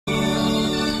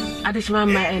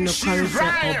Adishmama and the Quarisa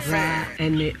Obra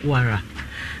and Wara.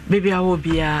 Baby, I will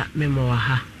be a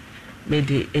memoir.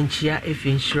 Made Enchia if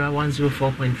insure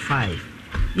 104.5.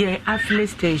 Yeah, affiliate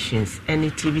stations,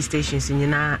 any TV stations in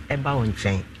Yana about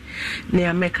chain.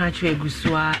 Near me country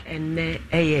Gusua and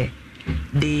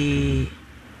the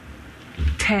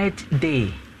third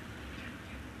day.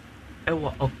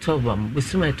 October,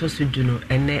 Busuma Tosu Duno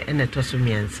and a Tosu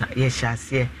Miansa. Yes,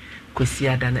 Shasia,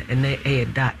 Kusiadana and a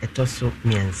da a Tosu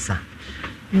Miansa.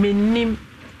 Menim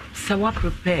Sawa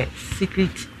prepare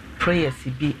secret prayers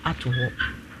be at work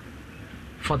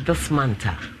for this month.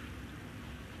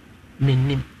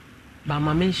 Menim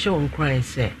Bama mention crying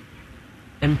say,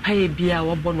 and pay be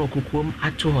our bono kukum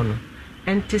at Tohono,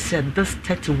 and to said this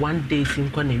 31 days in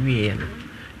Conewian.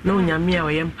 No Yamia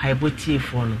or Empire Boti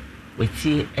for we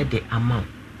see at the amount.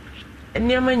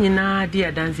 And Yamana,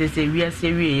 dear dances, we are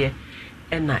serious,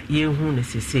 and not you who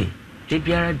necessary. They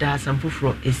be a das and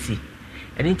pufro esi.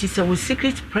 And it is a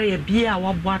secret prayer be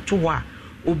our boatoa,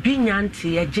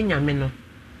 Ubinyanti, a ginyamino,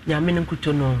 Yamino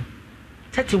Kutono.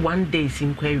 31 days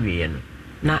in Quarian,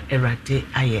 na erate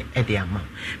aye at the amount.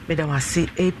 Madam, I see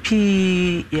AP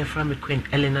ye from a Queen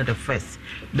Eleanor the First,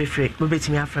 before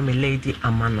moving me from a lady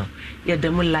Amano, ye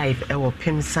demo live our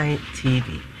Pim Sign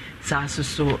TV. So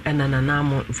and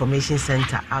Ananamo Information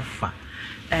Center Alpha.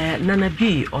 Nana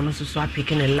B on so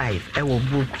picking a live our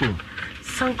book room.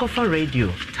 Sankofa Radio,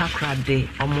 Takrade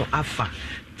Omo Alpha,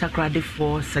 Takrade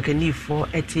 4, Second 4,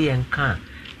 Eti and Kan,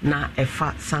 na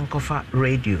Efa Sankofa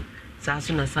Radio.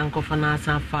 Sasuna Sankofa na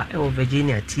Sanfa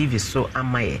Virginia TV so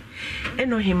amaye.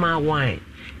 Eno hima wine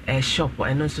shop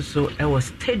and also so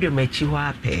stadium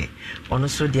echiwa pe. On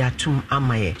also the atum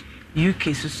amaye.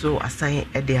 UK so assign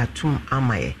at the atum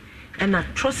amaye. And a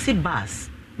trusty bus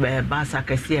I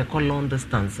can see a long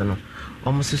distance no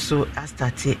almost so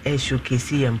start a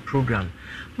showcase and program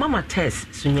Mama Tess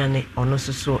Sunyane on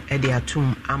also so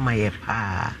ediatum amaye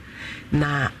pa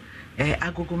na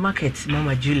agogo market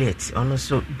Mama Juliet on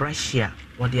also Brashia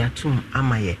or the atum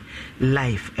amaye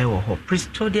live ewo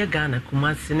Prestodia Ghana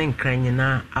Kumasi and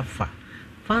Kranyana Afa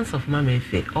fans of Mama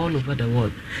Efe all over the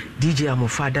world DJ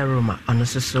Amofada Roma on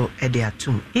also so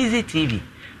ediatum Easy TV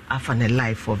Afane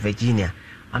live for Virginia.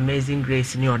 Amazing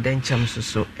Grace in your dencham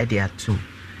so ediatum.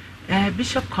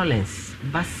 Bishop Collins,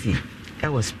 Bassi,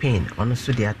 was Spain, on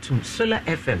also the atum. Solar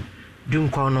FM,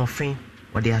 Dunkono Fin,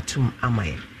 or the atum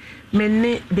amaye.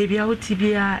 Mene baby out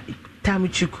tibia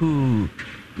tamichuku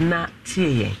na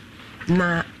tie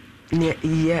na ne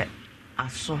ye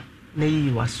aso na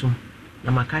yi wasum.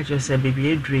 Na makajo se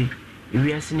baby edre,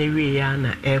 wiase na wie ya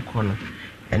na ekono.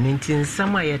 And in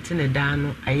summer yet in a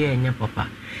dano, a year in your papa.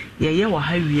 Ye were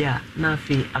heavy na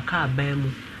fe a car bemu,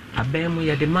 a bemu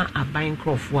ya dema a buying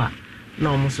croft wa,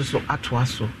 no almost so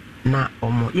atwaso, na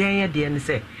omo. Ye dear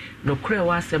say, no cray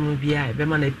was some be I,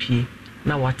 bemana pea,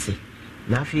 na whatty.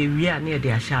 Na fe we are near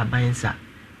the sharp buying sa,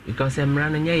 because I'm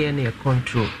running ye near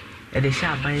control, at the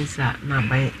sharp buying sa, na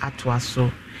buying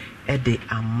atwaso, at the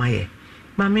amaye.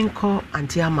 Mamin call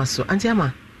Auntie Amaso, Auntie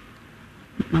Ama.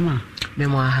 Mama,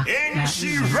 memoir.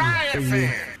 She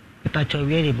right. But you're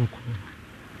very book.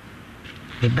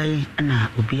 The bay and I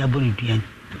will be a bonidian.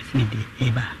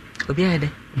 Eba.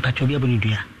 Obiade. But you'll be a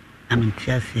bonidia. I mean,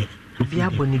 Chelsea. Be a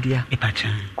bonidia. A patch.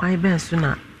 Quite best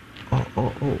sooner. Or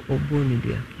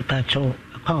bonidia. A patch or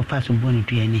a power fast of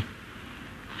bonidiani.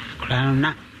 Crown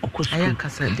not or cost. I am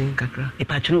Casa Dinkakra. A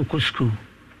patch no school.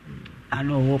 I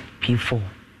know what P4.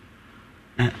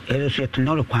 It is yet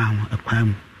not a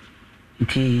qualm.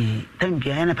 Nti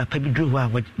tambia na papa bi duru wa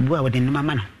wode no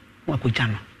mama no wa ko gya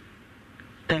no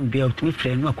tambia utumi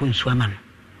frɛ no akɔ nsu ama no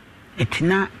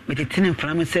etina metetene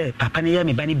mfra me sɛ papa ne ya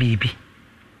me ba ne bibi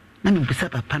na me busa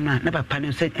papa na papa ne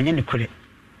sɛ anya ne kore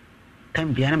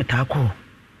tambia na meta akɔ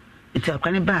nti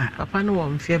akwa ne ba papa no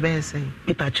wɔ mfie bɛ sɛ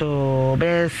me pa cho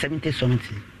bɛ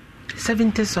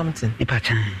 70 something me pa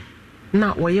chan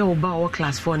na wo ye wo ba wo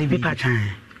class 4 ne bi me pa chan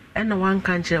ɛna wan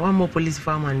kan kyerɛ wan mo police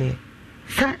farmer ne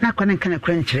sa na kwana kana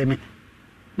kran kyerɛ me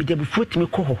me de bufu timi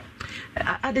kɔ hɔ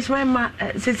adesma ma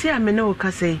sesi a me ne wo ka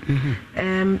sɛ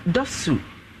dosu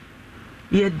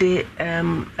ye de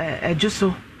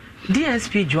adjuso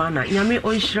DSP Joanna nyame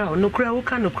onhyira no kura wo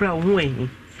ka no kura wo ho ahi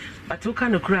but wo ka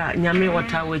no kura nyame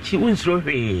wata wachi unsuro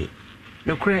hwe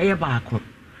no kura ye baako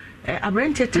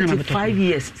abrante 35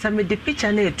 years some me the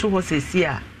picture na to ho sesi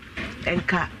a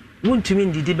enka wontumi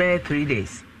ndidi be 3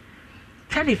 days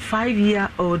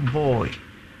 35-year-old boy,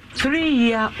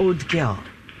 3-year-old girl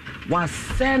was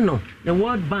seno the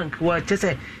World Bank was just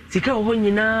say sika ho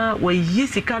nyina wa yi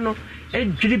sika no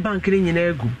edwiri bank ni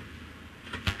nyina egu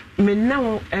me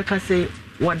now I can say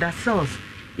what that sells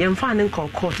yemfa ne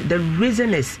court the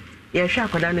reason is ye hwa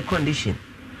akoda ne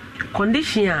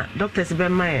condition a doctors be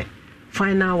my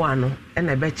final one no e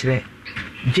na be kire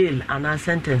jail and a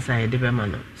sentence I de be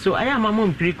man so I am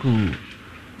mom priku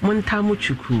montamu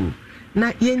chuku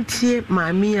na yentie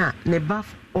maami a ne ba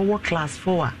over class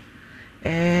 4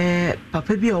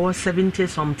 papa bi over 70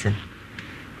 something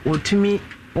wotumi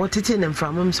wotete ne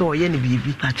mframom so oye ne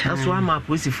bibi aso ama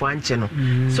posifo anche no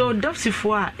so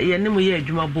dofsifo a ye ne mo ye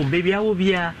adwuma bom baby awo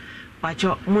bia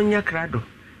pacho munya krado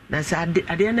na sa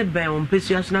ade ne ben on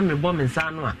pesu aso na me bom nsa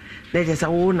no a na je sa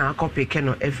wo na akopeke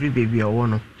no every baby owo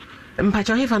no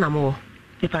mpacho hefa na mo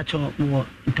pacho mo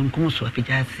ntunkum so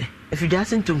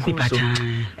afijase ntunkum so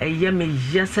eye me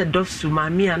yesa dofsu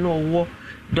maami a no wo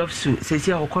dofsu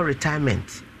sesi a okọ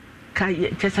retirement ka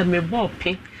chesa me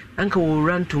bope anka wo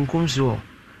ran tunkum so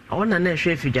awona na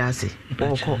ehwe afijase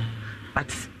okọ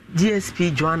but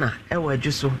DSP Joanna e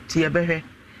waju so ti ebehwe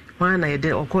hwan na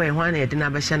yede okọ hwan na yede na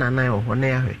behye na nan ho na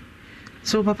yahwe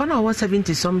so papa na wo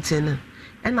 70 something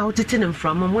and na wotete ne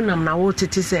mframa mo nam na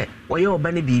wotete se oye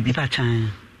oba ne bibi pachan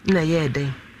na ye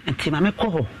den enti ma me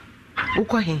kọ ho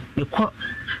ukọ he me kọ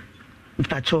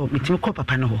pacho mitimi kọ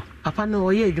papa no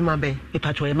oye adwuma be e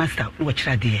pacho e master wo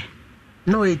kirade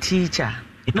no a teacher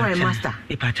no a master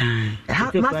e pachan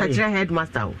master kira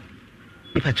headmaster o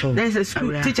e pacho there's a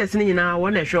school teachers ni nyina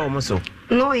won na hwe omo so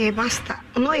no a master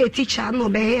no a teacher no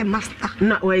be a master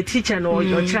no a teacher no o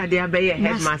kirade be a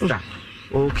headmaster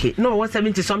okay no what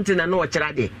 70 something and no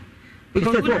kirade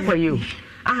because it's not for you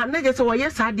na just so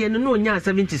yes ade no nya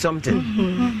 70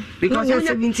 something because no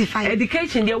 75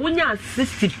 education there wonya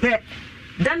 60 per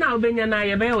then now benya na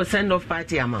ye be send off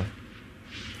party amount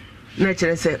na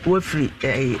kire say we free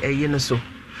you know so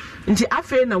nti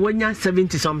afa na wonya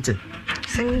 70 something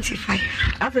 75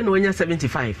 afa na wonya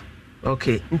 75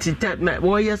 okay nti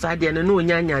wo yes ade no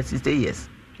nya 60 years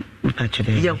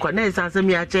ye ko na isa asem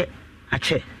ya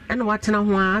ache ena watena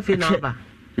ho afa na aba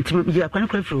nti ye akwane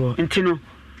kwa free wo nti no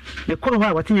the call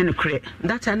why what in the crate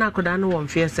that na akoda no won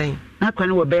fear saying na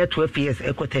kwane wo be 12 years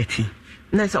equal 13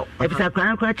 na so ebisa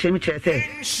kwane kwa chere mi chere say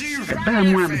ba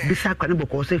mu am bisa kwane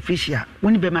boko say fishia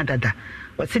woni be madada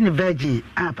what's in the virgin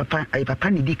papa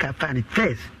ni dika fan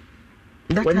first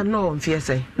that time no won fear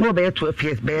saying no be 12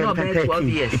 years be 13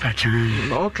 years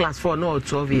ipachan all class 4 no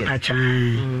 12 years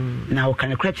ipachan na o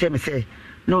kan kwa chere mi say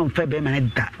no mfa be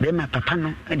manada be ma papa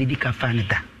no ani dika fan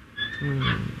da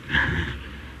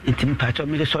intim pacho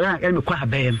mi so ya me kwa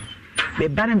abayem be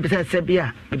barin bisa se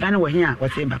bia be ban wo hia wo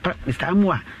se papa Mr.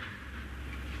 Amua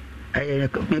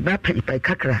me ba pa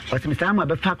kakra wo se Mr. Amua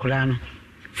be fa kora no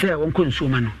se won ko nsu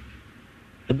ma no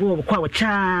e bo wo kwa wo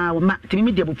cha wo ma timi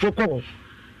mi de bo foko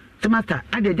se master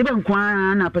ade de ban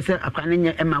kwa na pese akwane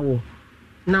nye ema wo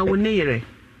na wo ne yere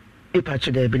e pacho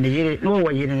de be ne yere no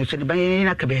wo yere no so de ban yere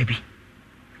na ka baabi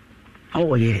o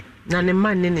wo yere na ne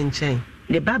man ne nchen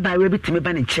de baba we bi timi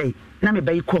ba ne nchen na me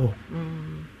bayi ko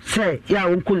say ya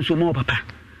won ko nso mo papa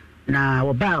na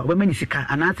wo ba wo mani sika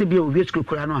anase bia wo school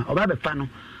kura no a oba be fa no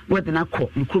wo de na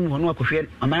ko nkrum ho no akohwe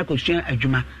amara ko sua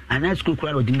adwuma anase school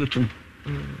kura wo de betum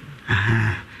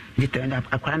dita nda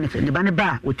akwara ne se ne ba ne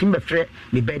ba wo timbe frɛ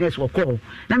me bedes wo ko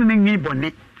na me nwi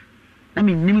bɔne na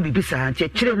me nim bibi sa nche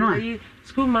kire no a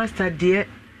school master de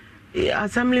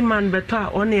assemblyman beto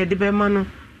a on e de be ma no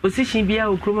position bia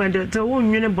wo krum de to wo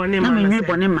nwi bɔne ma na me nwi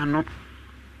bɔne ma no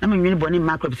na me nwi bɔne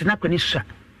ma ko bi na kwani sua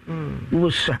wo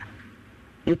sua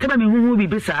e taba me huhu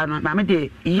bibi sa no ma me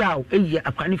de yaw eyi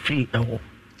akwani free eho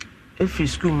free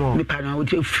school mo me pa na wo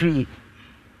de free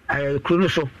krono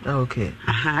so okay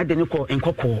de ne ko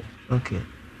enkoko okay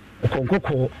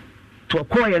okonkoko to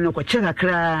ko ye no ko chega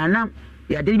kra na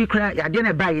ya de bi kra ya de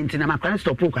na ba yi ntina ma kra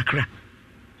stop kakra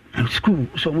school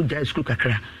so mu ja school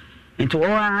kakra nti wo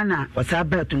ana wasa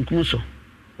ba tunkum so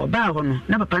oba ho no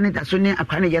na papa ne da so ne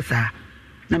akwa ne yesa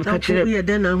na me ka kire ye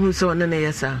de na hu so ne ne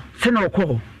yesa se na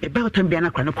okọ e ba otan bia na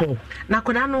akwa ne ko na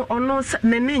koda no ono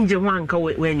ne nje ho anka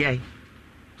wenyai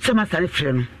se ma sare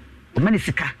frɛ no o mani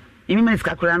sika imi mani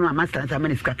sika kora no a master ta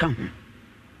mani sika kan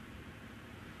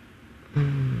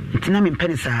ntina me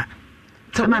mpani sa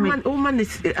so o mani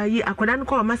ayi akoda no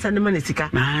ko master ne mani sika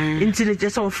nti ne je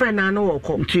so frɛ na no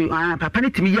wokɔ nti papa ne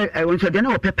timi ye won so de na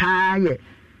wo pepa ye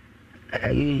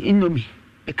innomi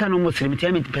e kan no muslim ti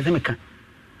am pese me kan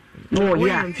no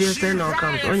ya say no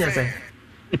come onya say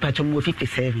ipa chom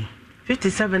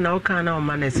 57 na o kan na o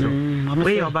manes no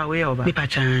we oba ipa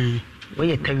chan we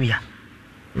ye tawia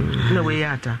na we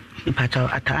ata ipa cha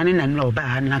ata ani na no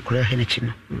ba na kora he na chi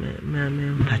no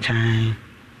ipa chan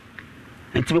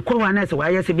nti be ko wa na se wa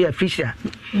ye se be official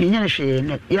mi nya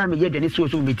hwe ya me ye de ni so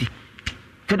beti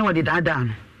tene wo de dada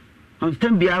no on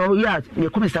tambia ya me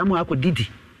ko me samu akọ didi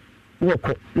wo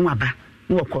ko no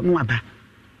aba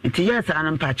nti yes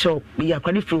an mpacho we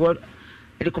akwani free word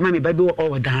e de koma me baby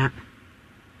o da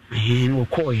wo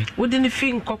koye wo de ne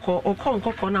fi nkokọ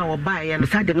nkokọ na wo ba ye no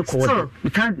bisa de ne ko wo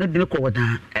bisa de ne ko wo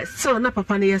da so na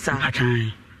papa ne yesa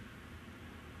pachan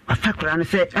afakura no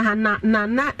se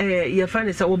na ye fa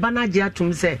ne se wo ba na agi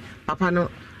atum se papa no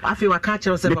afi wa ka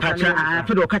kire se papa no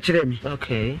afi do ka kire mi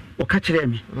okay o ka kire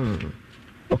mi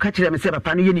o ka kire mi se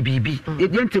papa no ye ni bibi ye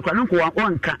nti kwa no ko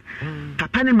wonka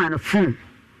papa ne man phone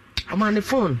o man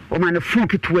phone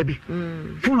kitwa bi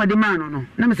phone wa de man no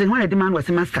na me se ho de man was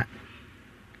master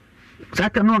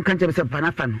sata no nka nche se papa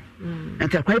na fa no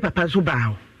nti akwai papa so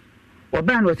baawo o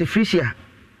ba no was frisia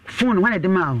phone wa de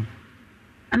man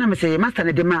ana me se master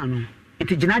ne de man no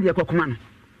nti gina de kokoma no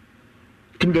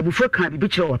tim de bufo kan bi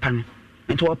kire wo pa no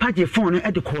nti wo pa je phone no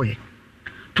e de koye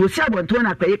to si abonto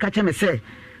na akwaye ka che me se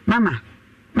mama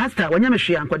master wonya me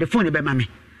hwe anko de phone be mame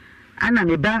ana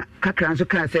me ba kakra nso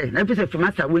ka se na pese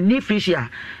master we need frisia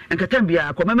nkata bia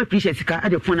akoma ma frisia sika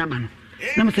ade phone ama no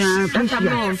na me se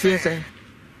frisia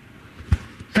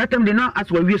Satam de no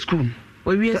as we school.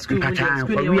 We school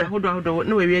hold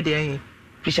no we dey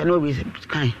Fisher no we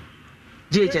kind.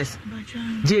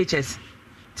 JHS.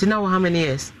 So now how many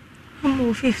years?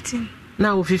 I'm 15.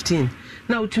 Now 15.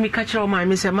 Now to me catch all my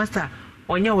Mr. Master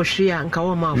on your share and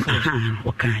kawa ma phone.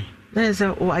 Okay. There's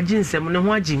a aginsem no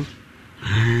ho agim.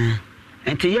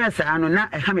 And yes I know na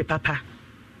e ha me papa.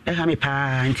 E ha me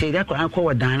pa nti da kwa ko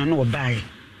wadan no buy.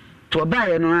 To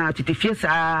buy no to fie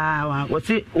saa what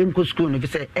say unko school no be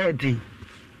say edin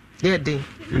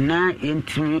na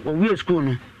yentimi o we school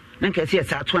no na nka say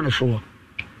saa to no so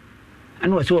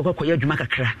ana wo say wo kokoya adwuma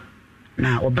kakra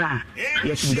na oba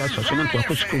yes bi da so no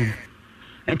ko school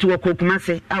enti wo kokuma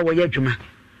se a wo ya adwuma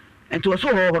enti wo so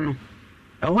ho no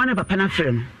ho na papa na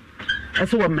frɛ no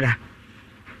ɛse wo mra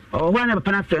ho na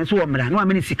papa na frɛ so wo mra no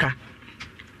amene sika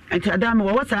enti adam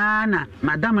wo saa na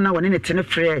madam na wone ne tene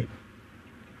frɛ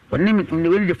onim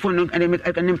ne the phone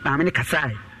and pa me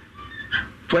kasai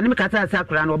to onim kasai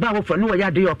sakura no ba wo fo no wo ya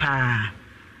de yo pa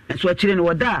enso akire no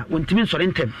woda wontimi nsore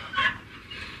ntem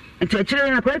enti akire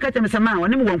na kwa ka teme sama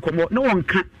onim won komo no won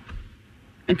ka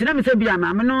enti na me se bia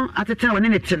ma me no atetena woni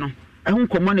ne te no ehun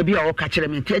komo na bia wo ka kire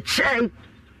me enti achei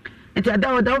enti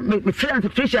ada me friend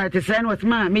Trisha te say no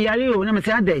ma me yare o na me se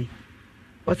adai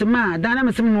was ma da na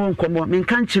me se mo won komo me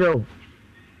kan kire o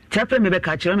tafe me be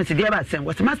ka kire me se dia ba sem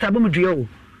was master bo mu duo o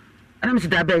ana mesi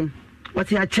daben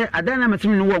wati a che adana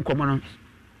metimi no won komo no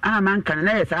man kan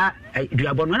na yesa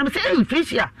duabo no ana mesi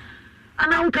fishia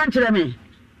ana un kan kire me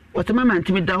wati mama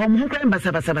ntimi da ho mu kran basa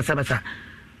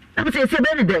ana mesi ese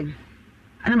be ne den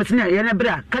ana mesi na ye na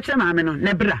bra ka kire ma me no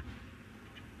na bra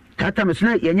tata mesi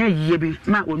na ye nya yiye bi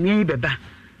ma onua yi beba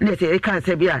na ese e ka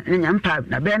se bi a ne nya mpa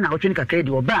na be na otwe ka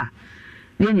kredi oba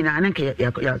ne nyina na nke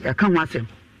ya ka ho asem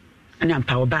ana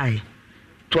mpa oba yi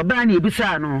to oba na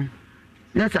ebisa no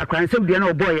let's akwan se bia na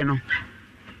oboye no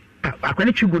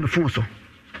akwan twigu no fon so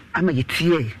ama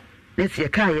yetie let's ye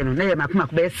kai no na ye makoma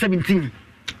ko be 17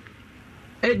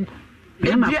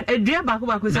 edua ba ko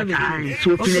 17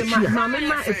 so pinachia mama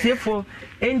etiefo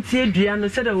entie dua no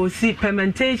se da wo si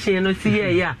fermentation no si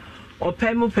ye ya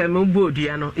opemu bo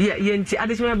dua no ye nti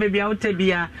adesima bebia wo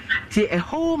tabia ti a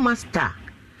whole master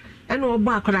ena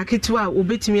oba akora ketewa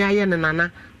obetimi aye ne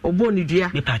nana obo ni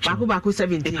dua bako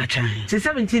 17 se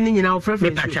 17 ni nyina ofrefre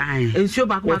ensio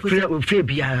bako ofre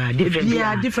bia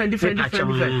different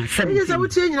ye se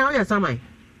wotie nyina wo ya saman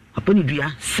apo ni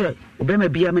dua se obema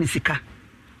bia mani sika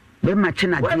be ma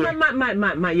chena dia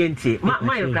ma yenti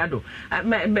ma yokrado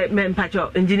me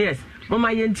mpacho engineers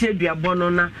mama yenti dua bono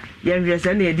na ye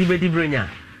hwese na edi bedi bronya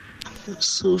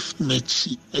so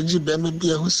mechi eji be me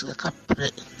bia ho sika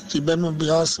kapre ji be me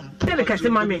bia osum tele kase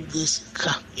mame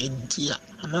sika endia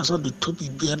ana so de tobi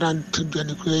bia na tobi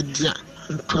ne ko edia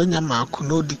ntonya maako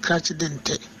no di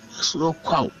accident so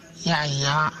kwaw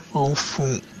ya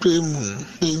ofun premu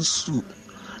ensu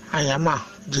ayama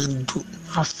jendu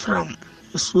afram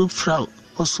so frau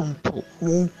osumpo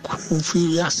won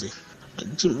fi yase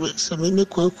jiwe semene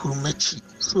ko kurumachi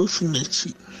so fi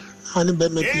mechi ani be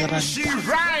me bia ra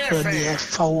de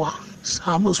fawa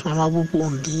sabos mama bubu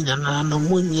ndi na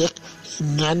munye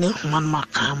nyane man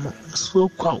makamo so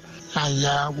kwaw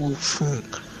aya wo fun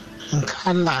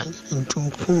nkala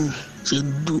ntunku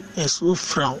jendu eso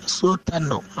frau so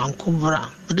tano ankubra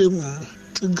demu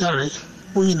tigare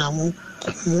muina mu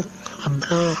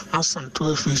abra asanto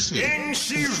afisi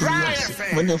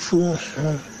mena fu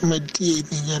medie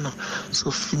ni no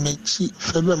so fimechi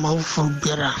febe mafu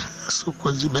biara so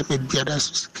koji be biara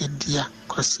so skedia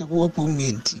kwase wo bu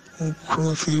menti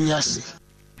nkuru firiase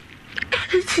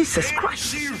Jesus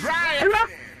Christ.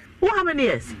 How many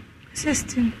years?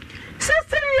 16.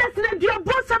 years na do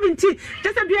about 17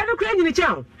 just a do no kra nyini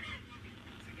chow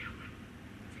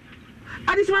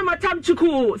additional matam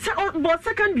chuku but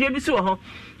second baby so ho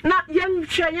na yan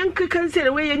hwa yan kan say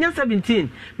the way yan 17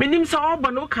 menim so obo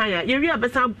no kan ya ye wi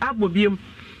abesa abobiem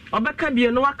obeka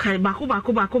bie no wakan bako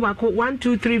 1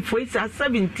 2 3 4 it's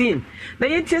 17 na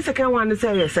yen tie second one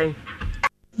say yes say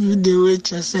you the way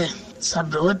say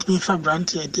sabre what me for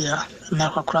brand idea na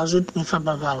kwakra zo me for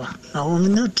babawa na wo me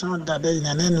no turn that day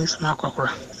na nenu sama kwakra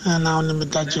na oni me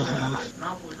daje ho no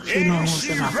she no ho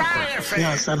sama kwakra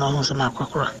yes na ho sama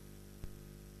kwakra.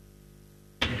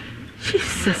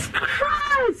 Jesus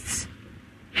Christ!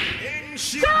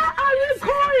 Where are you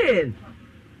going?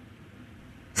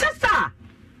 Sister!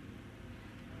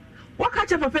 What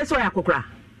catch up a face where I cook?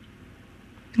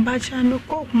 Bacha no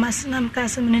cook, Massanam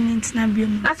Cassim and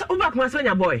Snabium. That's all back, when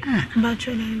your boy.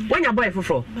 Bacha, when your boy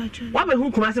for what will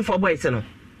who come for boys?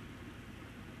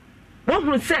 What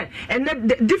would say, and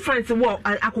the difference was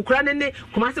I could run in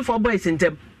come for boys in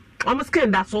them. Almost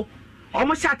came that so.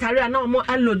 Almost shot area no more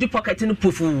unload the pocket in the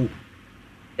poof.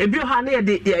 Ebi ha na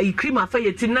ye cream afa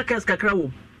ye tim na kas kakra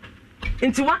wo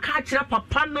nti waka kira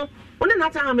papa no one na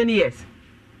how many years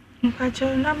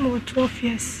mpacho na mo 12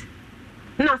 years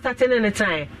na start in any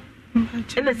time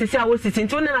mpacho na sisi awo sisi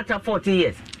nti one na 14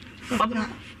 years papa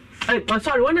I'm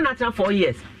sorry one na 4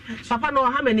 years papa no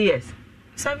how many years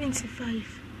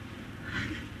 75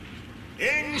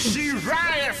 in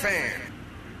Shiraya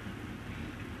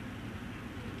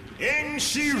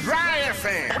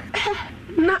fan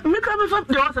na me come for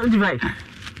the 75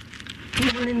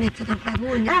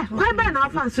 why by now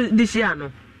fancy this year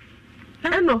no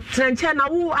no trenche na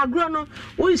wo agro no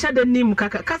wo nhyɛ da nim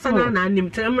kasa na nim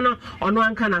tem no ɔno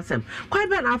anka na asɛm why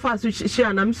by now fancy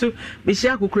share na mso me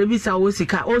share kokora bi sa wo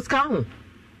sika Oscar ho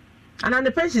ana ne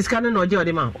pension sika no na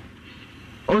ɔde ma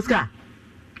Oscar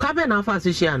why by now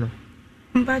fancy share no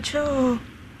mpacho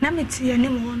na meti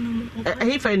anim hono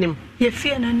he fa anim ye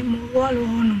fie na anim wall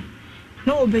hono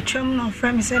no obetwam no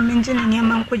frame say menje na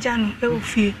nyama nkogya no e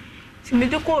ofie ti me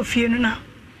de ko ofie no na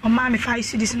o ma me 5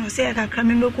 cedis no say kakra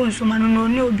me ko nsoma no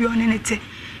ne obi one ne te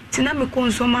ti na me ko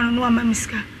nsoma no ama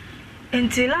miska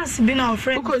enti last bi na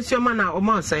ofre ko nsoma na o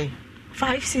ma say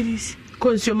 5 cedis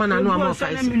ko nsoma na no ama 5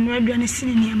 cedis me no aduane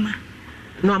sini nyama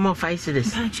no ama 5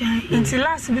 cedis enti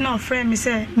last bi na ofre me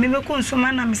say me ko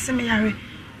nsoma na me se me yare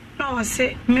na o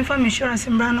say me fa insurance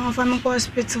mbra na o fa me ko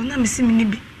hospital na me se me ni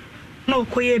bi no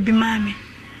koye bi mame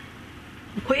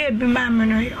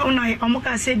no ono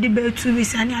omuka say di be 2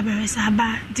 weeks ani aberesa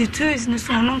ba the 2 weeks no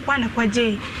so no kwa na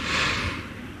kwaje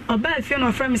oba fie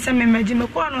no frame say me maji me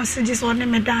ko no se just one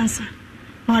me dancer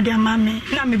no dia mame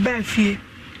na me ba fie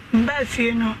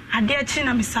no ade achi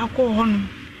na me sako ho no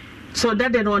so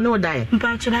that they no die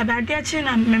mpa chira ba ade achi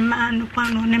na me ma no kwa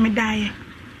no ne me die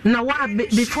na wa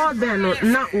before then no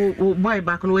na boy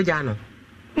back no waja no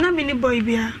na me ni boy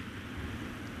bia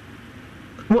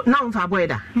now for boy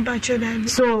da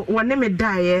so when me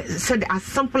die said as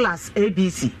simple as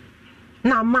ABC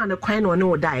na man kwan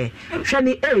no die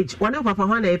hwani age when papa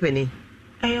ho na epeni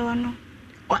ayo no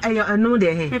ayo anu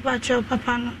de he me pacho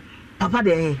papa no papa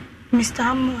de he Mr.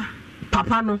 Amua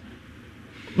papa no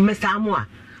Mr. Amua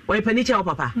we epeni che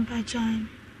papa pacho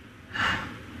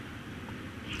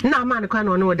na man kwan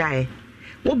no die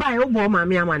wo bai wo bo ma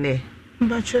me amane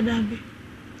pacho dabi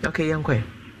okay yankwe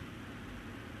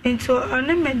into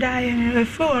on me die no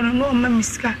for no ma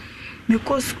miska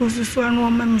because school so no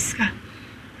ma miska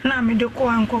na me de ko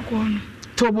ankoko no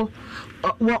tobo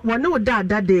one no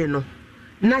that day no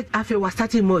na afi was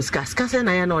starting moska skase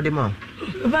na ya na ode ma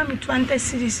ba me 20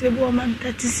 cities e bo ma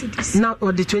 30 cities na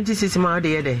or the 26 ma ode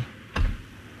ye dey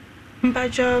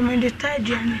mpacho me de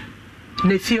taduane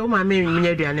na fi o ma me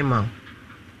nya aduane ma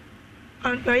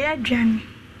o ya aduane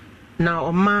na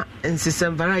o ma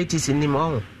nsisem varieties ni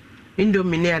ma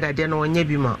Indomie ne adade na onye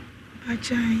bi ma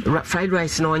pachai fried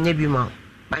rice na onye bi ma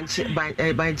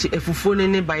banchi efufuo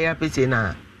ne baya pete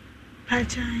na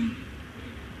pachai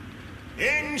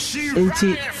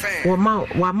inti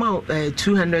wama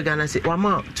 200 Ghana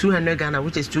wama 200 Ghana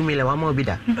which is 2 million wama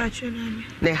obida pachai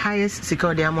the highest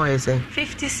security amount is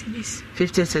 50 cedis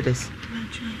 50 cedis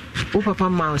pachai o papa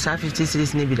ma o sa 50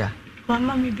 cedis ne bida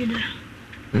wama mi bida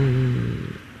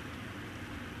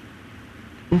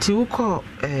nti wuko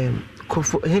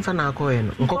kofo hefa na akoye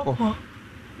no nkoko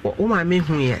wo ma me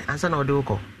hu ye ansa na ode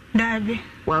wuko dabi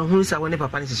wa hu sa woni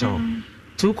papa ni seso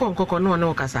ti wuko nkoko no ne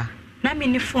wokasa na me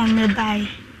ni phone me bai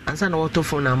ansa na woto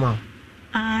phone na ma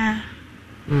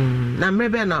na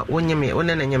mrebe na wonyeme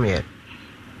wona na nyeme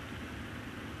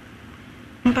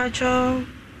mpacho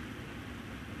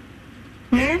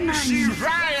me na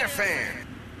Shiraya fan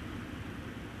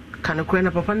Kanokre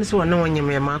na papa ne so wona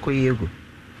wonyem ye maako ye egu.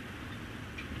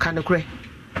 Kanokre.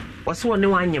 Wose wona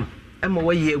wanyem ema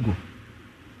wa ye egu.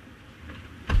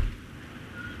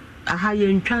 Aha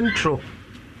ye ntwantro.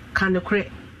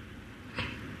 Kanokre.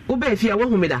 Wo ba fia wo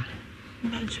humida.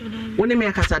 Woni me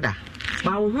akasada.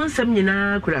 Ba wo ho nsem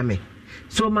nyina kura me.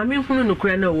 So mame hunu no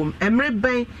kura na wo emre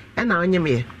ban e na onyem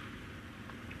ye.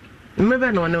 Emre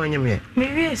ban na wona onyem ye.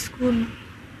 Me we school.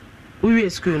 We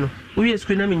school no. We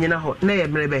school na me nyina ho na ye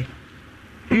emre ban.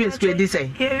 We school dey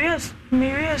say. Yes,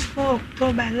 me we school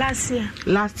October last year.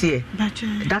 Last year.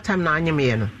 That time na onyem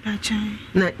ye no.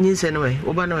 Na nyinse no we,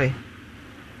 oba no we.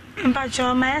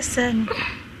 Mpacho ma esen.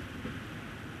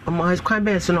 Omo has kwan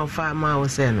be so no fa ma wo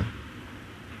say no.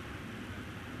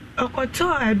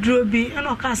 Okoto aduro bi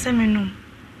na oka se me no.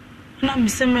 Na me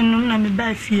se me no na me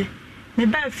ba fie. Me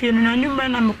ba fie no na nyumba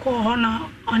na me ko ho na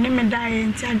oni me dai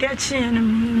nti ade a chi na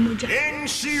me moja. In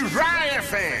she riot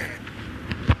fan.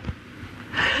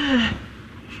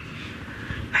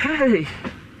 Hey.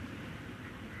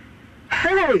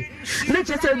 Na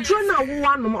che se dro na wo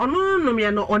anom ono nom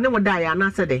ye no one wo dai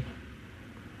ana se de.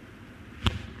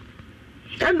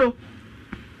 Hello.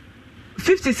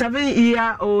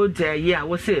 57-year-old year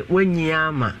we say when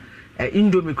yama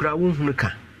indomie kura wo hunu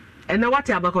ka. And what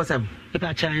abakosam?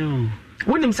 Ipa chan.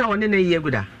 Wonim say one na ye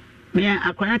guda. Me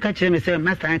akwanya ka kire me say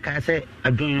master ka say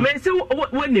adun. Me say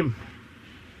wonim.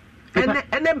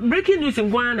 And breaking news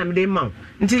in Gwana na me dey ma.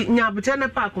 Nti nyabote na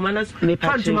pa akoma na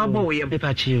fantuma bo we yam.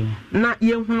 Ipa chi. Na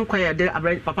ye hunu kwaya de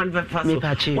papa no fa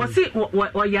so. Wo say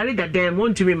wo yare da dem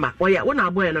wontumi ma. Wo ya wo na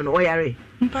abo ye no wo yare.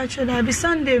 Mpacho da bi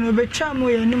Sunday no betwa mo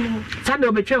ye nimo. Sunday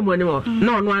obetwa mo nimo.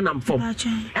 Na ono anam fom.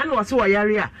 En wo say wo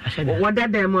yare a wo da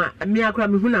dem a me akura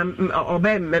me hu na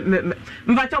obe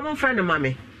mpacho mo friend ma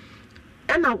me.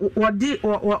 En na wo di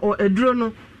eduro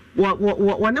no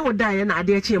wo ne wo da ye na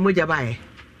ade achi emoja bae.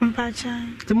 Mpacho.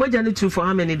 The moja ni for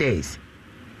how many days?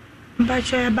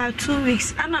 Mpacho about 2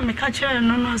 weeks. Ana me ka kire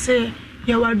no say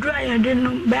ye wadura ye de no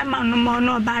be ma no mo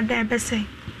no ba da be say.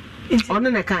 Ono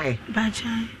na kai. Mpacho.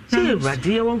 See,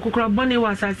 Radia won't cook up bunny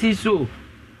was as he so.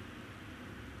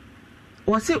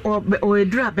 Was it or a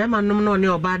drop Bema no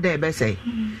near bad day, Bessay?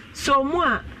 So,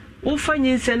 moi,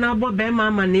 Ufany send about Bema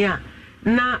mania.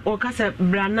 Na or Casa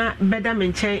Brana,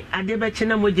 Bedam chain, a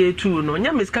debachina moje too, no,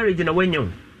 ya miscarriage in a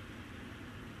winyon.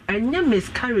 And ya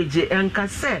miscarriage and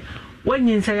cassette when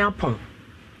you say upon.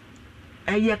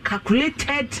 A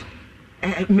calculated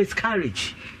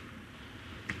miscarriage.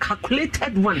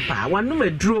 Calculated one pa one no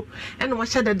medro and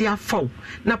was said that they are fall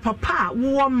na papa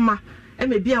woma e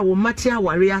me bia wo matia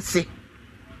ware ase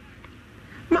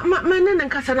ma nene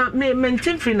nkasa na me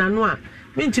mentin free na no a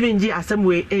me ntimi ngi asem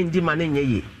we endi ma na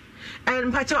nyeye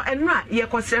en pacho enra ye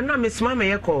kwose na me sma me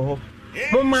ye ko ho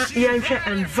moma ye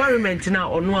nhwe environment na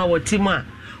ono a wotim a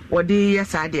wodi ye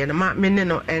saade na ma me ne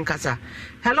no enkasa.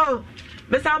 Hello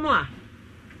Mr. Amwa.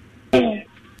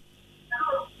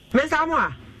 Mr.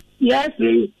 Amwa. Yes,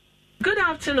 please. Good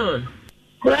afternoon.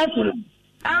 Good afternoon.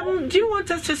 Do you want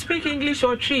us to speak English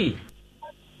or Tree?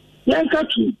 Yes,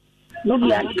 Tree. No,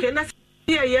 okay,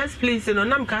 yes, please. No,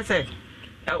 nam kase.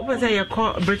 What say you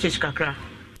call British kakra?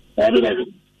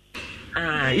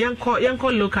 Young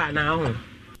call local now.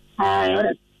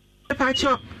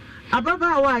 Pacho,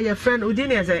 ababa wa your friend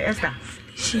Udini as a Esther.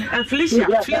 Felicia,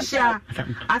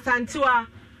 Asantua,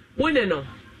 Wineno.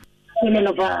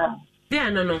 Yeah,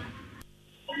 no.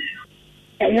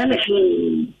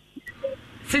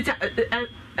 Sit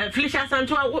Felicia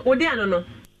Santua, what dear no?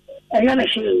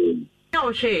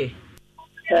 No, she.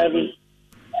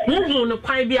 Who no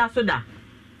quite be a soda?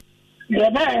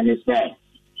 The man is there.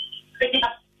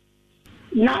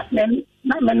 Not the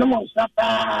normal stuff.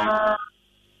 How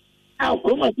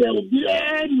come I tell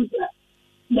you?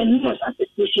 The numerous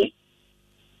association.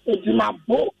 It's my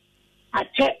book. I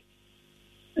check.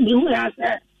 You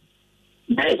answer.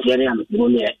 That is very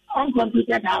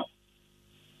uncompleted house.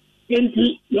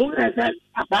 You answer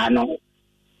a panel.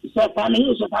 So,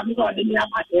 family, so family, or the near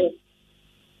matter.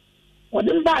 Or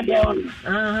the bad there.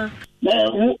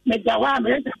 The Jawa,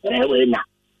 very now.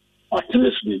 Or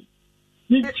Tuesday.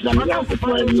 This is the man for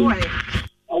me.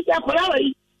 Oh,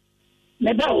 Jacobi.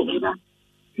 The bell,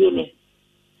 me.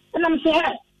 And I'm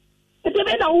saying, it's a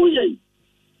better way.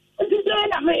 It's a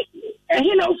better way. And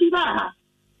he knows you are.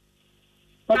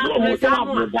 Could I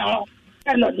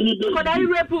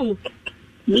repu?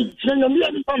 Me,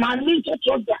 from my nature,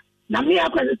 Namia,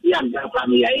 I see I'm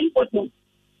from your important.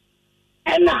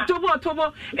 And now,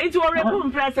 Tobo, into a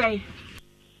repu, press a.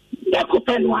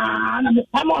 Yakupen one, and the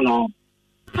Pamono.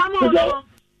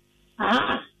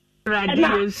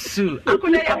 Radio Sue. I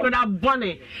could have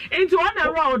bonnet into one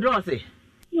row, Drosy.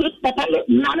 papa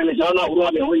na me so no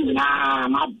wo me hunyina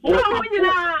ma bo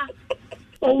hunyina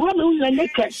o wo me hunyina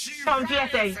naked on fear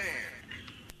say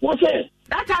what say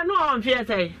that I know on fear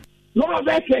say no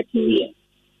be here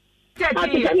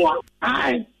 30 years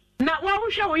ai na wa wo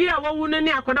hwe wo ye a wo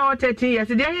ne akoda wo 30 years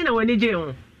de ahe na wani je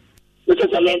ho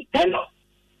because I mean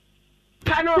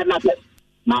Kano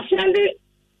my friend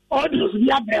audios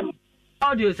via Brem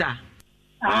audios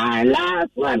ah last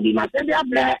one be my friend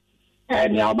Brem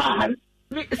and your bar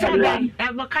say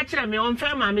ma ka kire me on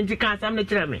fa ma me di kan sam ne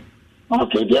kire me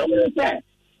okay they will say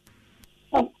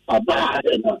oba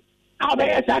no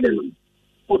abaya sade no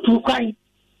otu kwan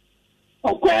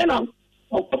okwe no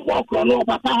okwo no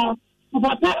papa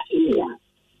iya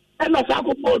e ma sa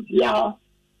ko podia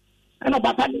e no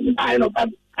papa ni ba no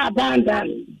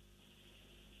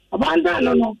abandon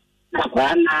no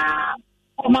akwa na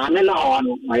o ma me no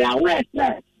no ya we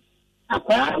say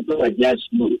akwa to just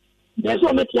school there's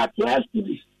so much class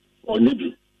studies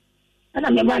only and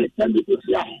I'm going to tell you to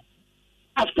say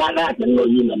after that no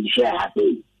you know share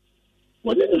happen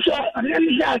what did you say I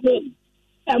really share happen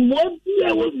and what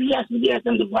will be as the as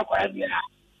the work I have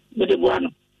with the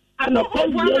one and of course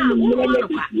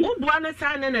one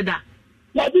sign in that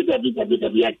yeah be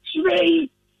a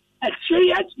tree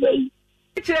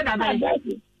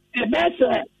a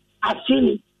better as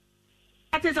soon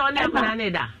that is on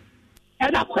the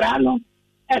and a crown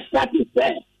started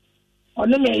say on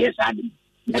the yes I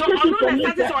so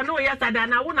on no yes I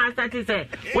na wona started say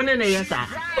won na yes I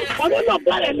don't know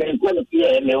but I mean when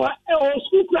me o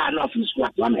school crown of school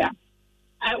one ya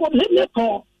I want me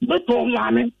call but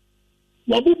mama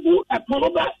wo bubu e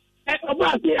poroba e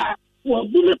oba dia wo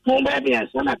bu me pon ba bia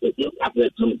sana pe ti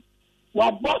apetum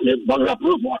wo bo me bo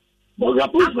proof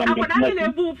from the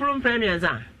na bu from premiers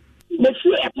ah me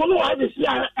sure e pon wa de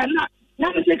sia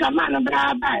na se ka man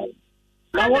bra bai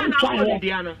I want to try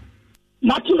Diano.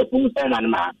 Not to the Punsan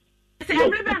man. Say,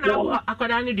 everybody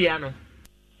according to Diano.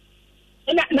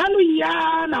 And now,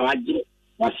 yeah, now I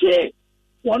say,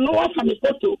 one no from the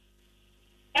photo.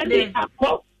 And they are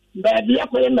called baby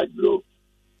up in the blue.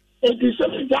 It is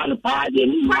something down party.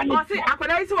 I say, I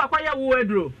could also acquire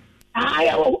wardrobe. I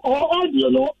all you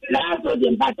know, last of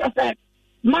them, but I said,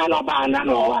 man of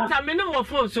banana. Some minute of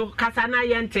force, so Casana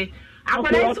Yente. I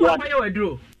could also acquire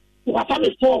wardrobe. What am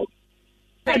I for?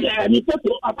 Ni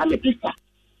photo apa me picture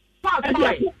e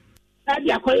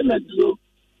akoye medro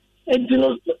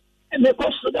edino me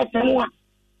ko so da fenwa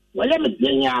wala me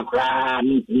denya akra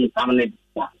mi family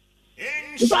but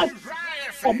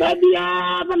obabia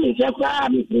ba me akra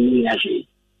mi ni ashi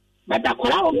but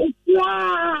akra o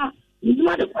kwa ni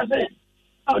ma de kwase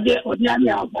odi ami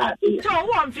aba so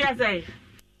who am fear say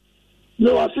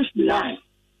no 69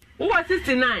 who was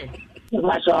 69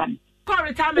 that's on call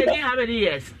retirement how many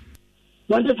years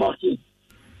 2014.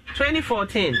 Tell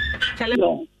me,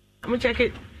 I'm gonna check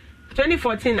it.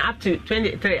 2014 up to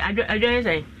 23. I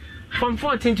say from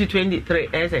 14 to 23.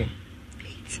 I say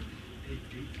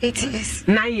 8 years.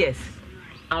 9 years.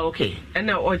 Ah, okay. And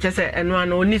now, or just say, and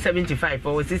one only 75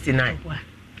 or 69.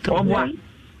 Or what?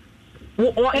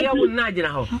 What you would not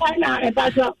know. Why not? If I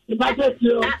just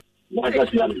you, what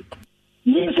just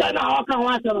you said, I can't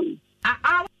want them.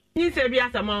 I need to be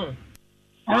as a mom.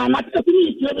 I'm not going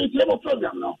to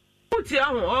program now. Put you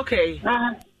on, okay.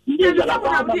 You're try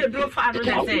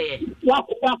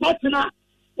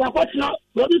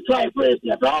first,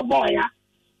 you're a boy.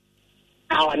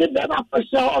 I want to be able to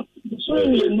show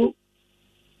you.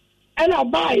 And I'll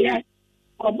buy it.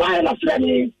 I'll buy a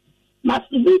friend. Must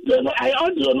be I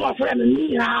audio no friend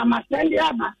me. I must send the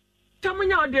other. Tell me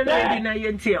now, dear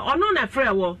lady, or not a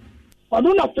friend. Or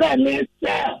not a friend, Miss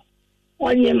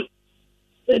on him.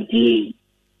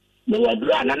 The word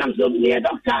run and I'm so near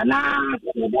doctor now.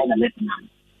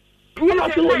 You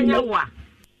know,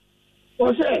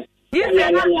 what's it? Yes,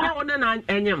 I know,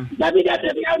 and him. That is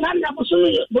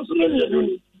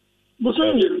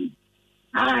Busun.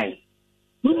 Aye,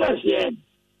 who must say?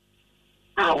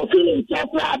 I was feeling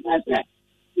careful.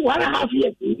 1.5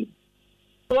 years.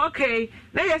 Okay,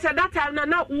 now you said that time,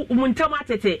 no,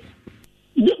 Muntomate.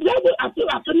 That will after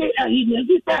he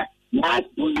last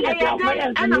 2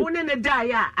 years, and I wouldn't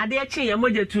die. I dare change a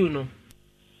moja too. No,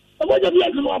 what do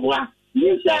you want?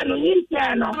 You said,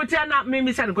 no, but turn up me,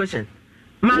 Miss question.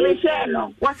 Mammy said,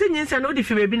 no, what's in your no, if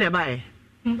you may be nearby?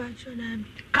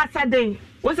 Casa Dane,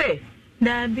 what's it?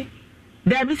 Debbie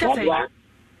says, what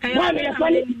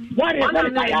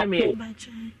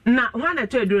not one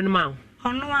at a drone mouth.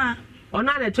 Or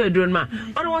not at a drone mouth.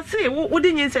 Or was say,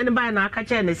 wouldn't you send by now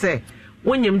catch and say?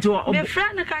 When you do the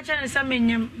friend catch and some in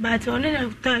him, but only a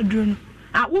third room.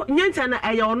 Nyenta na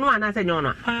ɛyɛ ɔno anasɛ nyɛ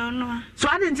ɔno ɔno so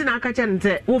ade nti na aka kyɛ no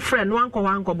sɛ wo frɛ no wankɔ hɔ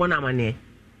ankɔbɔ no amanneɛ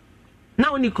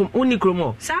na woni kurom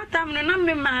hɔ saa tam no na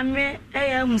me maame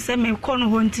ɛyɛ hu sɛ mekɔ no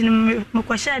hɔ nti no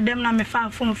mekɔhyɛ dɛm na mefa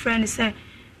afom frɛ no sɛ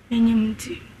menyim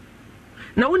nti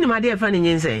na wonim ade ɛfa no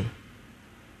nyinsɛn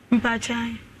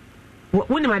mpakyan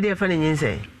wonim ade ɛfa no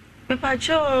nyinsɛn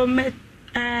mepakyɛ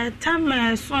tam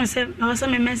so sɛ ɛwɔ sɛ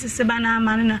memɛsese ba no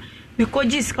ama no na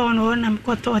mekɔgye sika wɔ no hɔ na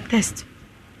mekɔtɔɔ test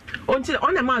until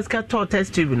on a mask taught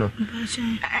test tube no.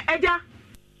 Eja.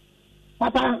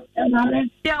 Papa,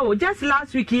 yeah, just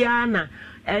last week yana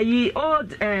ye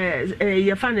old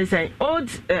your fan say old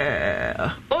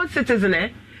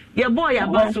citizen your boy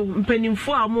abaso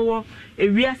mpanimfo amowo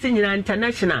ewiase nyina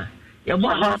international your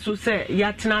boy abaso say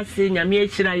yatena se nyame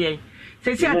ehira yen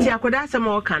se si ati akoda asem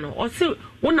o ka no o se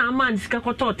wona man sika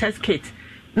kɔtɔ test kit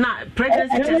na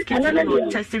pregnancy test kit no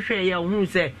test hwe ya hu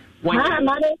say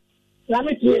let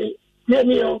me tell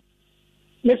you,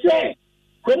 me say,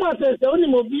 come on, say, only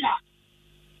mobile.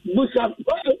 Busa,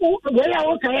 where I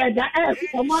work, I ask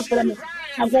for my friend,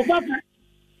 and go for me,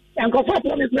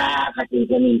 cutting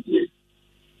community.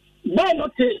 Why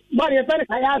not? But if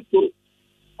I ask you,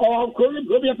 or could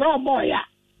be a boy, a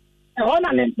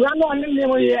one and plan on in the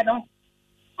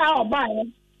I'll buy it.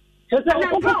 So, I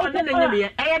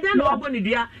don't know what you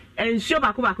do, and show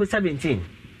back 17.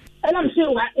 And I'm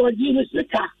sure what Jesus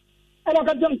Luca. I don't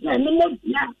know if I'm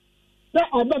that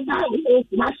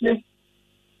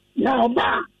now,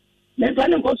 bar, then I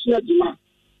don't go to Juma.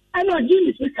 I know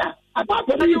Jimmy Speaker. About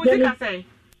what you say,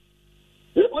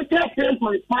 it would take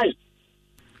 10.5.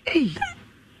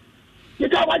 You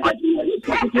got what what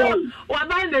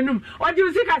do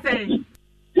you think I say?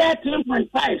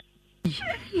 13.5.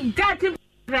 13.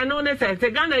 I know they say,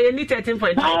 Ghana, you need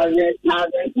 13.5.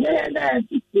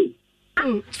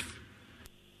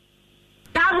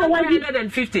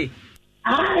 1,350.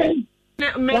 I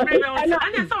what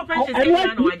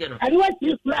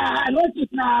you cry, and what you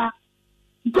cry.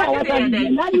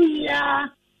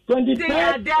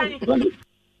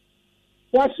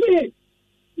 What's it?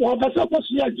 What the supposed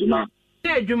to Juma?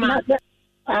 Juma.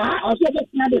 Also,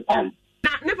 that's not the time.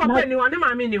 Never anyone,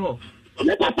 I mean, you.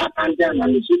 Never and then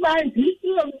when you buy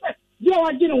you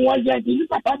are didn't want that. You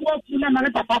papa was you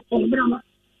never papa from Brahma.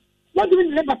 What do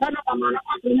you never find a man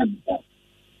after?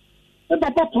 The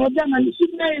papa told them and she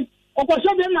made, or was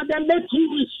them at them 2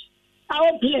 weeks.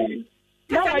 Our peer.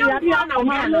 Now I have a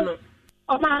man.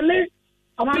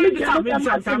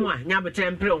 Someone, never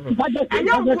temple. I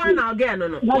don't want again.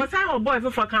 What's our boy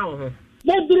for count?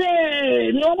 They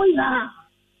blame no one now.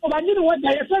 Oh, I didn't want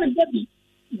that.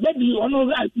 Baby, you know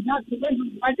that.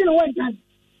 I didn't want that.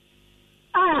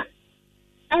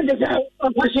 And the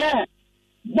share.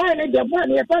 Why did the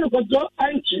boy a fan of Joe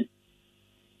Anchi?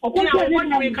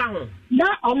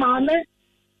 Now, a man,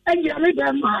 and you read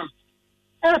them,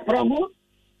 a problem,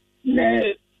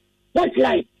 the watch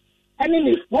light, and in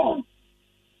his form.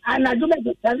 And I do make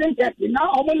the present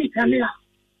now, only can here.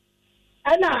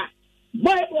 And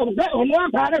boy, on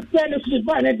one part of the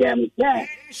born at them, I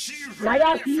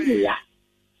ask you,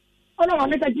 I don't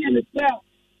want to get in the cell.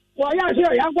 Well, yeah,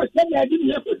 sure, I'm going to say I didn't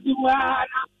have to do now,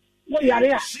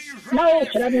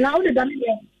 now the dummy,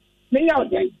 me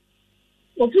out there.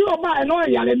 If you buy no,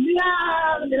 you're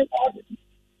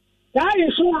that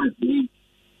insurance,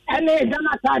 and they don't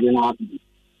have enough.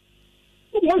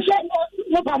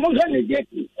 No promotion is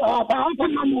getting, or I'm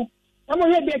going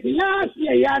to get last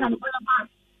year, I'm going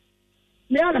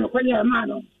to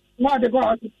man, not the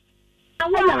God.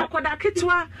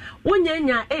 When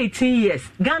you're 18 years,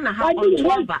 Ghana have on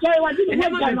 12.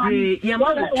 Never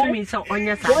Yamada to me so on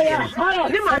your side.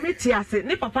 Nimamitiasi,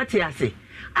 Nipapatiasi.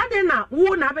 I didn't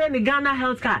won't have any Ghana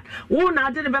health card, won't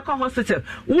have the Becca hospital,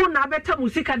 won't have better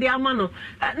musica de amano.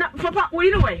 Papa,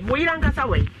 wait away, we don't get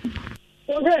away.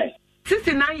 Okay,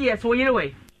 69 years, wait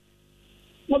away.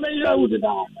 What may you do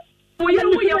that? We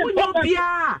don't be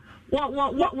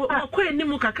what quite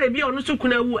Nimuka Crabby on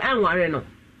Sukuna and Wareno.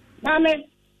 Mammy,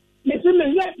 Mr.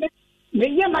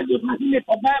 May my department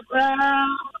for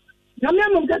background. No, may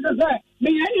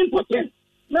I impotent.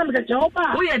 Remember the job.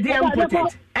 We are dear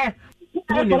impotent.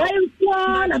 I'm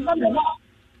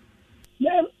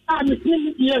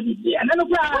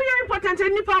important.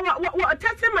 Any power. What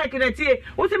testing my criteria?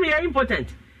 What's me important?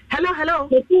 Hello.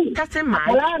 Testing Mike.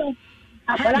 Hello.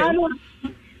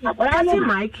 Testing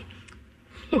Mike.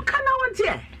 Can I want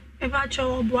here? If I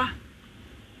show boy.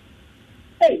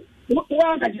 Hey,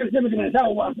 what I just said to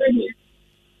myself,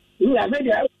 you are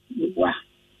very well.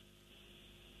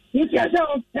 You can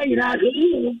say that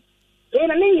you.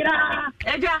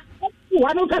 Eja,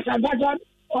 wanu kasa gaja,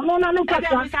 ono na no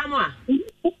kasa.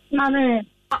 Mammy,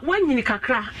 One yini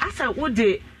kakra asa wo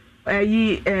de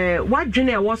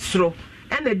wadwene e wo soro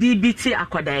and the DBT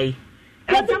akwadai.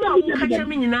 And some of you catch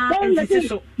me now and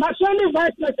so. My son is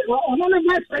vice president.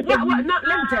 Let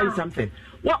me tell you something.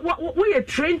 We a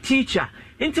trained teacher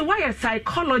into why a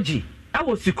psychology. I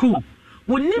was school.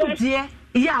 We need dear.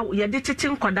 Yeah, did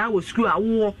teaching kwada was school a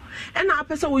war. And our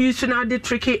person we used to now de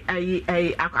tricky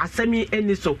a semi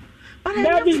any so. But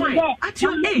I am fine. At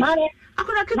your age, I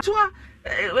could have get to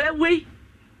way.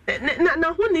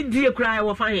 Now, who need dear cry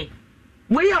or fine?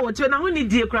 We are what you now need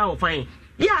dear cry or fine.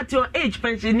 Yeah, at your age,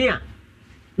 pensioner.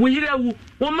 We hear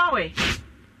one my way.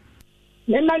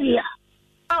 Nemalia.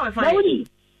 How if I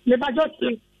never got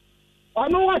to. I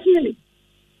know what's in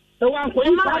the one for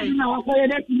you now. I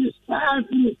that you stand.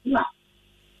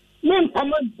 Men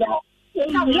come down.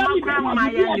 My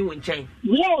new chain.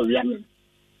 Yeah,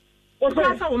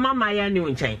 What's our mamma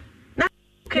new chain? Now,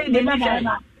 okay, they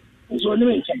is your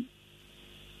new chain.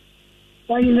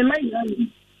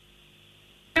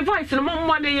 The voice no more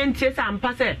money in chess and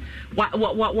pass it.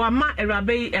 What ma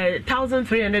erabe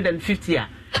 1,350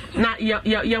 na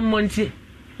your monty.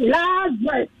 Last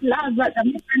night,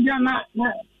 I'm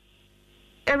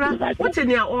Era, what's in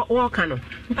your walk on?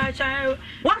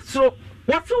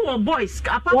 What's so boys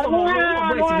apart from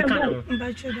boys in Kano?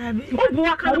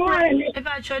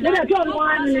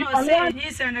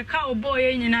 He's a cowboy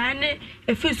in a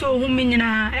official woman in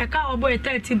a cowboy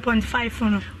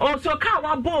 13.5. Also,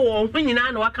 cowboy, winning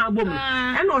and a cowboy.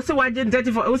 And also, I didn't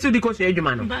 34 also because you're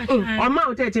man. Or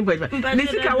mount 13.5.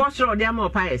 Listen, what's your demo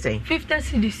pie saying? 50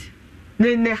 cities.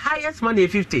 Then the highest money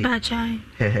 50.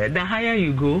 The higher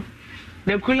you go,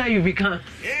 the cooler you become.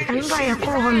 And buy a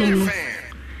call.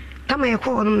 Kama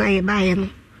yako na ye bae no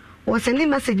wo send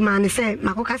message man say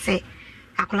makoka say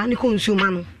akola ni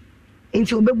consumer no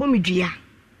enti obebo medua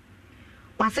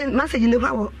wa send message ne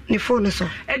kwa ne phone so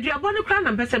eduabo ne kra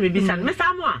na mpesa me bisa me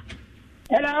samo a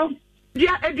hello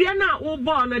edua na wo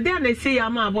bo no dey na see ya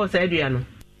ma boss edua no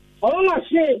o na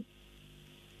say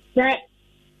say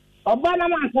oba na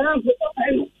man san ko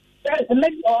say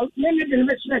make all me the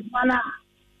investment mana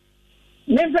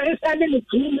never inside the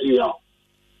 2 million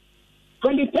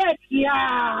 23rd,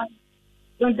 yeah,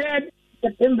 23rd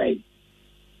September.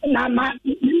 Now, what's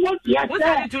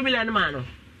that 2 million man?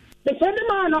 The same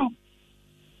man.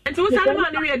 And who's that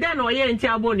man we are done or in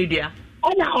Tiaboni, dear?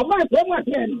 Oh, now, about what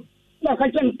then? Look, I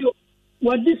can do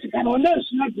what this can or no,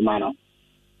 not man.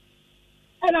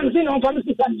 And I'm saying on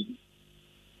policy family.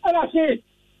 And I say,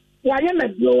 why am I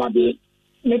blow a bit?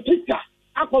 The picture,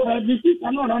 I call her this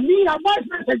and on me, a voice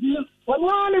message for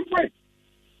one place.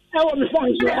 I will be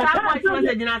fine.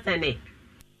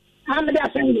 I'm the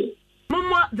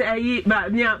Mama,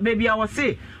 baby, I was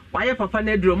say, why Papa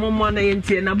Nedro, Mama,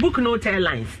 and a book no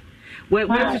airlines. Where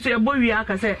to say a boy, we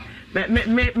are, say,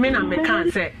 men and me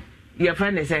can't say, your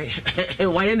friend is say,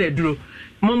 why in a drew.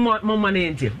 Mama, money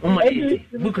into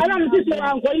book. I don't think you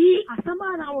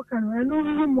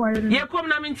come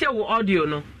now into audio,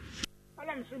 no.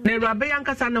 Ne Rabbi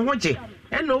Ankasana Hoji,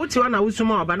 and no, what you want to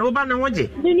Usuma, but no banner Hoji.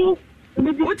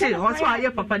 What is also I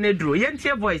Papa Nedro?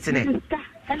 Yentia voice in it.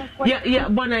 Yeah,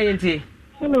 Bona Yenti.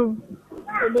 Hello.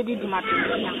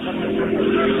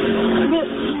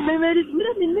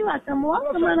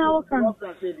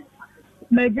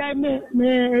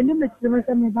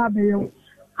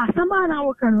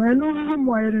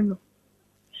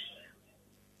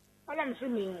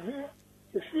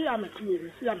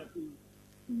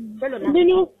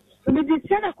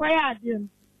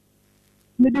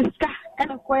 Mediska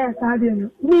and acquire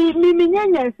Sardian. Me,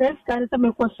 says, can some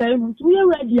of course, we are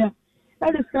ready.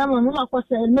 That is come on, of course,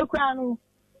 no crown.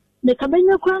 The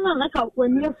cabin crown like out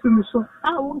when you're finished, so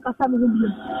I won't have some of you.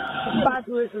 But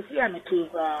we see I'm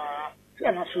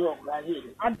not sure.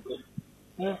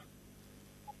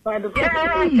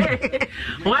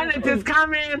 When it is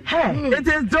coming, it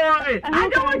is doing. I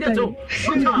don't want to do.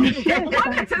 When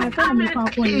it is coming,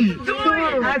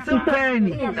 doing.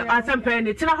 As a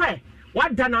penny.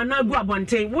 What done on a good one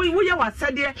thing? We are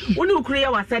said there, when you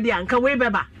create was said there and can we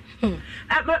beba.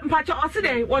 Pacha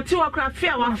Oside, what 2 o'clock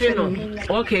fair one film.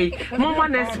 Okay, Mama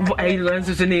Nest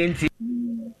learns to name. Some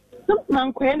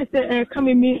man say,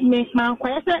 coming me, man,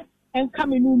 quiet and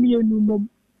coming to me, no.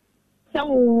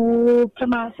 So,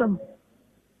 come on, some.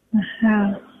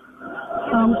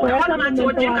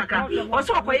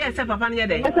 Also, quiet, Papa,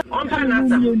 day. On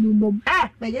Panasa.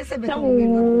 Yes, a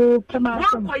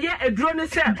drone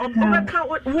set of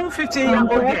 150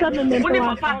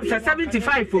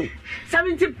 75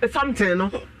 70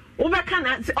 something. Over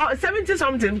 70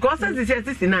 something because it's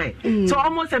 69. So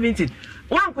almost 70.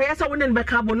 One quiet, so wouldn't be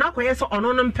carbon, now quiet, so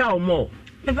on them pell more.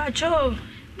 About you.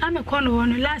 I'm a corner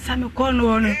one, last time a corner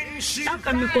one. How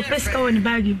can me go pesca on the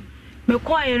baggy? Me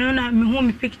quiet, no, me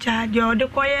home picture, the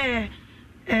quiet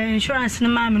insurance, no,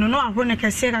 mamma, no, I run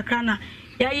a Sarah Crana.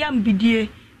 Yam be dear,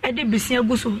 Eddie Bessia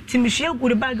Gusso, Timothy,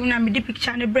 good bag when I'm a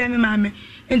picture and a brand mammy.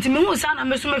 And to me, who son, I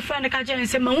miss my friend, a catcher, and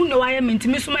say, my own, I am into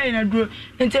Miss May and a drew.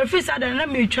 And to a face, I don't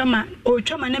know, trauma or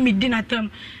trauma, name me dinner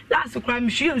term. Last crime,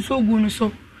 she is so good,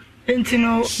 so. And to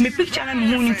know, me picture and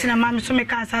moon into a mammy, so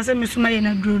make us as a Miss May and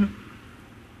a drew.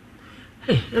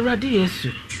 Hey, Radius,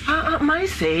 my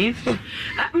save.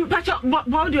 But your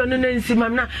body on the Nancy,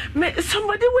 Mamma,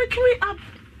 somebody wake me up.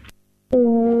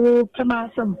 Oh, come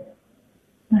on, some.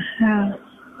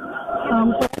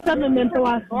 Some mental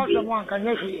was one can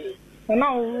you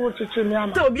now to me.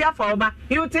 So be a fallback.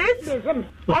 You taste? Oh,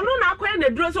 no, not quite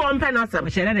the dress on penasa.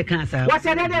 What's the cancer? What's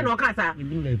the dead or casa?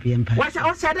 What's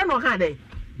all said and or had it?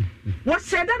 What's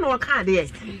said and or card,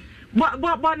 yes?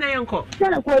 What my uncle?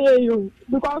 Tell you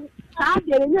because I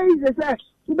get a say,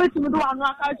 you bet me do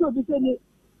I told you say,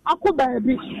 I could buy a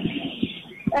bit.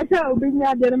 I tell me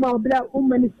near the amount of black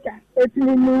woman. It's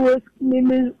me,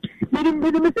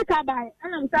 Mr. Cabai,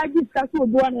 and I'm tired of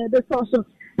discussing one of the social,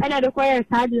 and I require a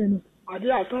sergeant. I did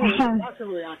that's the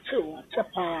way I chew,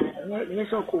 Chapa,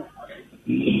 so cool.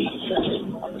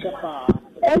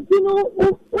 And you know,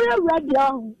 we're ready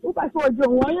on. If I saw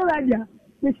John, why you're ready?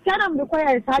 The stand of the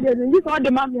choir is harder than you got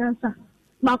the mommy answer.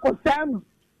 Marco Sam.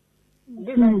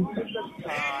 Anna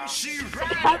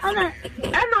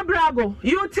Brago,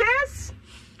 you taste?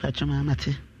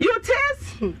 You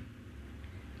taste?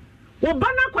 Well,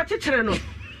 Banna Quachicheno.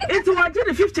 Into what did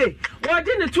the 50, what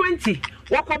did the 20,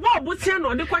 walk about Bussian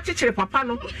or the Quachiche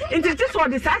Papano, into this or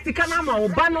the Sassi Canama or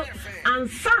Bano and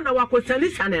son of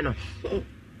Wacosanisano.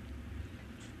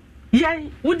 Yea,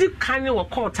 would you kind of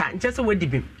call time just a wedding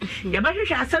him? Yabashi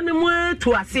shall send him word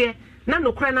to us here, none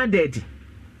of Crana dead.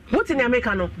 What's in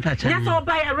Americano? That's all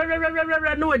by a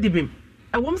no wedding.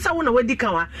 A woman saw one a wedding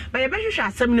cower, by a better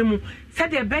shall send him,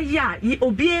 said a bear, ye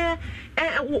obey,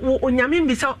 on Yamin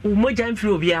be so much and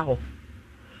through Viaho.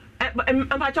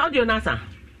 I told you, Nasa.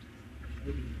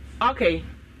 Okay,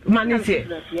 man is here.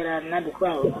 As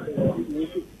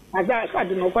I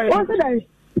don't know what today.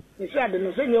 He said,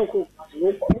 the senior cook,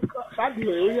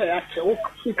 sadly, actually,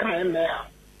 he can't there.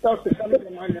 That's the same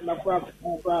amount of my graph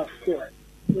here.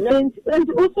 And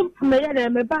also, may I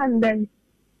am a band then?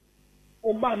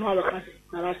 Oh, by no other country,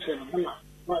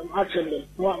 actually,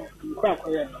 one crack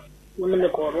for you. Women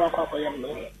call rock up for you.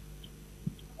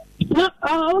 No,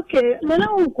 okay, no,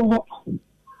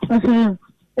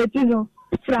 it is no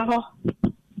flower.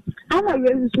 I'm a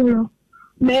very soon.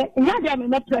 Me nyada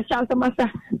me pressure so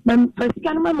masa me first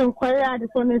kan ma me inquire the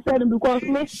phone said because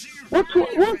me what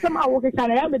some I work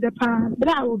carry am the pan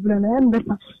bra wo bra na am the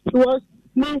pan was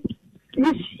me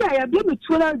you see I be me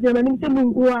 12 Germany say me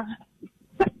go a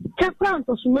France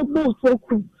so me bo so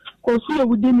ku ko so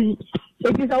we dey me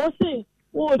it is I was say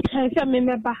oh can say me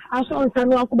ba aso nsa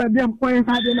no akoba bi am point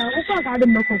fa de na wo so ka de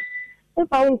me ko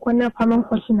if I won ko na pa no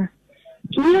ko sina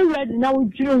you ready now we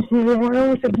drew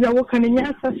here say bia wo kan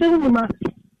nya sa se ni ma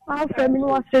our family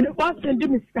was said what to do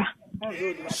mister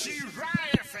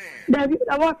David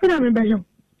I was na me be yo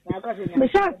me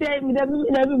sha say me da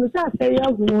me sha say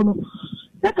ya go no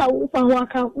take a wo fa ho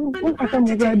aka wo aka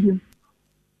mo ga bi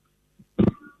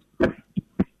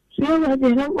so I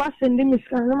did not was in the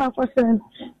mister na ma for sen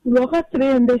wo ka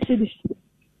 300 cities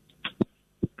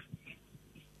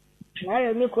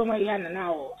why me ko ma yana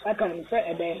now saka me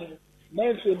say e be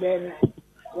Belki ben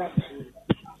wasi.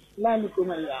 Nani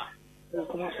kumaya?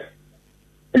 Kumasa.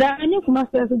 La ani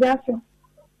kumasa sugasa.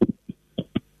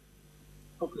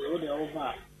 Okay, we are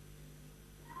over.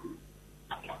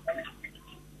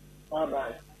 Bye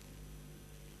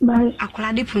bye.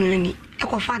 Akola de pununi.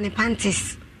 Ekofa ne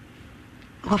panties.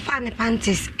 Ekofa ne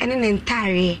panties ene ne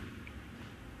ntare.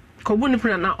 Ko bu ni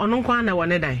puna na ono kwa na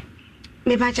wone dai.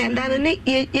 Me pa chanda ne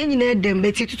ye nyina dem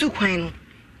beti tutu kwan no.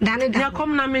 Ya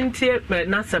kom na mentie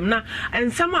na sem na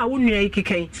ensam a wonua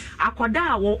ikikan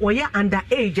akoda a wo ya under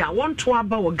age a won to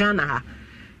aba wo Ghana ha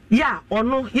ya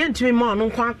ono yentimi ma ono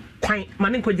kwan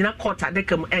mane ko gina court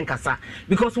adekam enkasa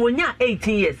because wonya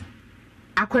 18 years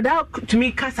akoda to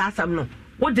me kasa asam no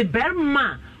wo de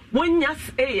berma wonya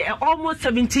almost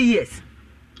 70 years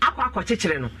akwa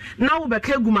chechire no na wo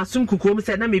beka gumasum kukom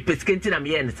se na me pesikenti na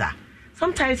me yensa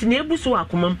sometimes ne ebuso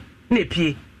akomam na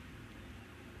epie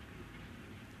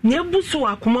Nebuso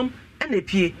akumam and a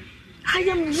pie. I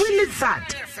am really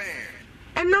sad.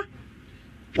 And now,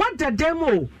 what the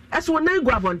demo? As when I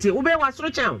grab on to Ube was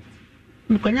rich out.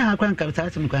 You can't come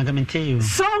and tell you.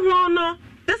 So, no,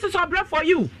 this is our breath for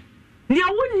you.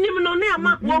 You wouldn't even know near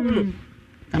my woman.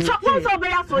 So, what's our way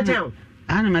out for town?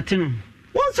 ana matino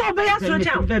won so be ya so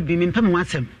jam baby me pam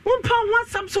wasem won pa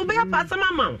wasam so be ya pa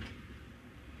sama ma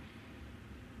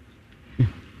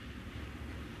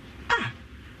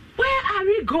where are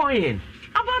we going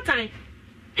about time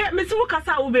he me so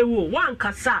kasa ubewu wan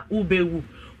kasa ubewu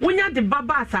wonya de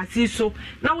baba asasi so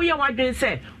na wo ye wadwen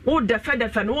se wo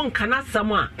defe no won kana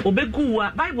sam a obegu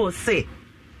wa bible say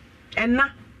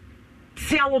enna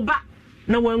sia wo ba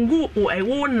na wangu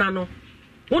wo na no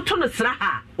wo to no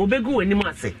sraha obegu wanim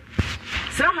ase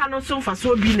sraha no so fa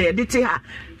so bi na edite ha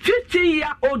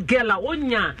 15-year-old girl a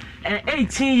wonya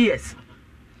 18 years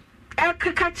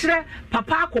ekaka kire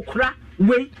papa akokora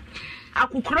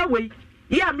we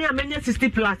ya me amenya 60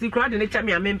 plus ikura de ne cha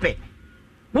me amempe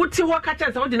wuti ho ka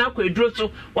chance wo de na kwa eduro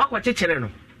so wakwa chechire no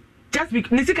just be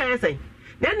nisika yesai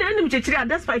na enim chechire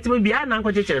despite me bia na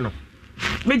nkwa chechire no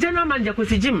me general manager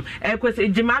kwesi gym kwesi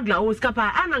gym agla o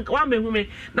skapa ana wa mehume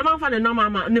na manfa ne normal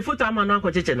ma ne photo ama no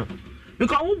nkwa chechire no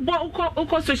because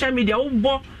wo social media wo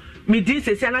bo me din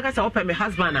sesi anaka sa open me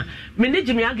husband na me ne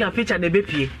gym agla picture na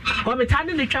bepie ko me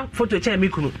tane ne twa photo che me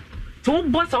kunu so wo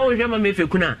boss o hwema me fe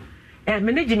kuna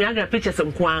me ne gym agla picture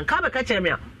sem ko an ka be ka che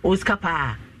me o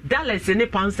skapa dollars ne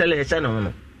pound sterling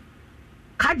no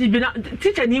kaji bi na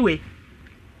teacher anyway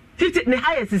 50 ne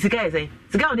highest sika yesai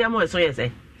sika odi amo so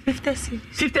yesai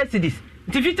 50 cedis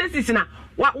 50 cedis na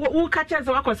wo ka chance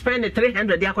wa ko spend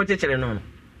 300 ya ko chechere no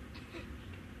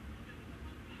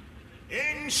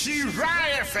in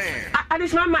Shiraya fan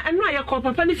adis mama eno ya ko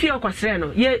papa ne fie okosre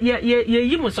no ye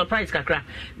yi mo surprise kakra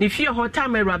ne fie ho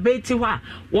time rabeti ho a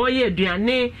wo ye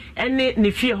aduane ene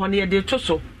ne fie ho ne ye de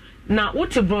toso na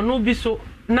wote brono bi so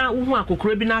na uhu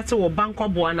akokora bi na ase wo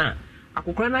bankoboa na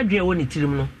akokora na dwe wo ne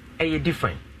tirim no eye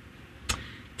different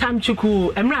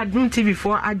tamchuku emra adum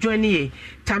tv4 adjoin ye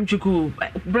tamchuku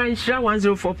branchra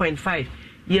 104.5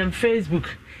 yem facebook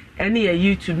ene ye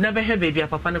youtube na be he baby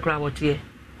papa ne kra wote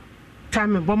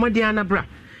time bomodiana bra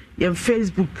yem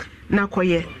facebook na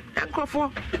koye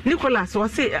akrofo Nicholas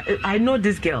was say I know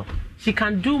this girl she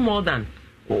can do more than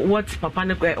what papa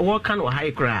ne what can or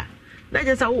high cry na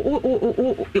just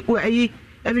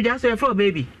every day so for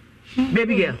baby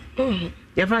girl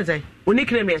your friend say we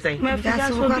nickname me say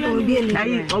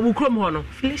ayi obu krom ho no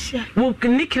Felicia we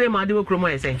nickname ade we krom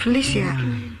ho say Felicia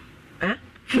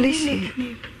Felicia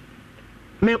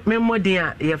me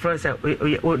modern your friend say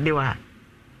they were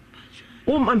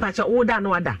mpacha wo da na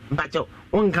wada mpacha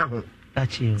wonka ho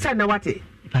achi say na wate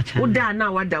wo da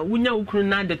na wada wunya ukuru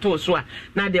na de to so a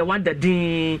na de wada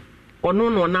din ono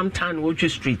no nam town Wochu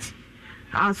street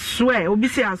I swear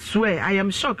I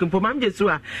am shocked but mam just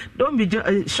don't be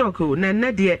shocked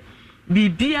na de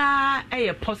bibia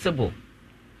possible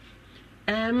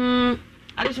I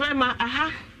just remember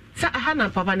aha na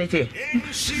papa nete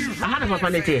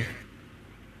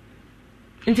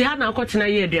nti ha na akotena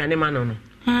ye aduane ma no ne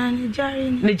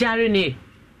jare ni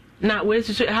na we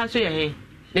so ha so ye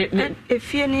he ne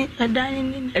efie ni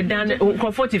edan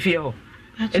comfort fie ho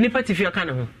eni party fie ka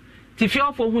ne ho ti fie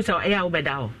ofo hu sa ya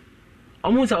obeda ho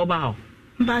omu sa oba ho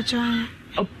bacha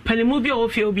panimu bi o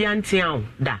fie obi antia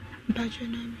da bacha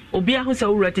na obi ahu sa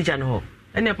wura teacher no ho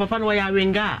ene papa no ya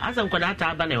wenga asa nkoda ata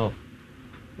aba ne ho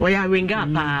ya wenga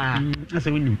pa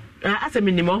asa winim asa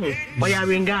minim ho ya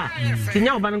wenga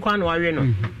tinya oba nkwa no wa we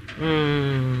no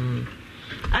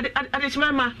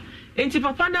adechimama enti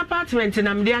papa na apartment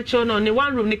na mde acho no ne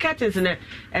one room ne curtains na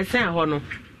esen ho no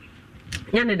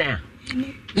nya ne dan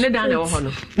ne dan ne ho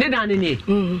no ne dan ne ni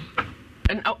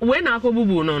when na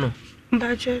akobubu no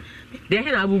mbache de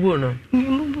he na abubu no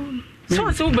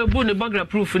mbubu so bebu ne bagra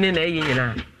proof ne na eyi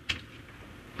nyina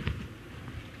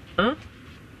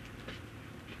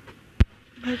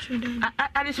bache dan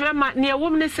adechimama ne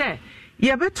wom ne say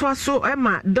ye beto so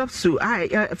Emma Dopsu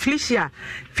Felicia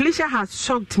has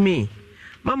shocked me.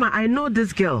 Mama, I know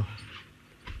this girl.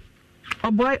 Oh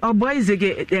boy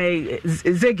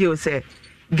Zege say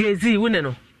Gezi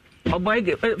wuneno. Oh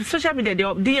boy social media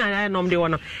they nom they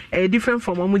want different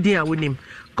from omudia wunim.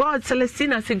 God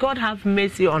Celestina say God have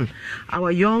mercy on our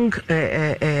young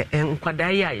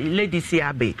nkwadaya lady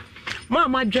Siabe.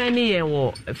 Mama journey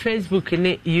wo Facebook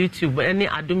and YouTube and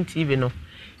Adum TV no.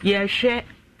 Ye share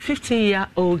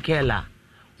 15-year-old girl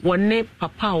one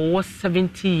papa was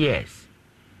 70 years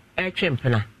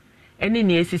chempena ene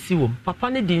ne esisi wom papa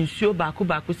ne di nsuo baako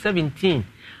 17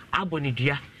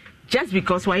 abonidua just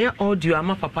because why audio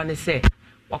ama papa ne say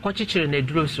wakochichire na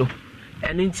duro so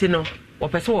ene nti no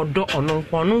wopese wodo ono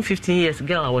 15 years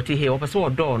girl a wote here wopese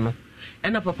wodo ono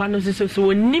ena papa no so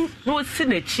onim no si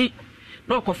na chi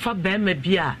na okofa ba ma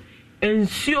bia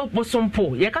nsuo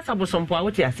bosompo ye kasa bosompo a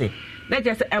wote ase na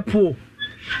just epo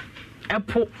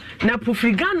na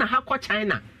pufriga na hakọ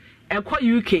China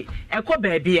ekọ UK ekọ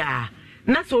baby a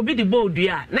na so obi di bold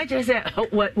a na kire se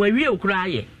we wie okura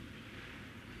aye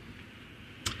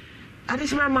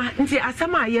adishima ma nti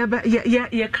asama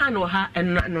ye kan o ha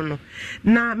no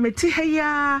na meti ha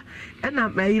ya na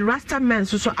rasta men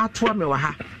so atoa me wa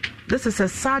ha. This is a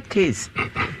sad case.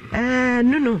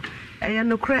 No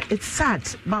it's sad,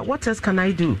 but what else can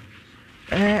I do?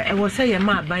 I was say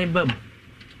ma ban bam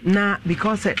na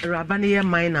because rabani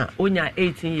minor onya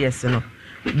 18 years no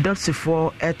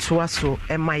dosifo etoa so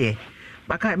emaye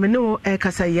maka me no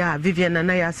kasa ya Vivian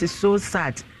na ya so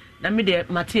sad na me de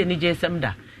mate ni je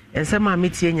semda ensema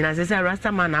metie nyina se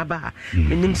rasta man aba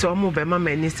menim so mo be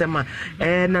mama ni sema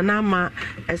na ma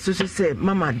so say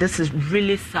mama this is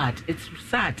really sad. It's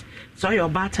sad. So your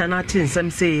batter nothing some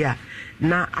say ya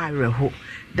na areho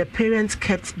the parents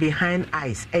kept behind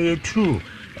eyes true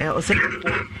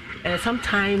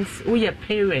sometimes we are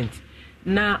parents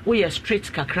na we are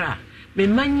straight kakra me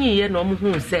manyi ye no mo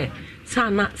hu say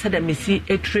sana said me see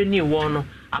a training one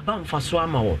abam faso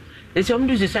ama wo they say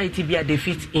do society be a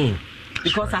defeat in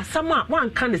because as someone one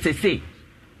can say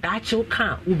that you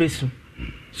can ubesu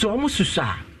so almost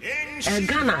susa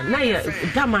Ghana na ye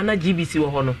dama na GBC wo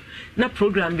ho no na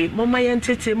program bi mama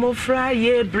yentete mo fra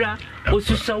ye bra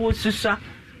osusa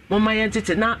mama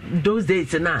yentete na those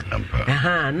days na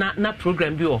na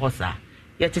program bi wo ho sa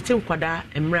ye tete nkwada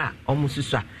emra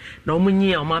omususa na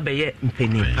omunyi omabeye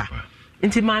mpenipa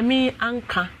nti mami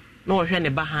anka na wo hwe ne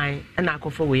bahan na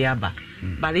akofo we aba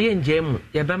bare ye njemu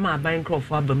ye be ma aban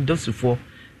krofo abam dosufo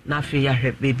na afi ya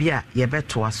hwe bebi a ye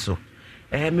beto aso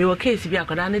me wo case bi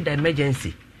akoda ne da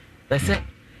emergency bese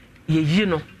ye yi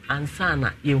no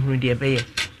ansana ye hunu de beye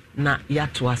na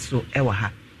yato aso ewa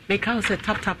ha me ka say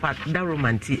tap at da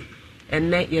romanti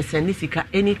enne ye send sika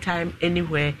anytime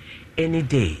anywhere any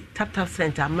day tap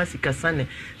center masika sane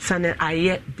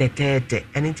aye detete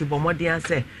eniti bomodi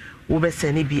anse wo be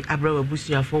send bi abrawa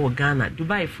busuafo wo Ghana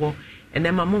Dubai for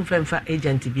enne ma momfemfa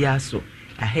agent bi aso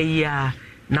ahia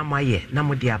na maye na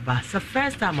modi aba so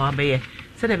first time abeye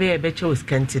se de be be chose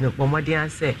kantino bomodi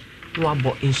anse no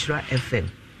abo insura FM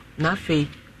na fe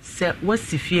se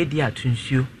wasifie dia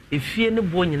tunsuo efie ne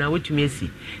bo nyina wetumi asi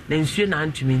na nsuo na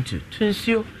antumi ntu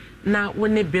tunsuo na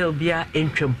wone bill bia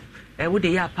entwam wo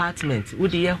de your apartment wo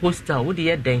de your hostel wo de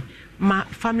your den ma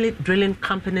family drilling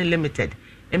company limited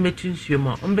emetunsuo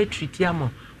ma ombe treat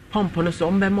ama pump no so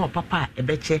ombe ma papa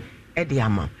ebeche e de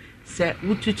ama se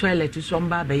wutu toilet so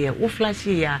omba be ye wo flash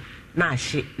ya na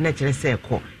ahye na kire se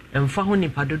ekọ emfa ho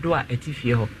nipa dodo a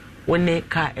etifie ho wone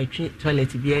ka etwi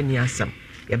toilet bia ni asam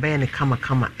ye be ne kama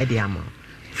e de ama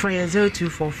for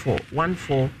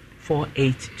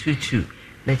 0244144822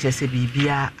 na chese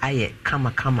bibia aye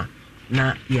kama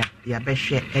na ya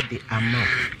behwe e de ama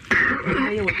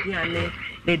aye obiane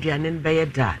na duane be ye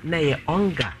da na ye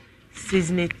onga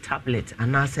seasoning tablet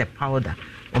and as a powder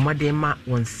omadema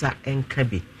wonsa enka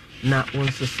bi na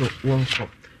wonsoso wonko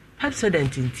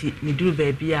Pepsodent nti miduru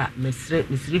baby a mesre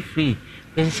free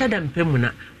menhyada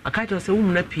mpemuna akato se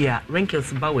wumuna pia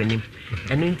wrinkles ba wanim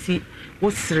eno nti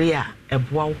wosre a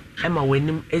eboaw ema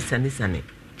wanim esane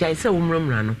jai se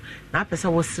wumramra no na apesa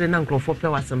wosre na nkrofo pe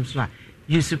wasam so a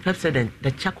use Pepsodent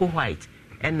the charcoal white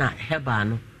ena heba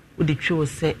no udi twe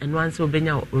se eno anse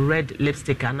obenya red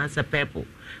lipstick anasa purple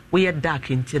we dark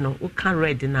nti no wo kan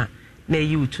red na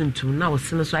you tuntum na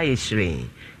wosene so aye hire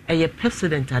eye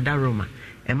Pepsodent adaroma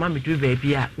ema miduru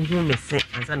baby a hu mese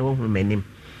ansa na wo hu manim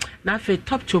na fe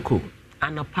top choco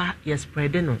anapa yes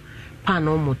spread no pan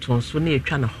no moton so na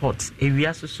etwa na hot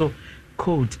ewia so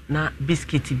cold na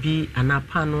biscuit bi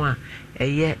anapa no a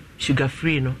eye sugar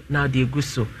free no na de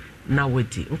eguso na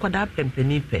wodi nkwada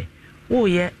pempenipe wo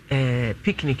ye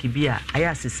picnic bi a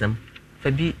aya sesam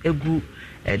fa bi egu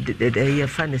ye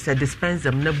fa ne se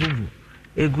dispenser na bubu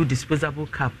egu disposable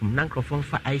cup na microphone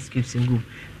for ice cubes ngum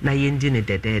na yendi ne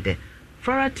dedede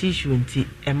floral tissue nti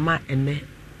ema ene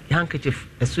handkerchief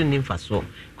esunim faso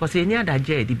cause eni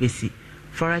adaje edi besi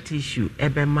floral tissue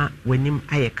ebema wanim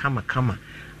aye kama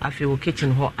afi wo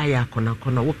kitchen ho aye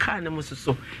akona wo car ne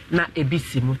musoso na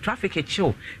ebisi mu traffic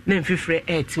chill na mfifre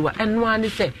etiwa eno ani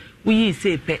se wo yi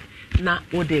se pe na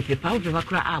wo de pepa wo pepa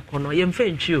kra akono ye mfa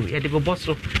ntwio ye de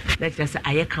boboso na kira se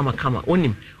aye kama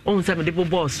onim on se me de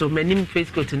boboso manim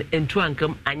face coat ne entu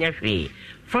ankam anya hwe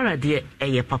floral de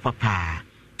eye papa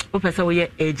Opesa we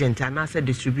agent and as a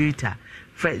distributor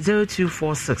for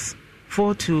 0246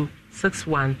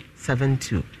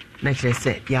 426172. Naturally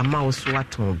say ya mouse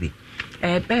waton bi.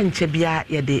 Benche bia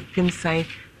ye de pimsign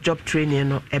job training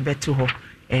no ebeto ho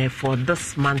for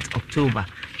this month October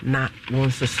na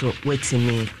wonso so waiting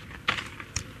me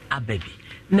a baby.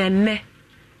 Nene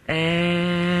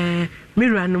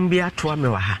miranum bia to me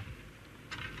wa ha.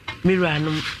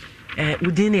 Miranum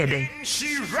within a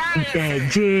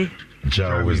day.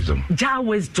 Jar wisdom. Ja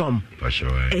wisdom.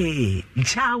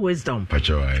 Ja wisdom.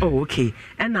 Oh, okay.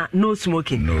 And no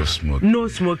smoking. No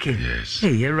smoking. Yes.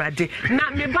 Hey, you're ready.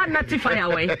 Not me, but not if I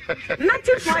away. Not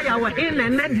if I away in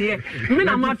and not here.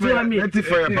 Mina Matua me. Not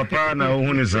if I papa now,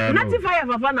 who is that? Not if I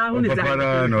papa now, who is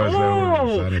that?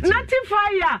 Oh, not if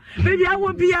I. Maybe I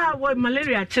will be a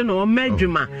malaria channel or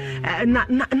medjuma.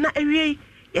 Not a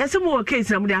yes, some more case.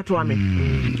 I'm there to me.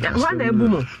 One day,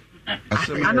 boom.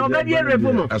 I know baby a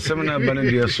rebumo. A seminar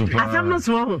bandia super. I am not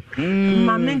small.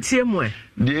 Mamma mo.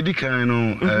 The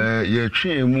Edicano, ye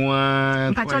tree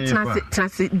more.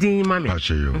 Pacha din mammy.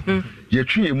 Pacha you. Ye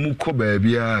tree muko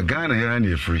baby, Ghana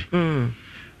and free.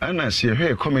 And I see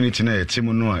her community near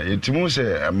Timonoa. Timo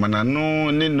say,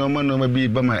 Manano, no man no be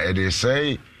bama ede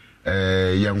say,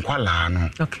 young Qualano.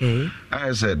 Okay.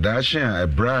 I said, Dashia, a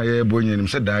briar, boy,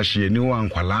 said Dashia, new one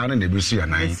Qualan, and the Bussia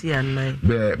night.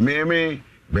 But Mary.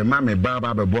 Be mama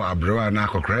baba be bo abro na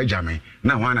akokra jame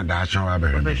na wana da achon wa be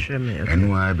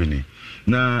enu abini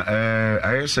na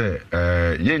I say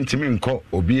ye ntimi nko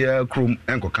obia krum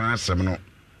enkoka asem no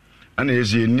ana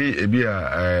ezi ni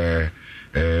ebia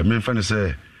memfa ne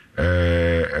say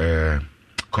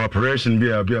corporation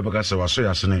bia baka se waso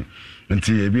yasene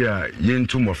nti ebia ye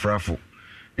ntu mofrafo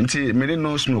nti me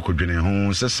no smoke dwene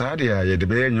ho se saade ya ye de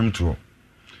be nyum to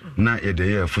na ye de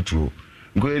ye futuo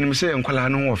ngo enim se enkwala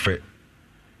no wo fe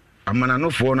amana no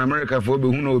for na America for be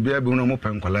hu na obi abi hu na mo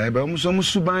penkwala ebe mo so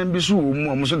suban bi so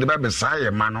mo so de ba be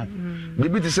saye ma no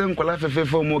bibi ti se nkwala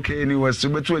fefefo mo ke ni wasi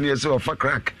betu ani ese ofa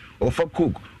crack ofa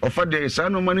coke ofa de sa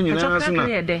no ma no nyina so na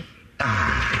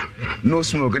no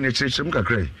smoke any church m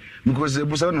kakrai because e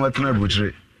busa no watuna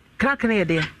brochire crack na ye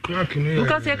de crack na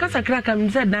because e kasa crack am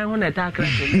say dan ho na ta crack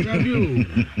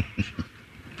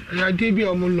ya dey bi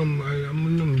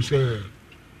amunum say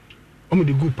omo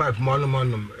the good pipe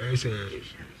manum say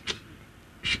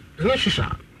no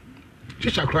shisha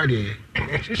crowd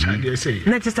shisha dey say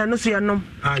na just no so yanom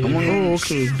oh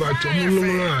okay but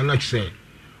omo na say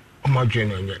omo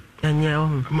dwen anya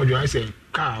omo dwen say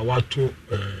car wato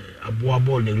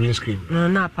aboabo the green screen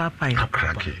na papa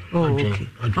crack oh okay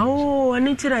oh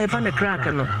ani tira e fa na crack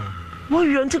no wo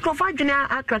yo nti ko fa dwen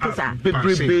a crack sa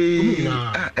bebrebe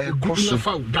koso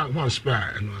fa down one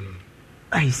spare no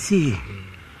I see.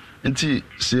 Nti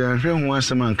si ahwe ho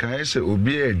asem anka ese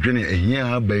obi e dwene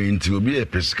ehia aba nti obi e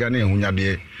pesika na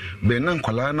ehunyade be na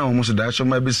nkwala na omo so da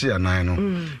achoma bisi anan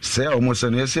no se omo se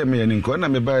na ese me yani nko na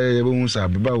me ba ye bo hu sa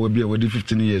baba obi e wodi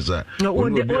 15 years a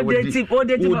ode papa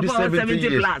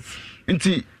 70 plus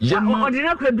nti yema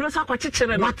ordinary kredro sa kwa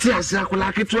chichere no wati ase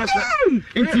akola ketu asa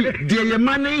nti de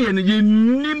yema ne ye ne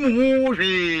nim hu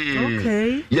hwe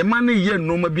okay yema ne ye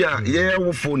no ma bi a ye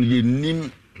wofo ne ye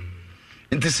nim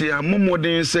nti se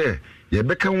amomodin se ye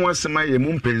beka ho asema ye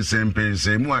mu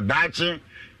mpensempense mu adache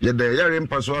ye de yare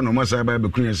mpaso no masa ba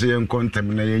bekunye se ye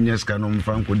nkontem na ye nyeska no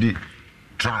mfa nkodi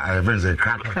events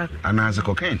crack anase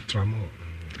cocaine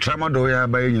tramadol ya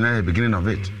ba nyina ye beginning of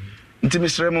it nti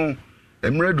misremo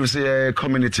emredu se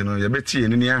community no ye beti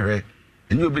eni ahwe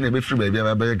enyi obi na be free ba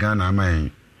bia ba Ghana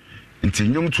aman nti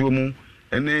nyum tuo mu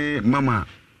ene mama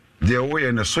de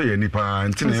oye na so ye nipa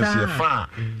ntina ye fa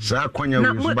sa kwanya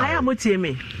wo ba na motie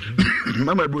me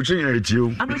mama broche nyina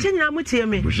etio abroche nyina motie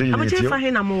me abroche fa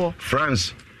he na mo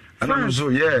France ana so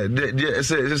yeah de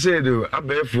say do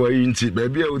abefo yi nti ba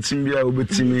bia otim bia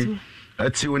obetimi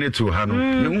ati woni to ha no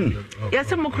ne hu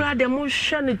yese mo kra de mo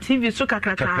hwe ne TV so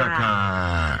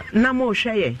kakaka na mo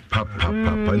hwe ye papa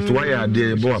nti wa ya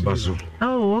de bo abaso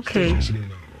oh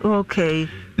okay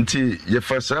nti ye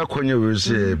fasa akonye we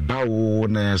se bawo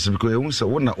na se because ehun se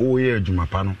wona o ye adwuma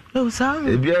pa no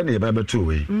ebia na e ba beto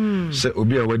we se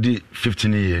obi a wadi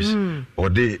 15 years or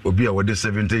de obi a wadi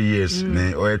 70 years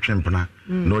na o etwempna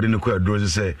na odi ne ko adro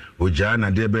se oja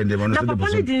na de be no se de bo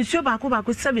so din sio ba ko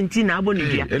 17 na abo ne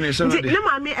dia nti ne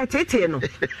ma me etete no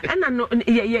ena no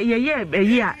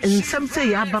ye a nsem se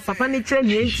ya ba papa ne kire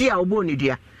ne enti a obo ne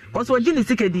dia cause oji ne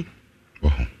sikedi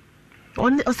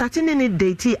on starting any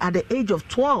deity at the age of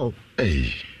 12.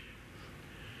 Hey.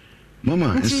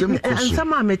 Mama, nsem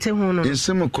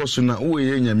koso na wo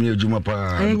ye nyame adwuma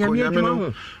pa.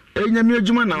 Nyame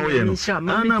adwuma na wo ye no.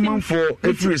 Ana manfo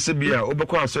efiri se bia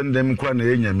obekọ asondem kwa na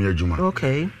ye nyame adwuma.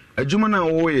 Okay. Adwuma na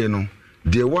wo ye no,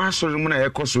 de wa asori mu na ye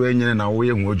koso enyene na wo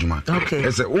ye hu adwuma.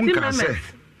 Ese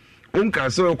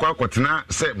unka se kwa akotena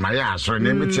se maya asori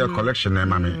na metia collection na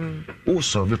mame. Wo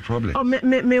solve the problem. Oh me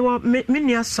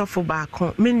nia sofo ba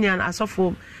kon me nia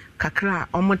asofo kakra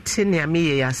omote ne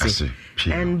ame yase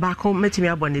and back home metimi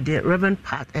abone de Reverend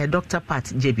Dr. Pat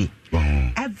JB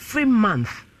every month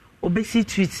obesi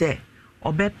tweet say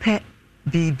obepe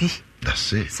baby.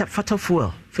 That's it. Set photo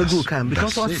fuel for good can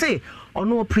because I say or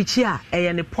no preacher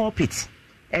and a pulpit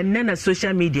and then a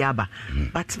social media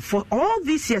but for all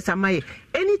these years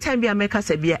anytime I make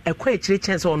us be a quite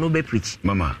chance or no be preach.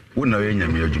 Mama, we know any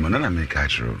me ojuma na make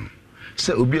actual.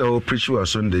 Say obi a preach you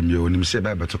Sunday me onim say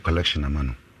Bible to collection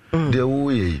amano. There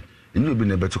we and you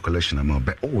been able to collection amount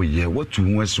but what you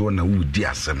want so na wo di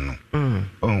asem no.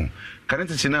 Oh, can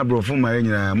it see na bro from my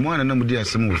nyina mo na mo di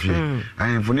asem wo fie.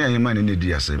 Ayen fo ne ayen man ne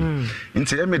di asem.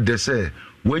 Nti e me de say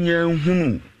when you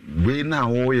hunu we na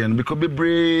wo ye no because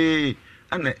bebre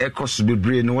ana ekos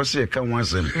bebre no wo say ka wan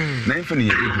asem. Na mfa ne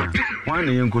ye edua. Wan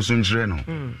na ye nkoso nkyere no.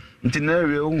 Nti na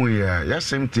we ohu ya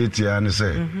sem tetia ne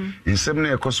say nsem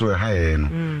na ekoso ha ye no.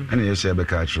 Ana ye say be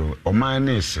ka achro. O man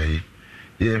na say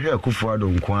ye hwe akufo ado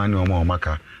nkwa ne o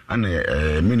maka ana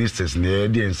ministers ne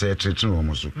dey nse tretre o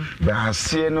mo so ba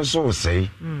asie no so sei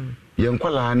ye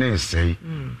nkwala na sei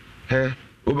he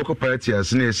obeko party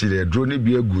as na esi le dro ne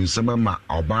bi agu nsema ma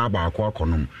oba ba akwa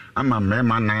akonom ama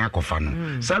mema nan akofa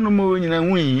no sanu mo nyina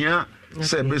hu hia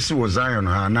se besi wo Zion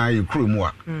ha na ye krumu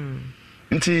a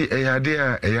nti eyade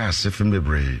a eya asefe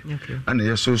mebre ana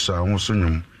ye so so ahwo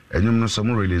nyum enyum no so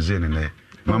mo release ne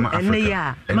Mama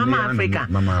Africa. Mama Africa.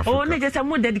 Oh, no, just a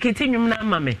more dedicated you na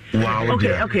mama. Wow.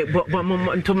 Okay, but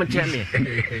to my channel.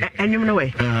 And you know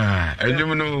way. And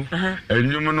you know,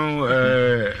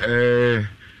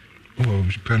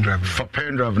 pen drive. For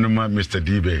pen drive no Mr.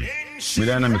 DB.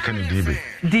 Midana mekani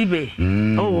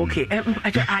DB. Oh, okay.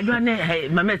 I don't know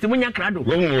mama se munya krado.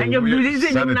 And you release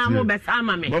him na mo besa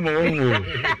mama. Mama.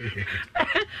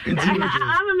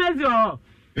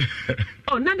 I'm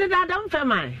oh, none of that don't fair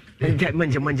man.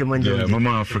 Manja. Mama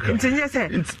Africa.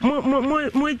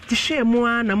 Mo share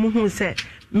mo na mo hu say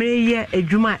me ye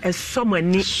adwuma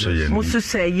esomani mo so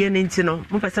say ye ntino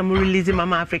mo pesa mo release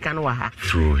Mama Africa no wa ha.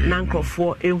 Na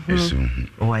nkofo ehu.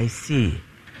 Oh, I see.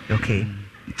 Okay.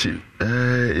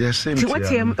 Yes,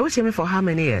 what's me for how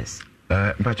many years?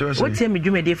 What's me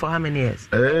do for how many years?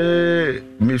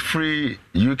 Me free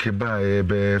UK by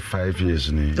 5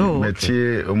 years ni.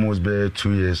 Me almost be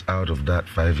 2 years out of that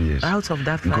 5 years. Out of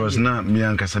that 5 because years. Now me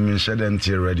and Kasamin share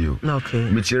radio. Okay.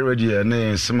 Me tier radio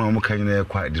na some mo kan na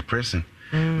quite depressing.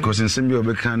 Because in Simbi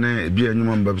obeka na bi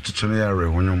anyum mba to no yare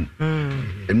honum.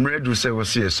 Emre do say we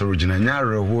say original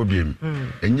nyare ho biem.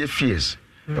 Enye fears.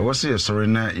 E we say sorry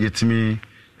na yetimi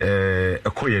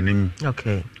ekoyenim.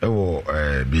 Okay. Ewo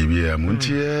bibia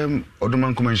munti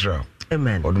oduman kumanshira.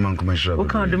 Amen. Oduman kumanshira. O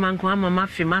kan oduman ku mama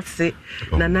fi mase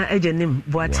nana ejenim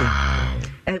boate.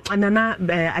 Nana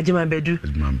ajima bedu.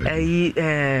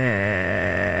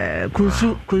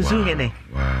 Kunsu hene.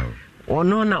 Wow.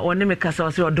 Ono na one me kasa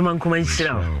wase oduman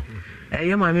kumanshira.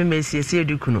 Ye mama me siesie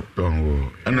edukuno.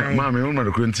 Oh. Ana mama me ma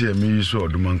dokunti e mi so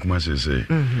oduman kumanshira.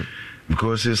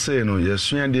 Because you say no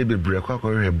yes you dey be break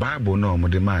akọ Bible no mo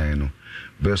de man no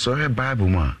but so Bible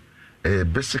ma a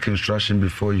basic instruction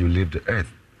before you leave the earth.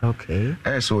 Okay.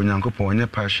 So Nyankopon onye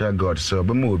partial God so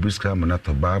be ma obi ska mo na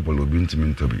to Bible obi ntimi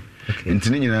ntobi.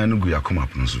 Ntini nyina no gu yakoma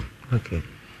pono so. Okay.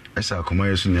 Esa akoma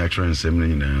yesu ni actual nsem no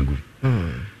nyina gu.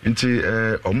 Nti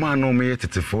oma no me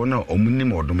tetefo na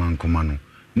omunim odoman koma no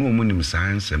na omunim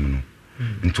science no.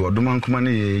 Nti odoman koma na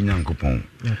ye Nyankopon.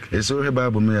 So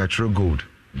Bible me actual gold.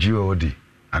 God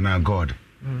and God.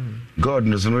 God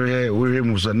knows no here we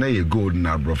remove so na ye gold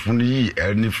na brofo no yi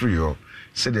any free o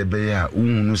say the be ya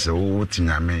unu se wo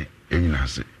tinyame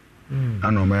enyinase.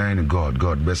 Ano man God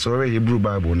but so Hebrew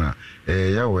Bible na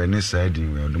ya we any side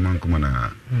we oduman kuma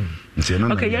na.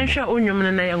 Okay, yan sha onwom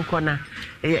na yanko na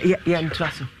ya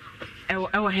ntraso.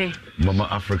 Ewo he Mama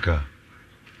Africa.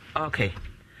 Okay.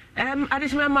 I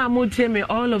just remember mo tell me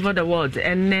all over the world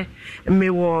and me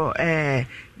wo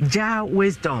jar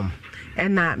wisdom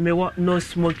and me what no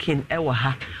smoking ewa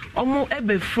ha omo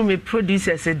ebe from me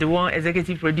producers the one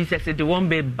executive producers the one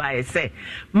be buy say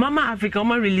Mama Africa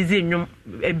omo release nyom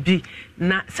bi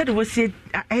na said we see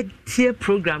a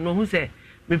program no who say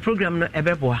me program no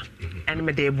ebeboa and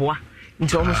me dey boa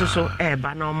nti omo so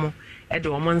eba na omo e de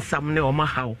omo nsam ne omo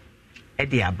hawo e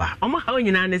de aba omo hawo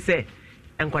nyina ne say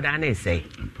enkoda na say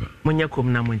munya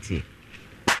kom na montie.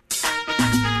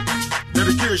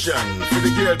 Dedication for the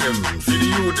girl them, for the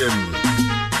you them.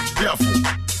 Careful.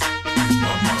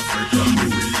 Mama Africa,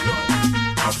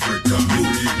 Africa,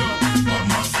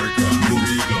 Mama Africa,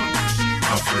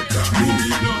 Africa,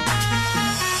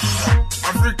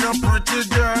 Africa, pretty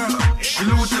girl. She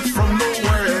looted from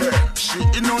nowhere. She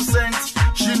innocent.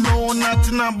 She know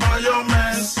nothing about your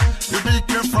mess. You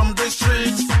became from the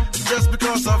streets just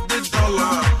because of the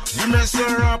dollar. You mess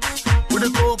her up with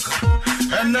a coke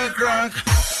and the crack.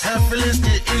 Her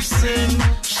felicity is sin,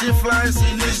 she flies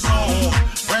in the zone.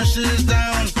 When she's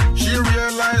down, she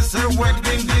realizes her work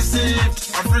been deceived.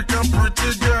 African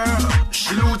pretty girl,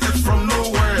 she looted from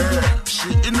nowhere. She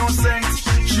innocent,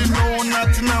 she know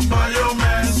nothing about your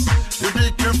mess. You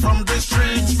became from the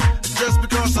streets just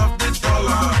because of the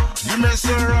dollar. You mess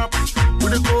her up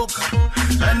with the coke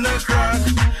and the crack.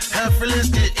 Her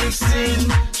felicity is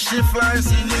sin, she flies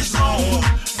in the zone.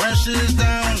 When she's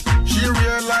down, she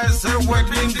realizes her work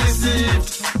been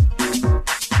deceived.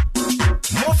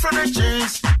 More from the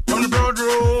chains, from the broad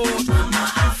road.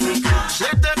 Mama Africa.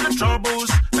 Shake down the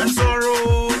troubles and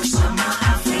sorrows. Mama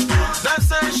Africa. That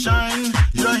sunshine,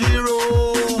 your hero.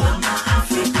 Mama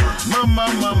Africa. Mama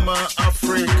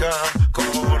Africa.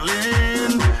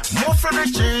 Calling. More from the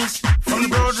chains, from the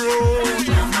broad road.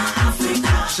 Mama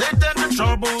Africa. Shake down the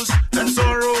troubles and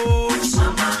sorrows.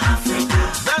 Mama Africa.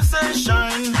 That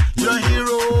sunshine, your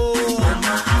hero.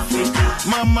 Mama Africa.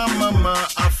 Mama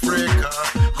Africa.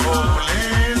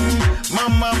 Calling.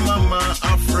 Mama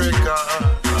Africa.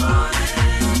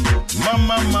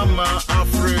 Mama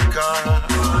Africa.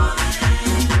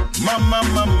 Mama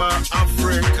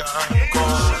Africa.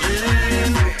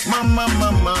 Calling. Mama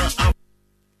Africa.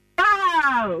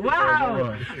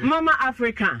 Wow. Mama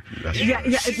Africa. Yeah,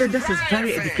 but this is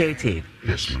very educated.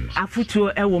 Yes, Mama.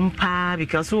 Afutu ewumpa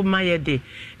because o my de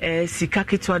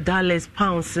sikakito dollars,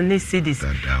 pounds, ne cedis,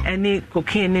 any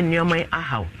cocaine in your my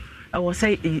ahaw. I will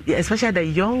say, especially the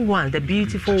young ones, the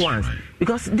beautiful ones, right.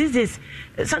 Because this is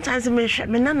sometimes me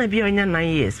nana be on 9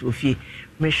 years with you.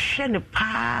 Me share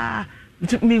pa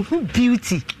me who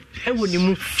beauty. I would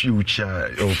move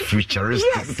Future or futuristic.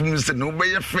 Yes. No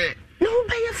be fair. No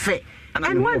be fair.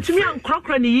 And one to me on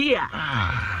crocodile in a year.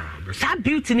 That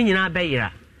beauty in our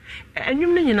bayra. And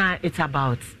you know, it's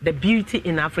about the beauty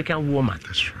in African woman.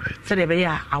 That's right. So they be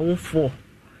I will for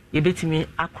you bet me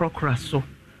a crocodile so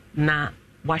na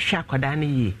washa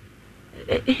kwadani ye.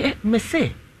 Me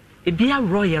say it be a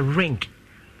royal ring,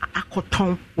 a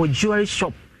cotton or jewelry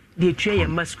shop. They tray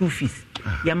your school fees,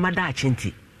 your mother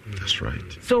chinti. That's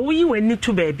right. So we were need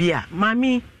to baby,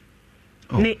 mommy,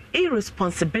 ne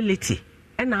irresponsibility.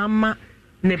 And I'm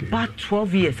ne about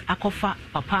 12 years. I cover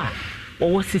papa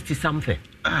or 60 something.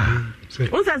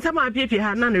 Once and some of people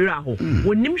had none raho.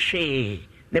 When him she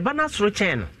the banners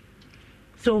return.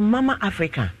 So Mama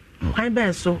Africa, I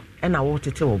bear so and I want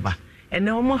it over. And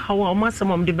no more how almost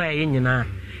some of the by in na.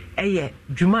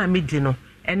 Juma midino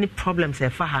any problems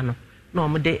a fahano. No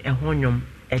more day a honium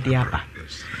at the upper.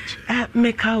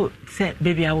 Make out say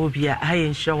baby I will be a high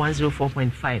insure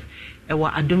 104.5.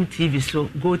 Ewa Adum TV so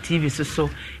Go TV so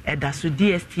da so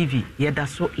DSTV ye da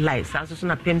so live so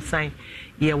na pem sign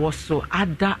ye was so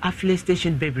ada affiliate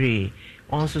station bebre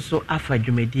onso so afa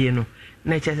dwumadie no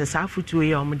na chese sa afutu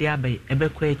ye omde abai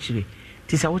ebekọ akire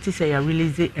ti sa woti say ya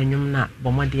release enwum na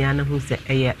bomode na hu say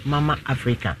eye Mama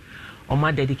Africa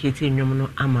oma dedicate enwum no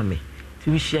amame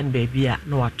tuition baby a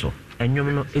no wato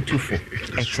enwum no etufo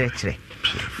ekire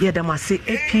ye da mase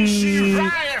epi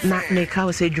na ne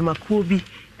ka say dwumakuo bi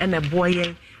and a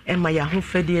boy and my Yahoo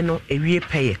Fede no a real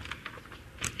payer.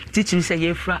 Teaching say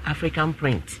ye fra African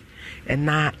print and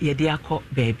na ye diako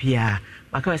baby.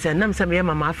 Maka say nam some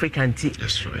Mama African tea.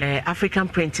 That's right. African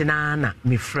print na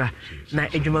mi fra na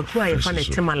ejumakua ye fa ne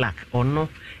Timalak or no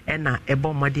and na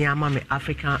ebo madiama me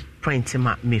African print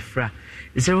ma mi fra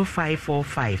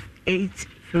 0545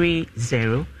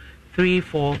 830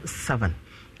 347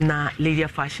 na Lydia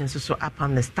Fashion so up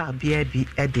on the star BIB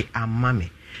Eddie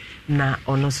Amame. Na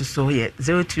ono so ye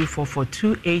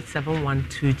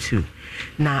 0244287122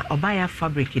 na obaya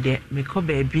fabric de meko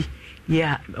baby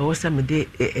ya osa me de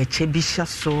echebisha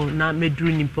so na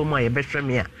meduru nimpo ma ye behwe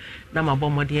me a na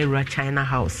mabomode era China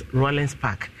House Rollins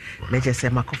Park na je se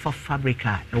makofa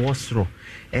fabrica e wosro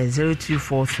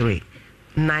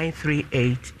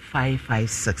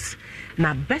 0243938556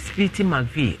 na Best Beauty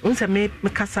McV unse me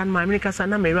kasa na me kasa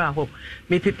na me ra ho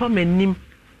me pepa manim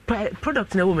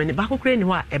product na woman ba kokre ni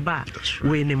ho a eba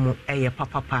we ni mu eye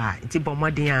papa nti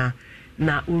bomoden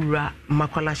na ura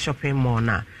Makola shopping mall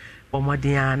na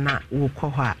bomoden na wo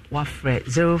kɔ ho a wa frɛ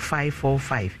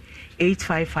 0545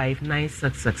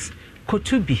 855966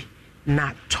 kotubi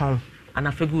na ton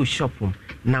anafegu shop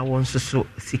na won so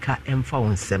sika emfa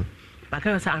wonsem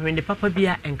baka sa ahwende papa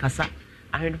bia enkasa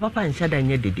ahwende papa nhyada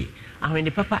nya dede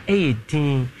ahwende papa eye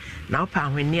din na opa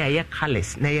ahwende a ye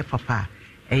colors na ye papa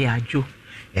eye ajo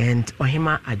and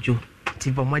Ohima Ajo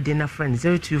Tibomodena friend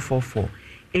 0244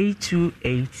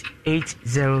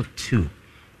 828802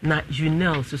 na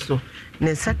Junel so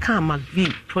ne saka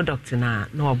McV product na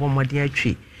obomode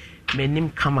atwi menim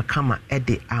kama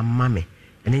ede amame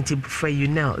and then for you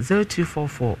now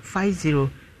 0244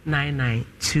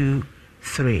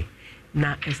 509923.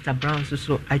 Na Esther Brown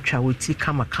so atwa woti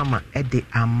kama at the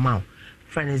amount.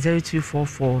 Friend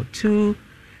 0244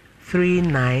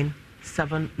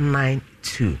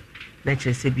 239792. Na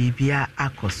chese bibia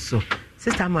akoso.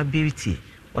 Sister my beauty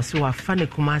was so afane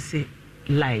kumase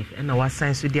live and our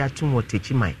sign so dia to mo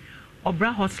techi mai.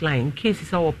 Obra hotline in case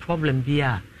is our problem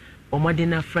bia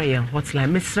omodina frey and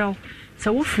hotline misraw.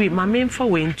 So wo free my main for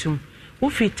wentum. Wo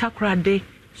free takrade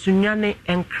sunyane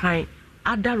and crying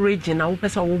other region na wo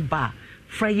pesa wo ba.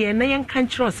 Frey na yen kan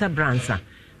chiro se bransa.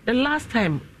 The last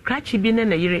time cratchy bi na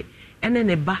yire ene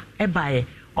ne ba ebae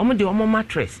omo de omo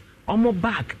mattress omo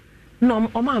bag no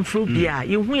omo amfro bia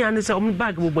ye hu ya ne se omo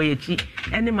bag bo yechi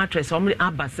ene mattress omo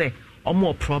aba se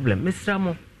omo problem Mr.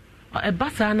 Mo e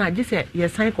basa na je se ye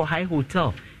san ko high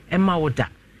hotel e ma woda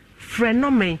frɛ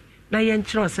no me na yen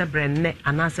chiro se brenne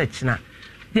anasa china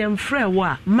dem frɛ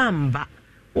wa mamba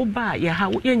wo ba ye ha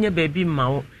ye nya baby ma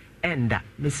wo enda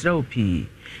Mr. OP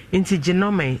inti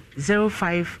genome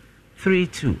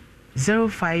 0532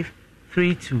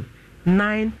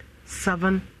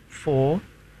 974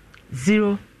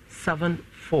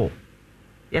 074.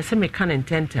 Yes, me can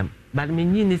intentem, but me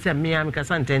need is a me am can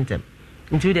intentem.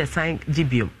 Into the sign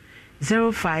GBM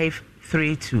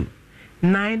 0532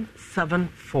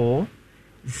 974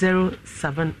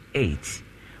 078.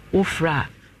 Ufra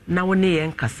na woni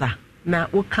yen kasa na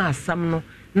wo ka asam no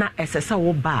na esesa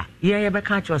wo ba ye be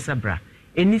ka cho sebra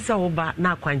enisa wo ba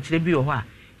na kwankyere bi wo ho a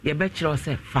ye be kire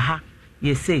se fa ha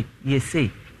ye say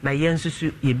na yen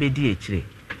susu ye bedi ekire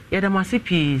ye da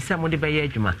masipi se mo de be ye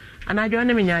adwuma ana adwo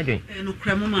ne menya adwen no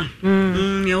kramoma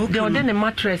ye o de ne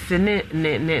mattress ne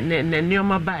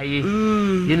neoma ba ye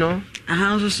you know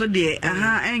aha so de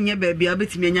aha enye ba bia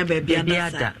betimi enya ba bia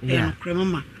da no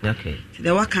kramoma okay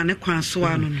de waka ne kwan so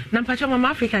anu na mpacho mama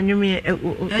Africa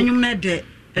nwum na de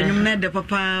enyum na de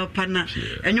papa pana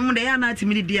enyum de ya na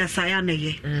atimi di asa ya na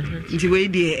ye nti we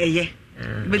di eye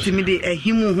betimi de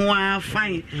ehimu ho a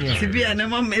fine tibia na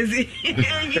mama ezi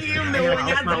enyum de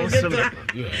wonya da beto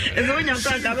ezo wonya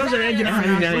ta ka ba so regina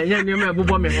ya ni me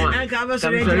abubo me ho a ka ba so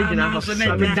regina so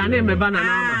na dane me ba na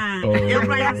na ya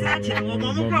kwa ya sache wo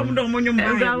mo kro mo do mo nyum ba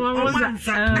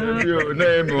yo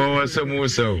na me wo samu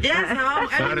so yes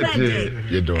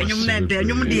enyum na de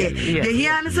de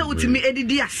hia na se utimi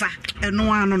edidi asa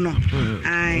eno ano no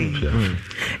ai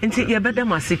nti ye beda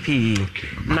masipi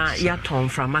na ya ton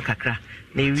from makakra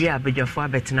na wi abedwafo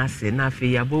abetena se na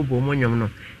afi ya bobo monyom no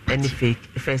any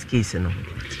fake first case no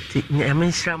ti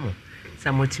nyamenhira mo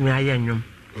samotimi ayanyom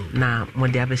na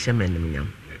mode abehye manim nyam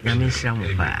nyamenhira mo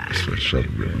pa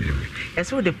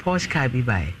eso the Porsche car bi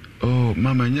bai oh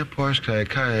mama nya Porsche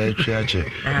car chiache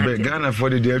be Ghana for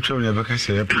the day atwom ya beka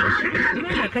se Porsche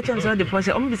na ka cham so the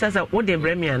Porsche om bisa sa wo de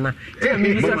bremia na te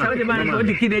mi bisa sa wo de man wo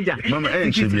de kideja mama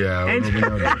enchibia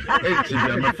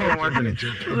ma fa wadene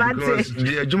because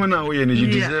the adwuma na wo ye you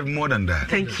deserve more than that.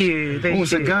 Thank you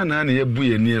say Ghana na ye bu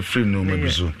ye ne free no ma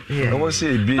biso I was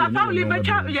say bi papa oli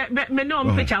becha me no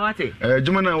picture wate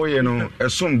adwuma na wo ye no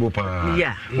esombo pa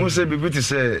wo say bibiti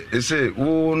say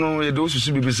wo no ye do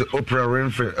susu bibi say Oprah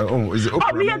Winfrey. Oh, is it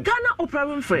Oprah? Oh, we are Ghana Oprah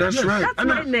Winfrey. That's right. That's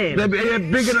my name. They're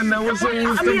bigger than that. We are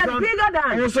bigger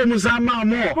than. I was saying more.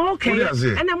 Okay.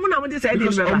 And then when I want to say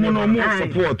this, more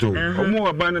support. More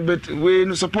about but we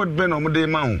no support Ben on the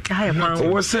mount. I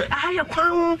was say I am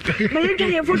crown. May you get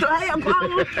your photo? I am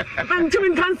crown. I'm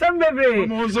doing cancer, baby.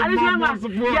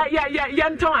 Yeah.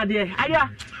 Yanton idea. I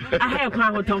have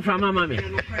crown from my mommy.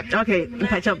 Okay,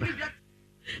 patch up.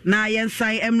 Na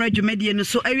yensai emra dwumedie no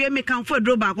so awie mekanfo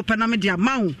adro ba ko pana me dia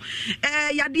mawo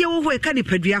yade wo ho e ka ni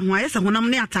padua ho ayesa honam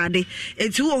ne atade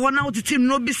enti wo ho na wotiti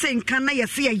no bi se nka na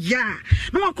yese ya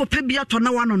na wakopa bia to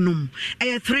na wanonom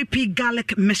 3p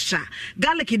garlic mixture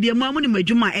garlic de mu amu ni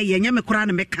madwuma nya me kora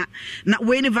na meka na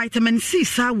we ni vitamin C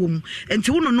sa wom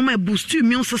enti wo nonom e boost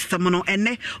immune system no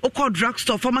ene okọ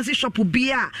drugstore pharmacy shop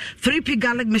bia 3p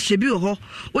garlic mixture bi wo ho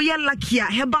wo ye lakia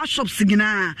herbal shops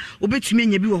gina obetumi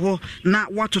anya bi wo ho na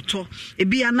watoto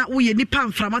ebia na wo ye nipa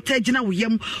mframata agina wo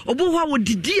yam obo ho wo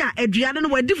didi a aduane no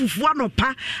wadi fufu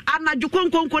anopa anadwo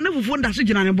konkonko na fufu ndaso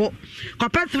gina ne bo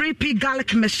kopa 3p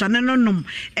garlic mixture ne nonom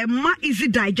emma easy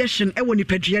digestion e wo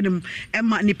nipadua nem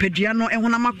emma nipadua no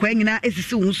ehonam akwa nyina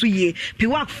esisi wo so ye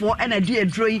piwak for na di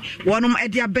adroi wonom e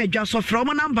dia badwa so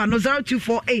from number no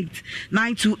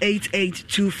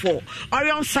 0248928824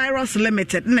 Orion Cyrus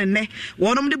Limited nene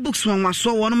wonom de books won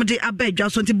waso wonom de abadwa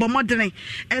so nti bomodene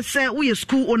ese wo ye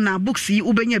school owner books yi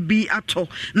ubenya bi ato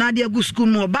na de agu school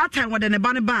mo ba time wode ne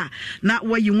ba ne ba na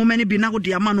wayi woman bi na wo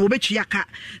de ama no obechi aka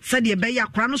said ye be ya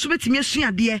kora no so betimi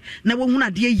asua de na wo hunu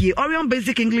ade ye Orion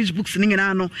basic English books ni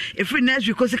nyina no every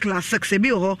nursery course class 6 ebi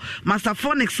ho master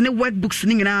phonics ne workbooks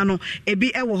ni nyina no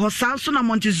ebi e wo ho sanso na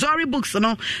Montessori books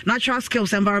no natural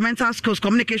skills environmental skills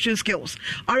communication skills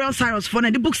Orion Cyrus for na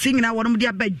the books ni nyina wo no de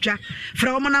abadwa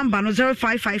fra wo number no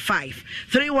 0555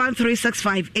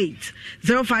 313658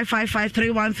 0555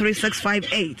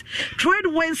 313658 trade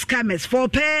win scammers for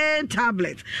pen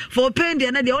tablet for pen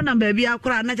de na de o number bia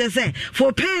akora na che say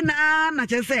for pen na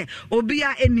che say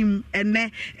obia enim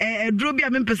ene dro bia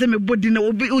me pese me body na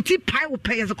obi uti pai wo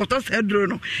pay as kotos edro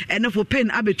no ene for pen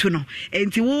abetu no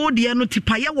enti wo de no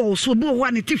tipaye wo so obi wo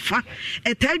ne tifa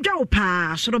etadwa wo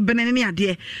pa so benene ne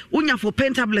ade unya for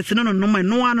pen tablet no no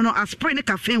no aspirin ne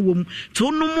caffeine wo mu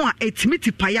to no mu a etimi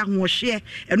tipaye ho hye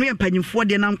eno ye panyimfo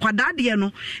de na nkwada de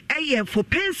no eye for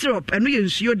pen syrup eno ye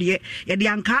nsuo de ye de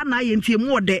anka na ye ntie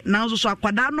mu ode na so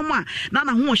akwada no mu a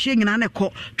na ho hye nyina ne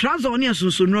ko trouser ne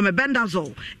sunsunro me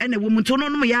bendazole ene wo mu to no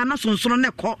no ya na sunsunro ne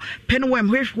ko pen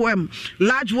worm fish worm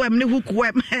large worm ne hook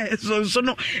worm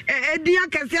sunsunro edi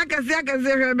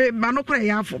akase be manokora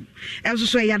ya afom enso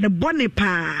so ya de bone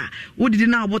pa wodidi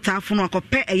na obota afo no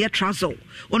akopɛ eye trouser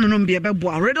ono no mbe be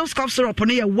boa riddles cough syrup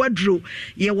no ye wadro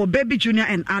ye wo baby junior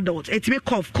and adult etime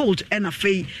cough cold and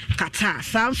afei kata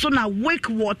sanso na wake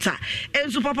water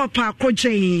enso papa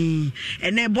akrojen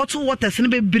ene bottle water se ne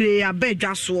bebre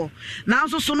abedwa so na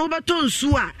nso so no beto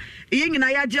nsu a ye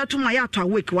nyina ya gye atoma ya to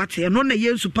wake water no na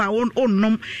ye nsu pa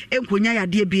onnom enkonya ya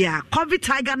de bia COVID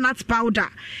tiger nut powder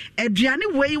aduane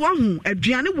wei wahu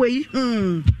aduane wei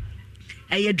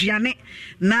aduane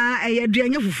na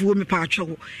aduane fufuo me pa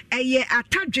atwo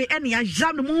atadwe ene ya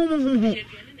jam no mu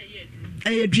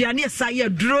aduane sa ye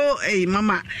duro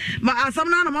mama ma asam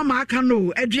na mama aka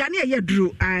no aduane ye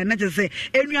duro na je say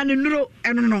enuane nuro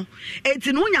eno no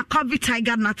enti no nya COVID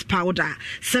tiger nut powder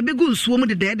sabegu nsuo mu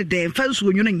de mfa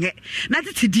nsuo nyu no nye na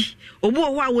titidi obu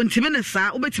ho a wontimi ne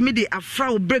sa obetimi de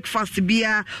afra o breakfast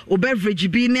bia o beverage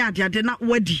bi ne ade na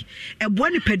wadi ebo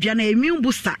ni padua na immune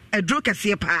booster eduro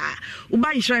kese pa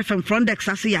uba insure from frontex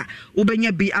asia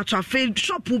ubenya bi atwa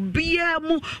shop bia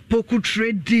mu poku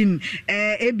trading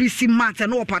ABC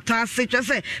no opata se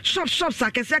twese shop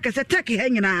akese take he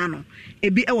nyina no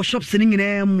ebi e wo shops ni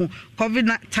nyina mu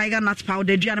COVID tiger nut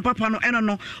powder duane papa no eno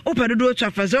no opedodo twa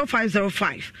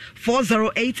 0505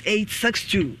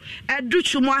 408862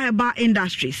 educhumo aheba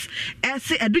industries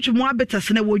ese educhumo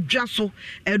abetas na wodwa so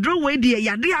edro we de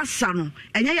yade asa no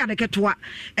enye yade ketoa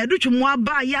educhumo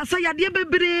aba ya asa yade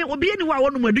bebre obi eni wa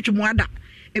wono educhumo ada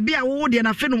ebi a wo de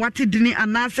na fe no wate dini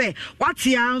anase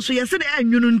wate anso yese de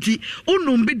anwunu nti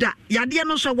unum bi da yade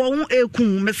no so wo hu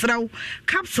ekun mesraw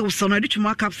capsules no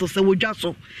edutuma capsules wo dwa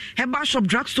so heba shop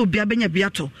drugstore bia benya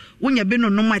biato wonya bi no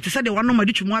no mate se de wono ma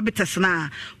edutuma betesna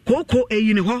koko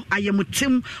eyini ho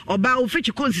ayemutim oba wo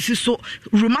fichi konsisi so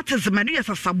rheumatism adu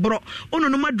yesasabro ono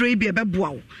no madro bi ebeboa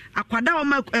wo akwada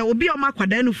obi o ma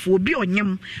akwada no fu obi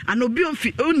onyem ana obi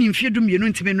oni mfie du mienu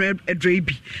ntime no edro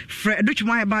bi fra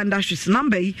edutuma heba industries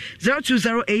number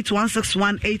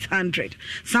 0208161800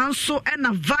 sanso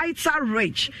ena vital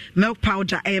rich milk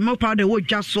powder milk powder wo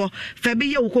dwaso fa bi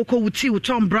ye wo koko wuti wo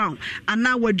Tom Brown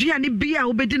ana waduane bia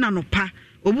obedi na no pa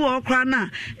obu okra na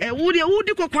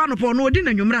wudi kokwa no po no odi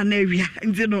na nwumra na awia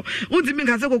nti no unti mi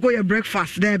nkase kokko ye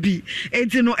breakfast da bi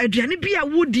enti no aduane bia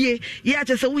wudie ye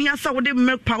ache se wuhia sa wode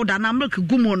milk powder na milk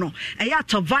gumo no eya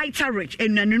to vital rich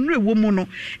enanunu ewo mu no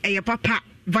eye papa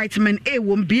vitamin A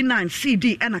wom B9 C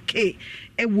D and a K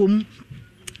ewom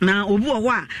na obu ho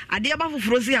a ade ba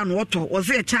foforo si an woto wo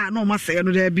se cha na o masɛ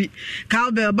no da bi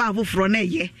cowbell ba foforo na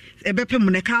ye ebepem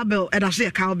ne cowbell eda so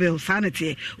ye cowbell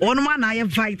sanity ono ma na ye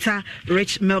vital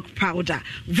rich milk powder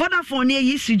Vodafone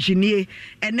ye ECG nie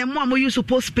ene mo am use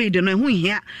postpaid no hu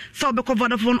hia so obekọ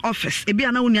Vodafone office ebi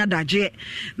ana uni adaje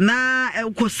na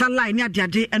ko salai ni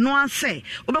ade eno ase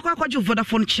obekọ akwaje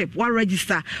Vodafone chip wa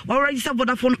register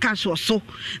Vodafone cash so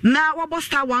na wa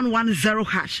star 110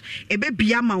 hash ebe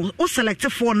bia ma o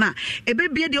select for na ebe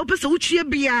bia de opese wuchie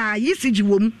bia ECG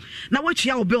wom na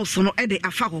wachia o bills no e de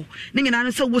afa ho ni nyina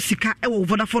no se wo sika e wo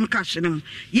Vodafone cash no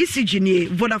ECG ni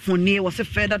Vodafone ni was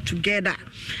further together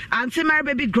anti Mary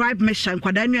baby gripe mission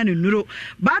kwada nua no nuro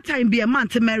bad time be a man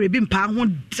to Mary bi mpa ho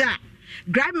da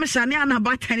grab me shani and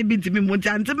about tiny bit to me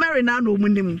Monte Mary now no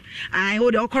munim. I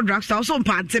hold the okra drugstore also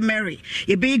Pante Mary.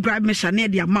 Ye be grab me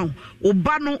shani the amount.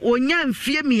 Obano onyan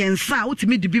fear me and sa to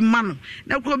me to be man.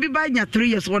 Now could be by 3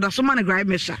 years old so man grab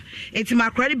me sha. It's my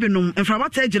credit benum and from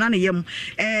what I jana yem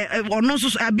or no so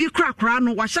a big crack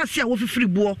rano was shall see a wolf free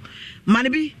boy.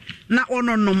 Manibi na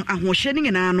ono nom ahoshening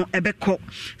and ano ebeko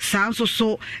sound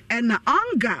so and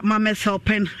onga mama's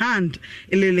helping hand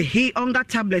ilele he onga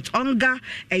tablet onga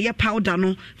eye powder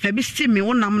no fa bi steam me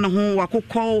wonam no ho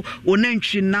wakokọ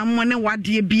wonantwi nam ne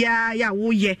wade bia ya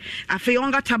wo ye afi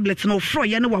onga tablet no fro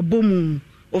ye ne wabomu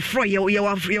ofro ye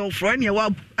ofro ne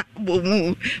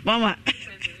wabomu mama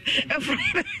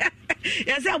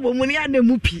ya say abomu ne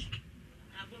anemu pi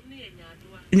abomu ne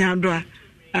nyadoa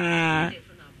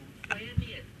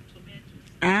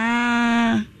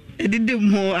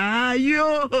Edidimo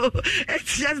yo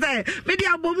it's just that maybe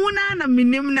abomuna na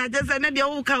minim na just na de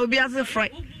wo ka obi ase fry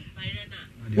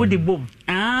wo de bom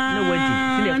no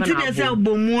wadi ti say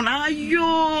abomuna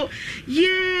yo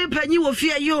ye panyi wo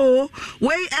fie yo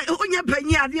we onya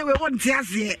panyi ade we won ti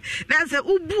ase na say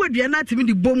ubu aduana ti mi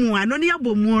de bom a no ne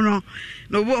abomu no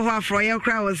bo ho afro ye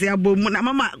kra wo say abomu na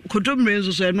mama kodomre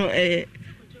nso so no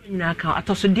Naka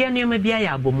atosode nneema bia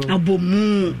ya abomu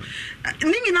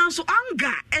ningina so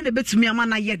anga ene betumi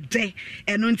amana ye de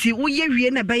eno nti wo ye wie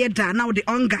na be ye da na wo de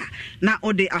anga na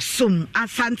wo de asom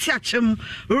asante achem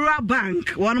rural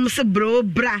bank wonom se bro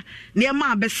bra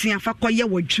nneema abesia fa koye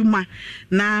wadwuma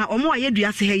na omo aye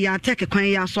dua se he ya take kwan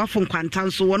ya so afo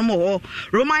nkwantan so wonom ho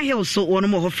Roman Hill so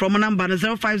wonom ho from number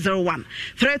 0501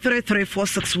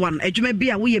 333461 adwuma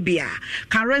bia wo ye bia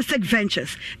Currency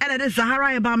Ventures ene de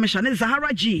Zahara eba mission ne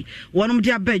Zahara G wonom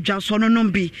dia bedwa so no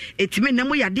nombi etimi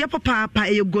nemu yade papa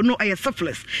egono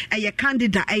syphilis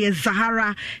candida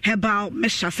Zahara herbal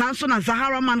mesha sanso na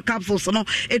Zahara man capsules no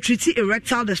treat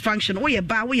erectile dysfunction wo ye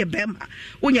bema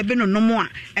wo ye be no nomo a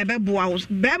ebeboa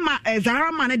bema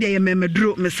Zahara man de ye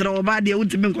memeduro mesre oba de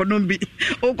wutimi nkonombi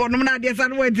okonom na de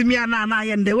san wetimi ana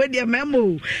ye nde we de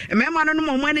memo no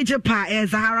mo manage pa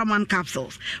Zahara man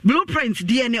capsules Blueprint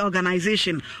DNA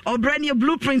organization obrania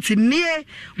Blueprint nie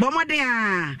bomoden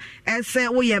a ese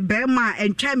wo ye bema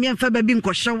entwa me mfa ba bi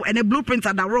nkoshew ene Blueprint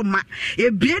adaroma ye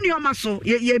bie ni oma so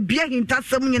ye bie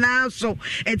hintasem nyina so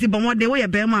enti bomode wo ye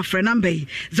bema frɛ number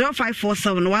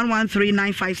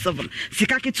 0547113957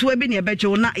 sikake to bi ne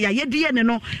ebejo na ya ye die ne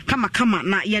no kama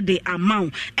na ye de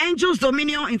amount Angels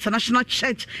Dominion International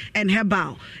Church and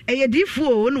Herbal ye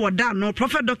difuo no wada no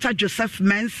Prophet Dr. Joseph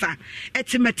Mensa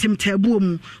etimetim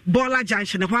tabuom Bola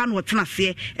Junction ho an wotena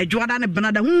se edwoada ne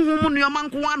benada hunhum no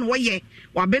yomanko an wo ye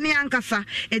wabene ankasa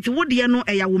eti wodie no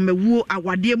eya wo mewuo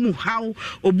awade mu haw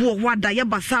obu ho ada ye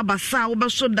basa wo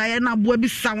beso da ye na boa bi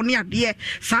sawo ne ade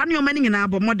saa ne omani nyina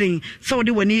abomoden so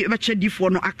wode wani beche difo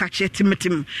no akache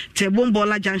timetim tebom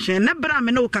Bola Junction ne bra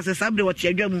me no kase sabre wote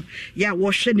adwam ya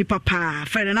wo hwe ni papa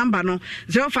phone number no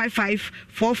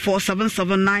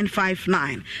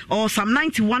 0554477959 or some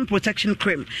 91 protection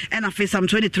cream and a face some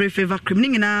 23 favor cream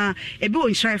nyina ebi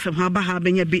won shire fam ha ba ha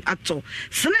benya bi ato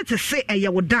senate say eya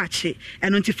wo dache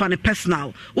eno ntifa ne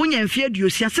personal wonya mfie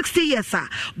aduosia 60 years a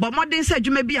bo modern say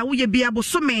adwuma bi a wo ye bi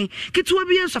abosome kitwa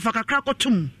bi ensofa kakra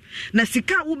kotum na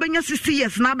sika wo benya 60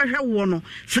 years na behwe wo no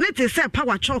senate say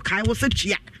power chok kai wo se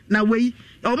tua na wei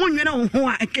omo nwene ho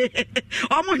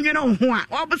a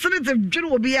obosene te dwene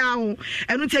wo bia ho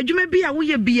eno ti adwuma bia wo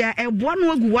ye bia eboa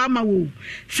no agu wa ma wo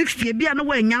 60 bia no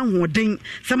wa anya hoden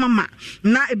semama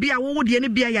na bia wo de ne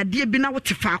bia yade bi na wo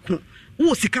tefaako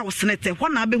wo sika wo senete ho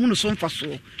na abehu no so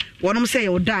mfaso wonom say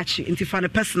your dutch intifane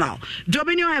personal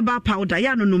Dominion herbal powder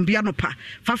ya no nombia no pa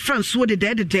fa France wo de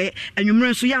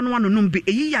anwumre so ya no anonom bi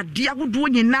eyi yade agodo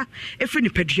nyina efri ni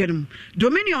paduanum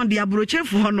Dominion de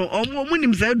abrochefo no omo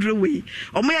nim za aduro we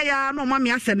omo ya no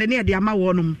mama asende ne de ama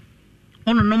wonom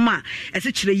ono no ma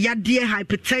ese kire yade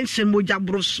hypertension moja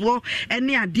broso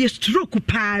ene ade stroke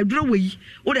pa aduro we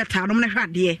wo de tanom ne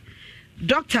hwade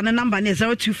Doctor na number is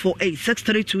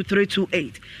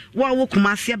 0248632328. Wa wo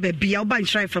kumase ba bia oba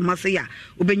nshrai pharmacy ya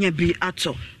obenya bi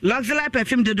ato. Luxury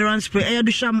perfume deodorant spray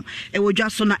eyadusham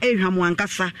ewodwaso na ehwam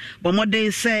wankasa.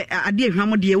 Bomoden se ade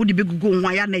ehwam de wodi begugu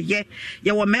nwa ya na ye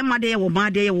wo mema de wo ma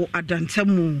de wo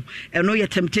adantamu. Eno ye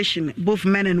temptation both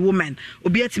men and women.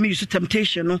 Obi atimi use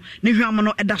temptation no ne hwam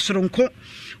no edasoronko.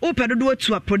 O pedodo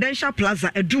to a Prudential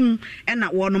Plaza edum ena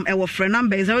wonom ewo frɛ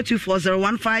number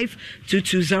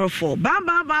 0240152204. Ba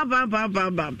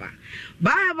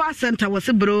center was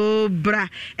a bro bra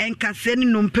enkase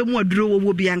no mpemu aduro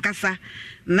wo bi ankasa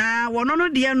na wono no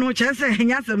de no kyerese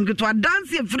nyasem gito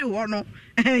dance free wono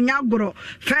nya goro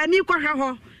fa ni kwahwe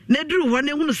ho na duru hɔ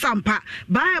ne hunu sampa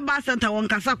ba center won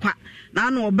kasa kwa na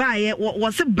no obaye wo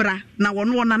se bra na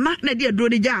wono nana na de aduro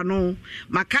de gya no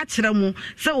maka kyerɛ mu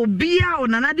sɛ obia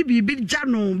onana de bibi gya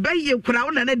no bɛyɛ kura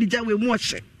onana de gya we mu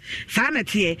ɔhye saa na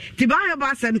tie ti ba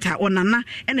center onana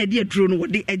na de aduro no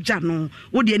wode agya no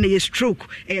wode na yɛ stroke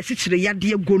sikyire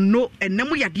yade gono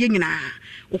enam yade nyinaa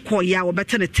ukoya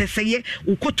wobetene teseye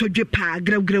ukotodwe pa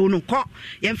gragrew no ko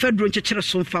yemfa duro nkyekere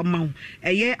so mfa ma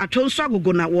eye atonso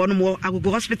agogo na won mo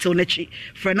agogo hospital nachi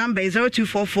for number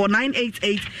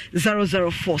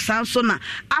 0244988004 sanso na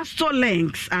Astor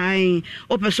Links ai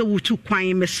opeso wutu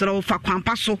kwan mesro fa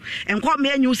kwampa so enko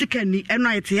me anyu sikani eno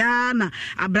ayete ya na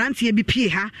abrante bi pie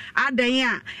ha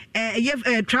adan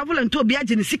a travel and to bi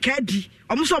agene sikadi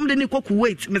omuso omde ne koku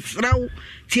wait mesrawo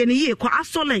tie ne ye ko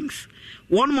Astor Links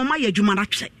one mama ye dwuma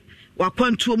ratwe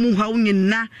wakwantu mu ha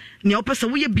unyina ne opesa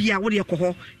wo ye bia wo de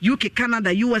koho UK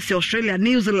Canada US Australia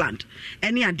New Zealand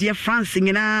any ade France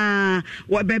nyina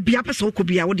wo ba bia pesa wo ko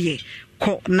bia wo de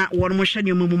ko na one mo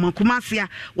hwani mu Kumasi a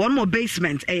one more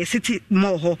basement city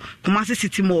mall ho Kumasi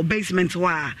city mall basement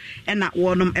wa na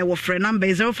one e wo frɛ number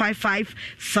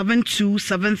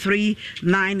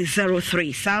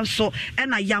 0557273903 so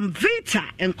na yam vita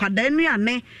enkwada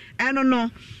nuane eno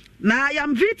no na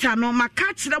yam vita no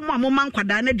maka kyerɛ mu amoma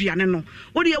nkwada na aduane no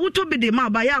wo de wotobi de ma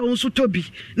ba ya wo nso tobi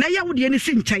na ya wo de ni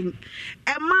si nkyɛn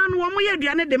ɛma no wo mo yɛ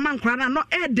aduane de ma nkora na no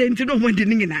ɛdenti no mo de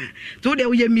ni nyina to wo de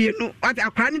wo yɛ mie no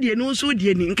akora ne de no nso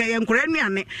de ni nka yɛ nkora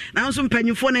nuane na nso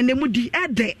mpanyimfo na nemu di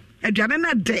ɛde aduane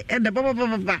na de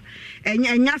baba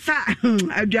enya sa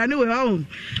aduane we ho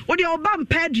wo de oba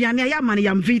mpa aduane ya ma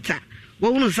yam vita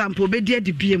wo hunu sample obedi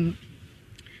adi biem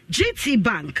GT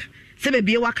Bank sebe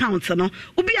bie account no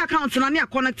ubi account na ne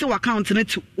connect account na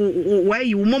to where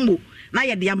you momo na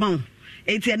ye de amount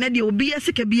eti na de obi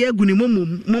asika bie agu ne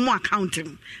momo account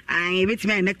ai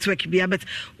betime network bia but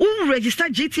u register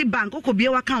GT Bank ko bie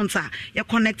account a ye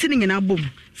connect ni nyina bom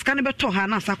scan be to ha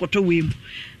na sakoto we mu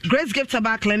Grace Gift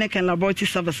Bar Clinic and Laboratory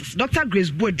Services Dr.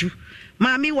 Grace Boadu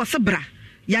mami wasebra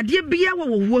yade bia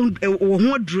wo ho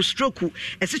adru stroke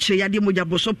esikyere yade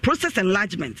mojabo so process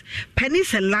enlargement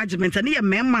penis enlargement and ye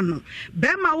mema no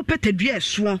bema wo petadua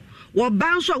eso wo ba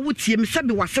nso a wotie me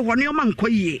sebe wase ho ne oma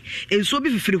nkoyie enso bi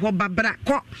fifiri ho babra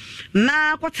ko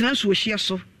na kwotena nso ohie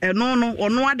so eno no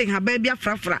ono ade ha ba bia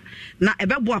frafra na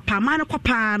ebebo apama ne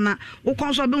kopa na wo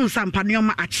konso be unsampa ne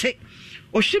oma ache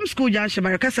Oshim School Junction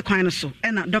Barakasa Kwan so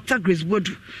and Dr. Grace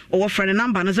Boadu or friend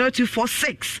number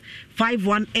 0246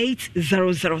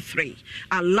 518003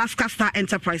 Alaska Star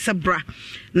Enterprise bra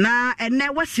na ene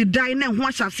wasi dai ne ho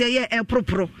ahyase ye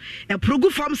propro e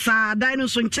progu form sa dai no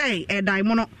so nche e dai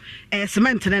mo no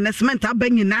cement ne cement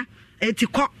abanyina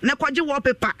etiko ne kwaje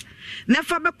wallpaper ne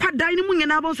fa be kwa dai ne mu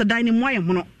nyina ba so dai ne mo aye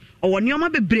mo no o wonioma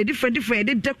bebre different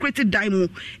dey decorated dai mu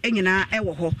enyina e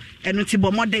wo ho eno ti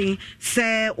bo modern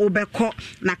se obekọ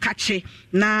na kache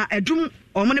na edum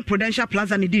Omni Prudential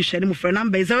Plaza Edition mu for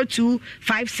number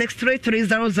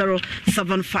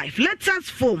 0256330075. Let us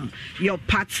form your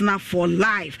partner for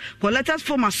life. Ko let us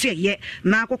form aso ye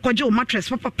na akokọje o mattress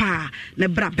papa na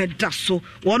bra beda so.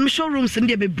 One showrooms in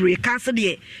be break ase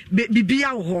de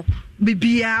bibia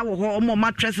wo ho omo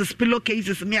mattresses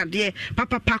pillowcases me ade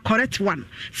papa correct one.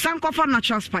 Sankofa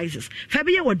natural spices.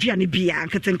 Fabiye waduane bia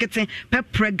nketenkete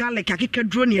pepper garlic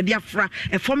akekaduro ne de afra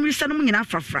e form rise no nyina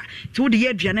afrafra. Ti wo de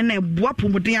ye aduane na eboa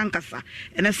pomode ankasa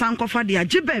ene sankofa de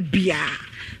agiba bia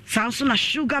sanso na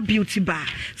sugar beauty bar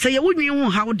say ye wonwi hu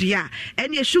how de a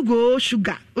ene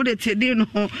sugar wo de tedi no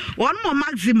one more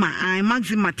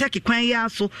maxima take kwan ya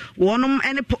so one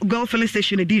any girl filling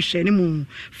station edition ni mu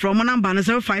from number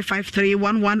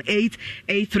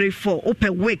 0553118834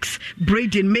 open wigs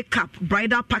braiding makeup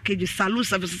bridal packages salon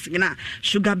services na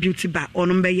sugar beauty bar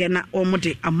onom be ye na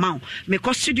omode amount me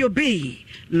ko studio bay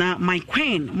na my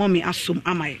queen mommy asum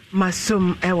amai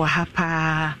masum ewa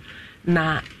hapa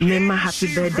na nema happy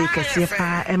birthday kese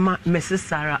pa ema Mrs.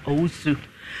 Sarah Owusu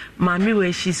mami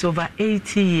we she's over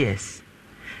 80 years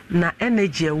na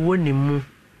energy ewo ni mu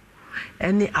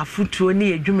eni afutuo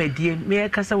ni adwumadie me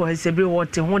kasa wo sebre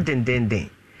wote ho dendenden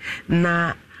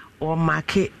na o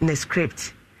make ne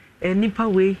script enipa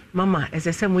we mama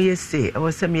esese mo yese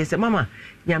o se me yese mama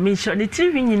nyame nso ne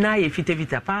tiri nyina ye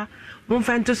fitavita pa mo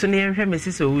fanto so ne hwe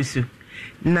Mrs. Owusu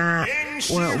na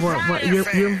ye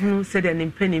said an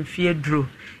impending fear drew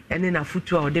and in a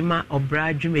foot or dema or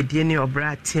brad jumediani or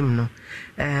brad tim no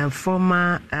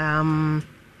former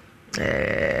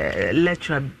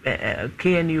lecturer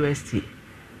KNUST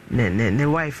the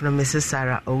wife no Mrs.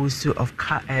 Sarah Owusu of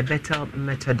Bethel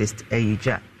Methodist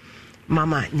Aja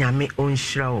Mama nyame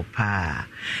onshra pa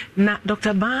na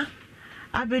Dr. Ba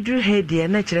abedru head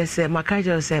na kire say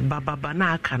makajo say baba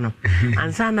na aka no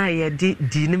ansa na ye di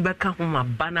ni beka ho ma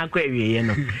ba na kwa wiye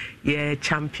no ye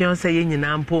champion say ye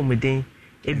nyina mpo muden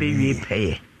ebe wie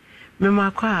peye me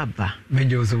makwa aba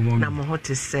mejo so mo na mo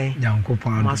hote say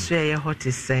yankopon maso ye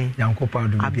hote say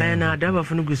yankopon do abena adaba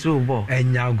funu guso bo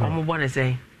enyago omo bo ne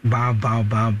say ba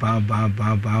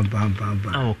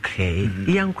okay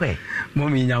yankwe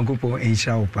mommy yankopon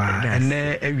enhia opa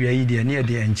ene awia yi de ne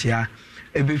de enchia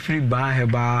ebe free ba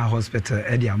heba hospital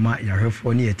e de ama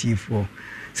yahwefo ne yatifo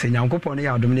se nyankopon ne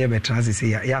yadom ne be transit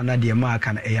ya na de ma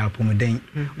aka na e apomden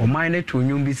o man ne to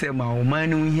nyum bi se ma o man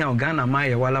ne hia o Ghana ma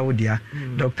ye wala wo dia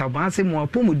Dr. Banse mo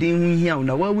apomden hu hia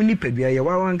na wa wuni padua ye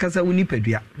wa wankasa wuni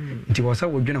padua nti wo sa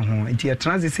wo dwene ho nti ya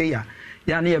transit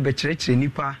ya na ye be kyerɛkyerɛ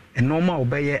nipa enoma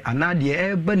obeye anade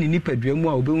e ba ni nipadua mu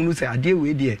a obehunu se ade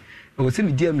we de o se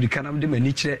me di America na me de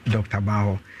mani kyerɛ Dr.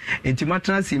 Baho enti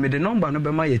matransi me de number no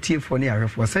be ma yetifo ne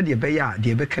ahwefo se de be ya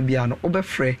de be ka bia no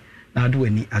obefrɛ na ado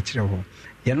ani akyerɛ ho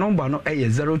your number no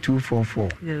is 0244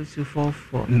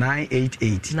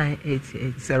 988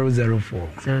 004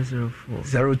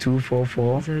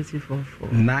 0244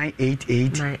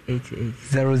 988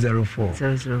 004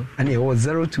 and it was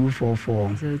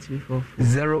 0244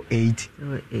 08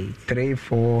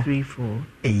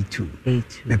 3482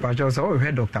 the patch so we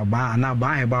heard Dr. Ba na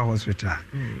Ba Heba Hospital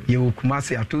you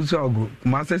Kumasi atuzu ago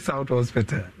Kumasi South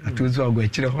Hospital atuzu ago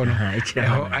echire ho no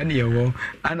and you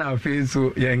and afi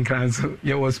so ye nkran so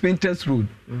ye was Spinters Road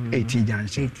 18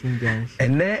 junction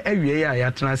and there awie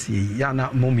ya transi ya na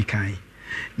momikan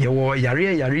ye wo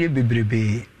yare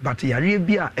bebrebe but yare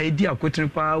bi a edi akotene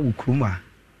pa wukruma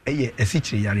eye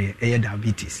esichire yare eye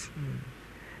diabetes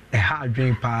ha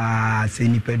adwen pa se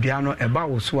nipadua no eba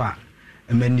wo so a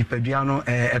nipadua no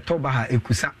etoba ha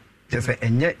ekusa jese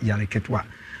enye yare ketwa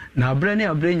na abre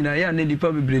nyina ya na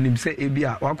nipa bebre nim se ebi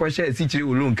a wakɔhye esichire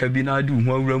olonka bi na adu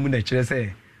hu awura mu na kyerɛ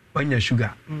se onya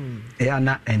sugar ya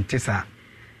na entesa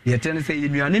yetene se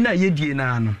yenuane na yedie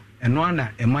na no eno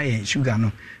ana ema ye sugar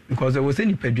no because we say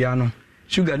nipadua no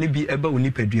sugar ni bi eba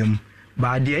woni padua mu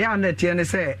ba de ya na tie ne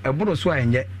se eboro so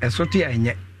enye esote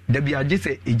enye da bi age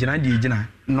se ejina de ejina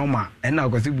normal ena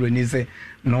akwasi broni se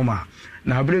normal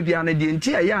na abre bia na de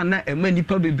nti ya na ema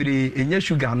nipa bebre enye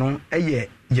sugar no eye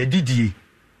yedidie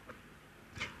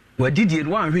wadidie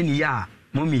no anhwe ni ya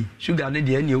mommy sugar ne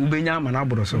de ene ubenya ama na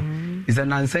aboro so is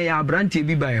an answer ya brantie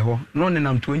bi by ho no ne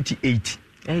nam 28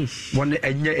 one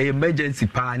emergency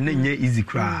pa na nye easy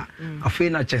cra afei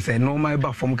na chese normal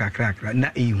ba form kakra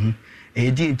na ehu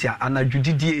edi ntia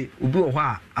anadwudidie obi wo ho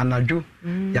a anadwo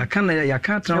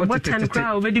yaka tra o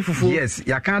tete yes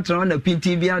yaka tra na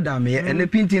pinti bi adam ye ene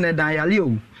pinti na dan yale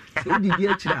o odi bi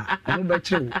akira o be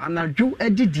kire o anadwo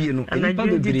adidie no eni pa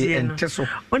bebere ente so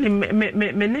oni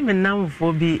me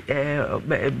namfo bi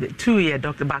 2 year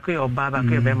doctor bakoy obaba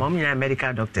bakoy be mom nya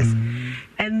medical doctors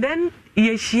and then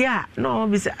yeshia no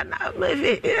be say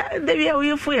the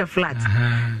we for your flat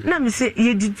na me say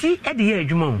ye didi e de ye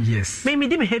adwuma yes me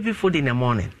di me heavy food in the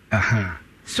morning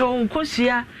so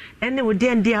kosia ene wo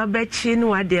de ndia abachi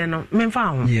no ade no me fa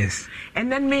ho yes and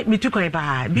then me tukwan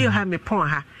ba bi ha me pon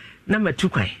ha na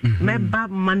matukwan me ba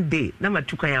Monday na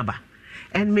matukwan aba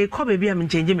and me call baby am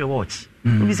change me watch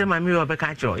we say my me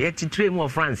obeka cho ye titre mu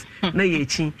of France na ye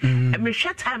chi me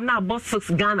short time na about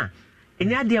 6 Ghana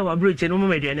enya dia wa broche no mo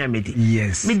meduane amedi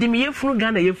yes me di me yefunu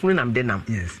Ghana yefunu nam de nam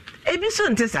yes ebi so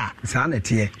ntesa sa na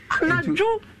tie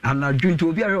anadwo nti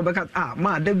obi a obeka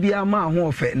ma da bia ma ho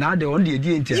ofe na de on de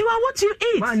die ntia you are what you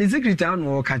eat ma ni secret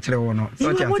anu ka kire wo no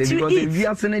so tia say because we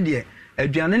are sene de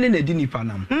aduane ne na di nipa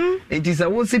nam enti sa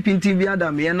wo se pinti bi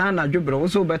adam ye na anadwo bre wo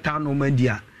so beta no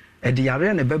mandia e de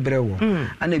yare ne bebre wo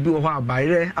ana bi wo ho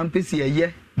abayre ampesi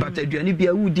ye but aduane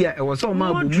bia wudi a e wo so ma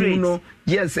abomu no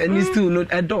yes and still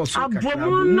not adults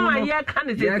abomu no aye kan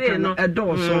tete no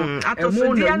adults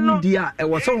emo na wudi a e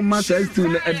wo so ma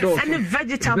still adults and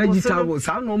vegetables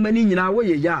no mani nyina wo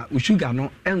ye ya sugar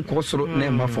no enko soro na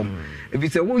ema fom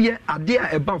if say wo ye ade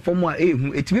a eba fom a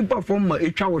ehu etimi ba fom ma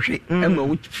etwa wo hwe ema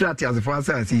wo flat as for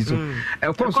asasi so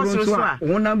ekọ soro so a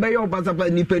wo na be ye obasa pa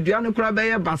nipadua no kura be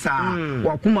ye basa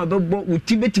wa kuma be bo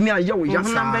uti betimi aye wo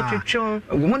yasa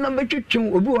wo na be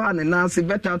twetwe obi wa ne na se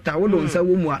beta ta wo do nsa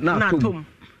wo mu na tom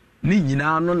ni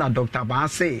nyina no na Dr.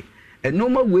 Baase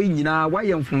enoma we nyina wa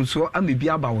ye mfunso amebi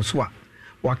aba wo so a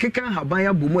wakeka haban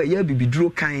abomu eye bibiduro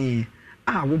kan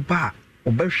a wo ba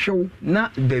obehwew na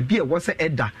baabi e wo se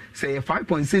eda se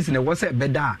 5.6 na wo se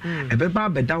beda ebeba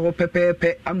beda ho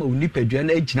pepepe ama onipadua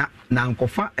na agina na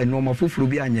nkofa enoma foforo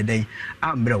bi anyeden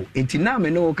amrew enti na me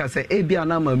no ka se e bia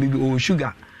na ma mi o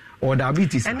sugar or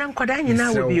diabetes and then koda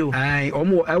nyina wo bio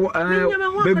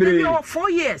baby 4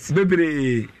 years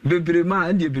baby ma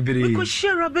and baby because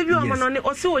share baby o no ne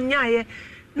o se onyaye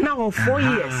now 4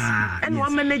 years and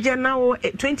one manager now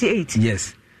 28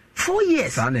 yes 4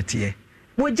 years sanity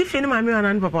wo jife ni mami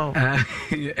wana papa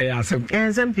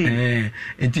asem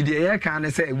enti de ye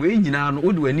kan say we nyina no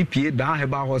wo de wani pie da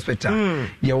heba hospital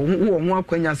ye wo ho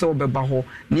akwanya say obeba ho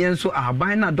ne enso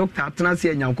aban na doctor atena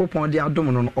se nyankopon de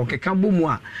adom no okeka bomu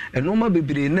a eno ma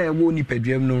bebire na ewo ni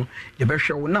paduam no ye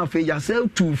behwe wo na afa ya say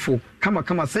tufo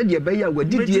kama say de be ya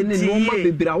wadidie ne no ma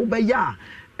bebire wo be ya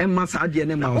emma sa de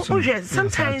ne ma so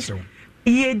sometimes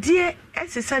ye die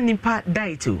esesa nipa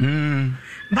diet o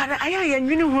but aya ye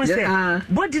nwini hu say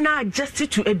body na adjust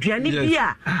to aduane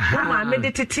bia wo ma me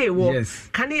de tete wo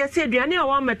kan ye say aduane a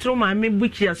wo metro ma me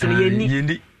buki aso ye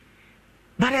ni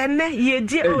but enne ye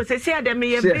die o say say dem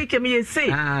ye bake me ye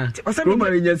say o say ma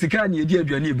nya sika na ye die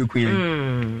aduane e beku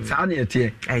ye sa na ye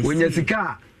te wo nya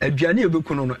sika aduane e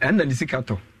beku no enna ni sika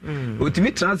to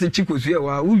otimi transit chikosu e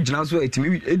wa ugina so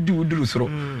etimi edi uduru soro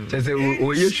chese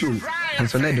o yeshu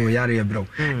enso na de o yare e bro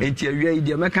enti awia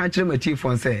ide meka kire mati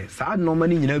fon say sa no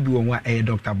mani nyina bi wo wa e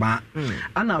Dr. Ba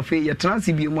ana afa ye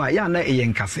transit bi mu a ya na e ye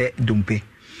nkase dompe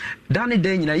dane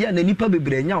dan nyina ya na nipa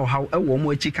bebre nya o haw e wo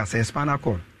mo achi kase spinal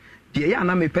cord de ya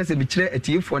na me pese bi kire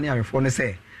atiefo ne awefo ne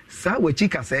say sa wachi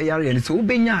kase yare ne so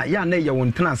obenya ya na ye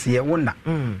won tenase ye wona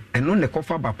eno ne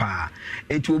kofa bapa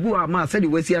enti obu ama sa de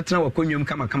wasi atena wakonwam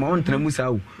kama won tena musa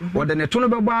wo wode ne to no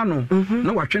beba no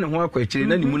na watwe ne ho akwachire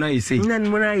na nimu na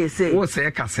yese wo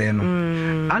se kase no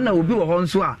ana obi wo ho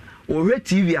nso a ohwe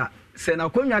TV a se na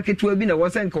konwa ketewa bi na wo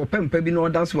se nka opempa bi na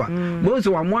oda so a bo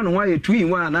so wamoa no ho aye 2 in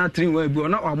 1 na 3 in 1 bi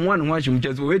ona wamoa no ho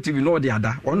ahimche so ohwe TV na ode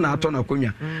ada ona ato na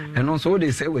konwa eno so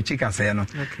de se wachi kase no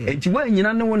enti wa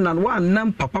nyina ne wona no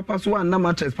anam papa so anam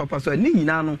mattress papa so ni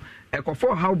nyina no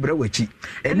ekofo how bra wachi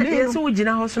ene so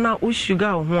ugina ho so na o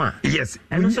sugar ho a yes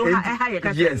eno so ha ye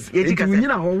kase ye kase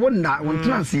nyina ho wona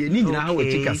wontra se ni nyina ha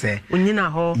wachi kase nyina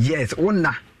ho yes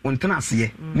wona ontena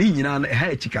se ni nyina na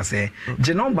ha chikase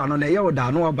je number no na ye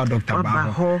oda no aba Dr.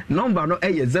 Ba number no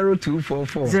eye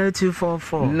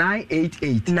 0244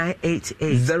 988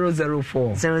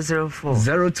 004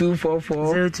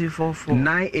 0244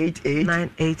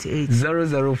 988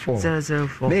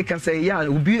 004 make say ya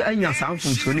obi anya sanfo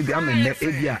so ni bi amenne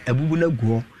ebia abubu na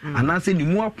guo anase ni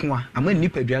mu akoa ama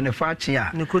nipadua ne fa ache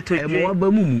a e mo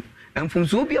aba mumu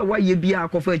enfumso obi a waye bia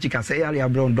akofa chikase yare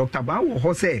abron Dr. Ba wo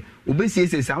ho se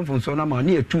obesiese sanfumso na ma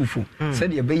na etufo se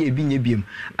de be ye bi nye biem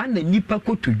ana nipa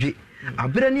kotodwe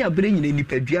abere ne abere nyina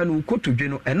nipadua no kotodwe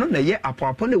no eno na ye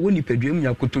apoapo na wo nipadua mu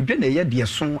nya kotodwe na ye de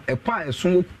so epa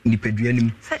eso nipadua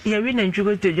nim se ye wi na ntwe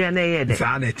kotodwe na ye de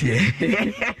sa na tie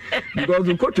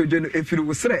because kotodwe no efiri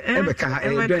wo sre ebeka ha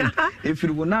edwen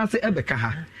efiri wo na se ebeka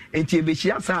ha enti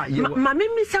ebehia sa ye ma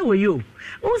me sa wo yo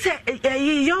who say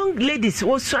young ladies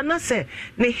wo so na say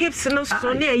ne hips no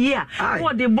so na ye a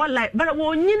for the ball like but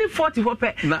wo nyini 40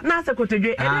 hope na se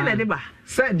kotodwe ene na de ba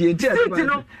said the entire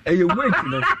you wait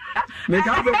no make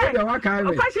up the waka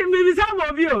me question me some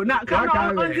of you na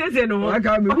come on say no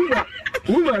waka me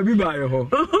woman bi ba ho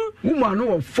woman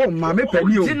no form ma me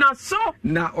pani o na so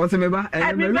na o se me ba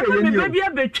me baby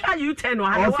abetwa you 10 o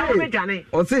ha wa me dwane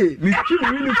o say me twi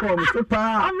uniform so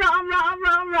pa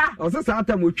amra o say sa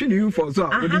ta mo twi uniform so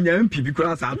a odi nya mpi bi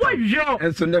kura sa ta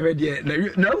enso never there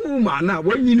na woman na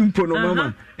wo nyini mpo no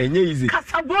mama enye easy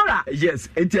kasabora yes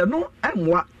etiano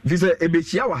emwa visa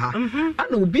ebechia wa ha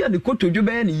ana obi a ne kotodwo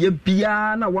be ne ye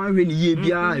bia na wanhwe ne ye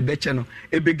bia ebeche no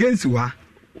ebegensi wa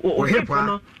o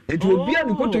hepa eti obi a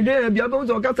ne kotodwo bia be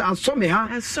so kasa asome ha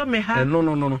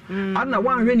no ana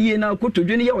wanhwe ne ye na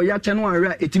kotodwo ne ye o ya che no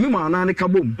anhwe etimi ma na ne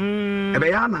kabom ebe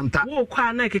ya nanta wo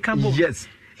kwa na kekabom yes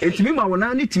etimi ma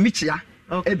wona ne timi chia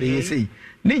ebe ye sei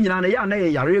ni nyina na ya na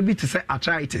ye yare bi te say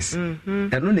arthritis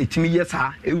eno na timi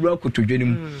yesa ewura kotodwe ni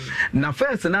mu na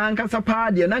first na ankasa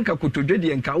pa de na nka kotodwe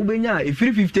de nka ubenya e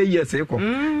 50 years eko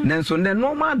nanso ne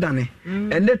normal dane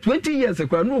and 20 years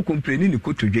eko na complain ni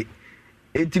kotodwe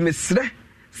etimi sre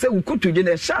se ukotodwe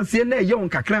na chance na ye on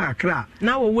kakra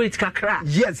na wo wait kakra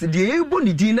yes de ebo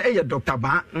ni din na ye Dr.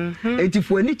 Ba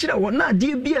etifo ani kire wo na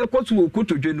de bi ekoso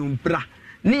ukotodwe no mpra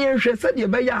ni ehwe se de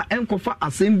be ya enkofa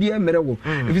asembia merewo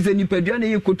efise nipadua na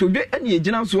ye kotodwe ene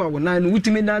egina so a wona no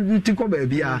wutimi na ntiko ba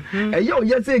bia eye o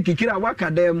yese kikira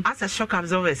wakadem as a shock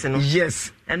absorbers no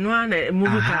yes eno ana mu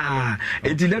ka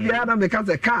enti da bia na meka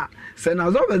se ka se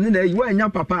na zo be na yi wa nya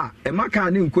papa e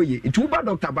maka ne nkoye itu ba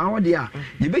doctor ba ho de a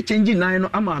ye be change nan no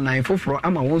ama nan foforo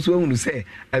ama won so ahunu se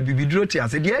abibiduro ti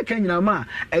ase de ka nyina ma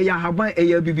e ya haban e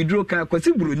ya abibiduro ka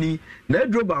kwasi buroni na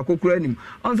eduro ba akokura nim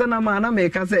onse na ma na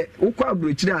meka se ukwa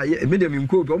abrochire a me de mi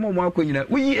nko bi omo akonyina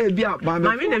wuyi e bia ba me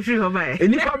ma me na free ho ba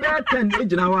eni fa be 10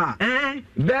 ejina wa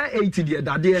be 80 de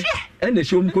dade e na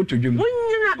shom ko todwum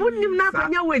unnim na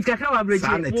kwanya wait kakra wa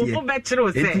abrochire wo be kire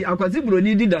o se enti akwasi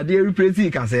buroni di dade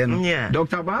replace ka se no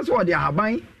Dr. Banso odi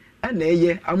ahaban na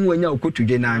eye amwanya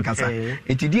okotudwe na ankasa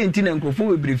enti di enti na nkofo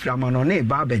webiri frama no na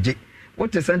ba beje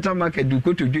what central market du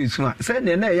kotudwe su a se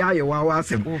na ye ayewa wa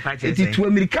asem enti tu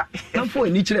America na fo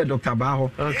ani kire Dr. Ba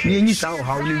ho ni enyi sa o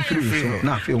hawo ni free so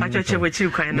na fe o pacho we chiri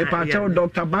kwan na pacho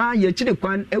Dr. Ba ye chiri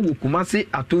kwan ewo Kumasi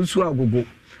Atonsu Agogo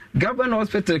Government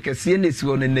Hospital kesiye nesi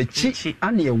wo na chi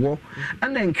ane ewo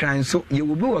ana nkran so ye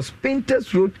will be was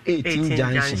Painters Road 18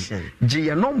 Junction je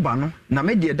ye number no na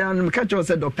me de dan me ka cho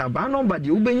se Dr. Ba number de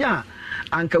ubenya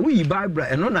anka wi Bible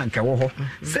eno na anka wo ho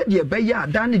se de be ya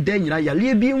dan de nyina ya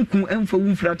le bi nku emfa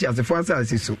wu frati asefo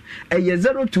asase so eye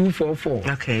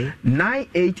 0244 okay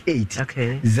 988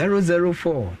 okay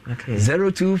 004 okay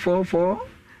 0244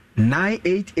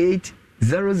 988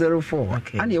 004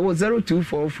 okay and it was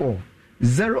 0244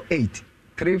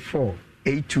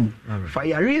 083482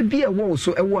 fire be a wall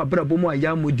so a war brabomo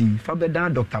ayamudi fabeda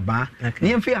Dr. Ba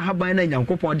ne mfe ahaban na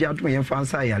nyankopon de ato yen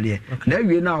fansa yale na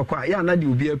wie na akwa ya na de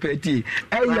obi apeti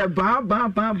eye ba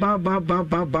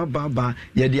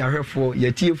ye de ahwefo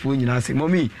ye tiefo nyina se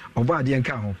momi oba de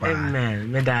nka ho pa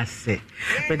amen me da se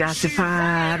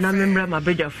pa na memra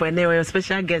mabedwafo ne we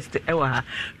special guest ewa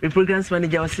the programs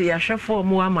manager say ya hwefo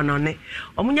mo amanone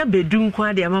omunya bedun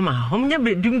kwa de mama omunya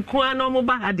bedun kwa na omo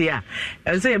ba ha de a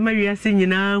say mawiase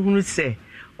nyina hunu se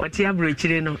ote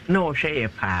abrochire no na ohwe ye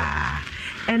pa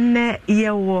enne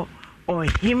yewo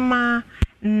ohima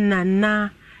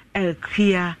nana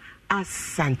elkia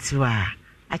asantiwa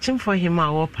achimfo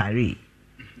hima wo pari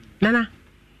nana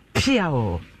pia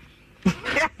o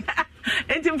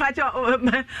Enti mpacho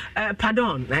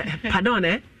pardon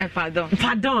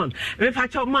me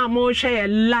facho ma mo share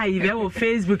live e wo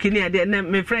Facebook ni ade na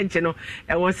me French no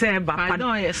e wo say ba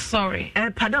pardon sorry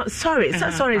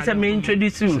sorry say me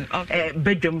introduce you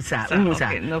bedroom sir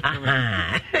okay, no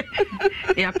problem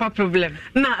ya pas problème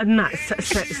na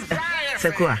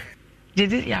c'est quoi j'ai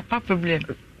dit y a pas problème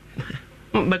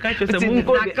Bakacho se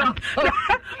mungo de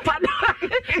pardon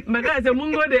Bakacho se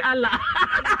mungo de Allah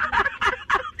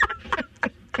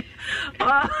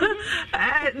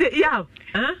yeah,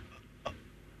 huh?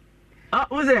 Oh,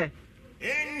 who's it?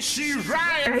 Ain't she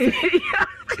right?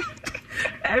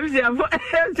 I'm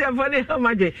funny how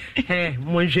much. Hey,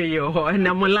 Monsieur, yo, and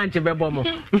I'm lunch a bebomo.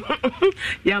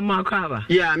 Yeah, Markava.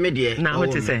 Yeah, media. Now,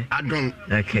 what to say? I don't.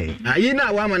 Okay. You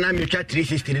know, woman, I'm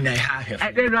 360 and a half.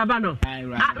 Rabano.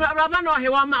 Rabano, he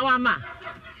wama.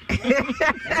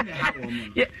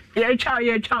 Yeah, chow.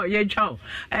 Yeah,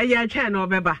 channel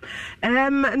beba.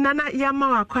 Nana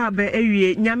Yama Kwabe,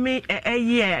 Nyame,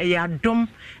 year, ya dom,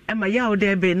 and my yaw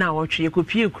there be now, or you could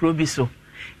peer crobiso.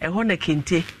 A honor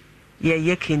kinte,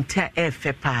 ye kinte,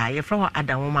 fepa, ye from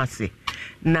Adamomasi.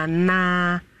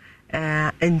 Nana,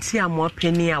 and tia more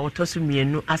penny, I will toss me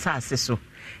no assassin,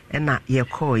 and not ye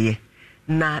call ye.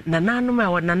 Nana no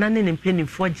ma what Nana in penny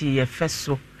 4G, ye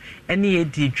fesso. Any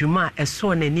di juma a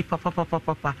son and ni papa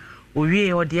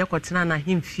owie o de ekotena na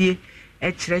himfie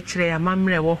e kyerɛkyerɛ ya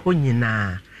mamre wo ho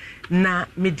nyina na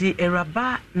medi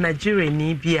eraba Nigeria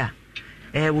ni bia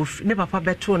wo ne papa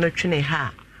beto no twene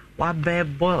ha wa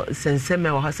bebo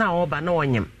senseme wo ha san wo ba na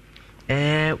wonyem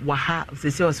wa ha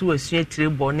sese o se wo sua tire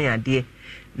bo ne ade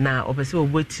na obese wo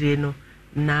botire no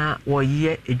na wo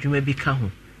ye adwuma bi ka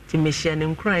ho ti mehia ne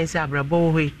nkran se abrabo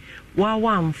wo hoi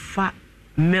wa amfa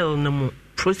mil no mu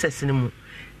process ni mu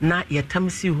na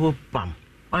yetamsi ho bam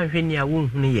anhwe ni a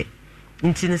wonhunu ye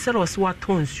nti ne sɛ ɔse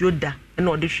wato nsuo da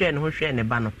na ɔde hwɛ ne ho hwɛ ne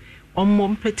ba no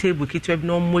ɔmmɔ mpetable kitwa bi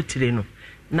na ɔmmɔ tire no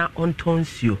na ɔnto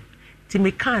nsuo ti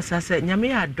me ka asa sɛ nyame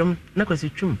yɛ adom na kwasi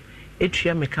twum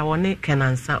etua me ka wɔne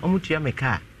kenansa ɔmotua me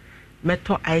ka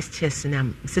meto ice chest na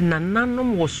sɛ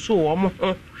nananom wo so ɔmo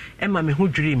ho ɛma me ho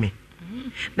dwiri me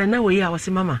na we ya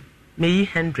wɔse mama me yi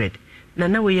 100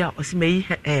 na we ya wɔse me yi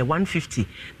 150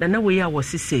 na we ya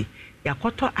wɔse say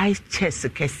yakoto ice chest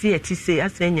kese ati say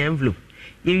asenya envelope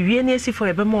ye wie na esi for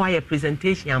ebe mo aye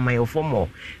presentation amayofo mo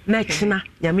na kina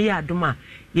nyame ya adoma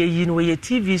ye yi no ye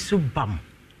TV so bam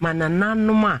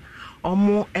manananom a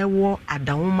omo ewo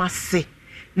adanwoma se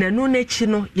na no na chi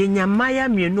no ye nyamaya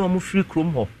mienu omo free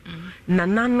krom ho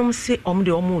nananom se omo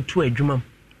de omo to adwuma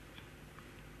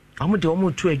ɔmo de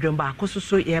ɔmo tu adwom ba akoso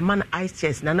so ye man ice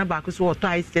chest na ba akoso wɔtɔ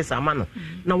ice chest amano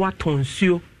na wato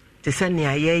nsuo te sɛ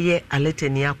nea yɛyɛ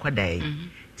aletani akɔdae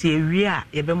ti ewie a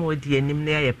yɛbɛma odi anim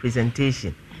na yɛ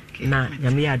presentation na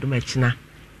nyame yɛ adom akina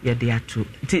yɛde ato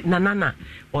ti nana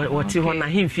wɔte hɔ na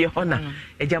hemfie hɔ na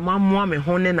agya mammoa me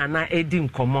ho ne nana edi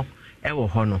nkɔmmɔ ɛwɔ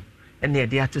hɔ no ɛne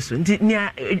yɛde ato so nti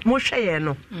nea mohwɛ yɛ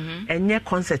no ɛnyɛ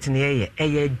concert ne yɛyɛ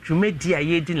ɛyɛ dwumadi a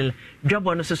yɛdi ne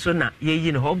dwabɔ no so na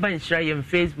yɛyi no hɔ woba nhyira yɛm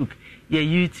Facebook yɛ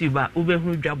YouTube a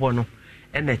wobɛhu dwabɔ no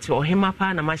ɛna ti ɔhema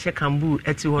pa na mahyɛ kambu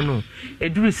ɛti hɔ no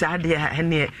eduru saa de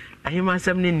ɛne ahema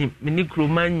asɛm ne nim mini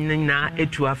kroma nyinaa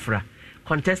etu afra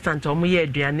contestant ɔmo yɛ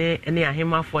aduane ne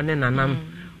ahemafo ne nanam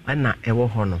ɛna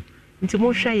ɛwɔ hɔ no nti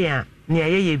mohwɛ yɛ a nea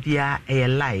yɛyɛ bia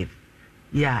ɛyɛ live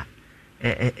ya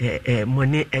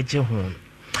money ɛgye ho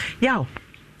yaw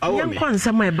yɛn kɔ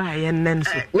nsɛm a ɛba yɛn nen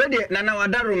so wede nana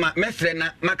wadaroma mesre na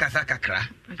makasa kakra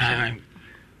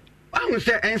ahu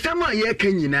sɛ nsɛm a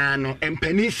yɛka nyinaa no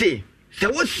empani se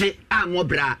sɛ wose a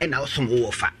mɔbra ɛna wosom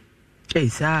wo fa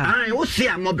saa wose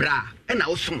a mɔbra ɛna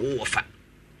wosom wo fa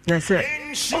na sɛ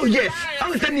oh yes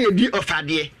ahu sɛ ne yɛdi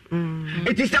ɔfadeɛ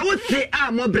enti sɛ wose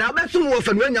a mɔbra wobɛsom wo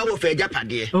fa no anya wo fa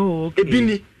agyapadeɛ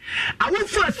ebini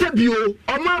awofo asabio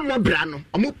ɔma mɔbra no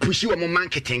ɔmo pushi wɔ mo man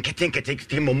keten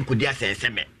mo kodi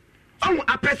asɛnsɛmɛ ɔmo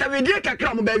apɛsawedie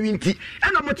kakra mo ba winti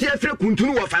ɛna mo te afre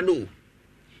kuntunu wɔ fa no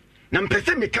na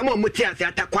mpɛsɛ me kama mo te ase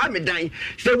atakwa me dan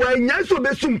sɛ wanya so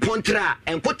besum pontra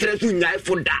enkotre so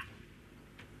nyaifo da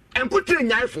enkotre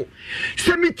nyaifo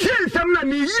sɛ me tie nsɛm na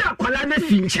me yi akwala na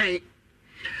si nkyɛn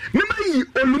me ma yi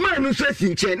oluma no so si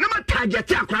nkyɛn na ma target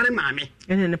akwala ne maame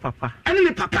ɛne ne papa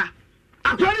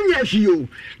akwala nya hwio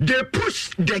they push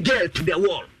the girl to the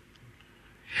wall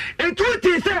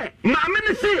entuti sɛ maame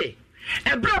ne se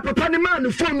ebra papa ne ma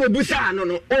no phone no busa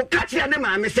no o catch ya ne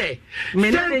maame say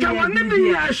senka wonne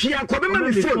me ya hwia ko be ma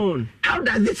me phone how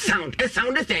does it sound it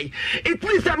sound say it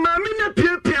means that maame na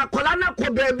pia kola na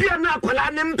ko ba bia na kola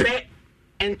ne mpe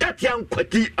entatia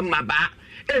nkwati maba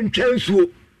entwa nsuo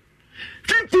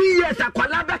 50 years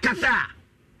akola ba kasa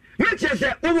me che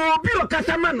se wo obi o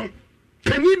kasa ma no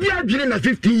pani bi adwene na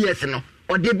 15 years no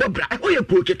ode bobra o ye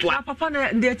proketwa papa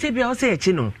na de tebia o say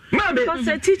echi no because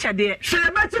a teacher de say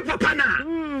beti papa na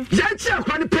ya chi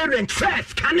akwa parent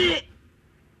first kane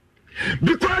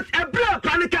because a block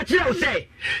kan catch you say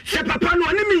papa no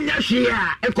oni me nya hwe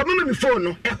a enkomo me phone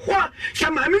no ehwo say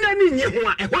maame na ni nye ho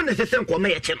a ehwo na sese enkomo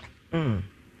ye chi no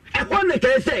ehwo na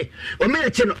kai say o me ye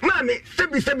chi no maame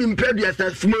sebi mpredua sa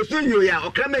fumoso nyo ya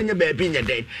okrama nya ba bi nya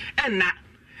den enna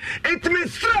it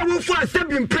means fra wo for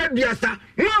sebi mpredua sa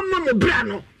mo bra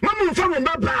no mo mfa mo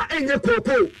baba enye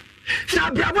koko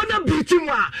sa bra wo na biti mu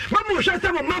a mo hwe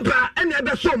se mo baba ene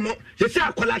ebe so mo se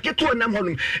akola keto nam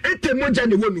honum ete moja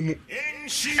ne wonu mu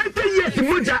ete yes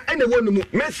moja ene wonu mu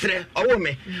mesre owo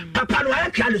me papa no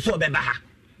ayakra de so beba ha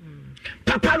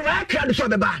papa no ayakra de so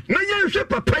beba na ye hwe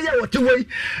papa ye wote wei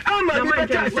ama bi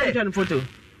beta se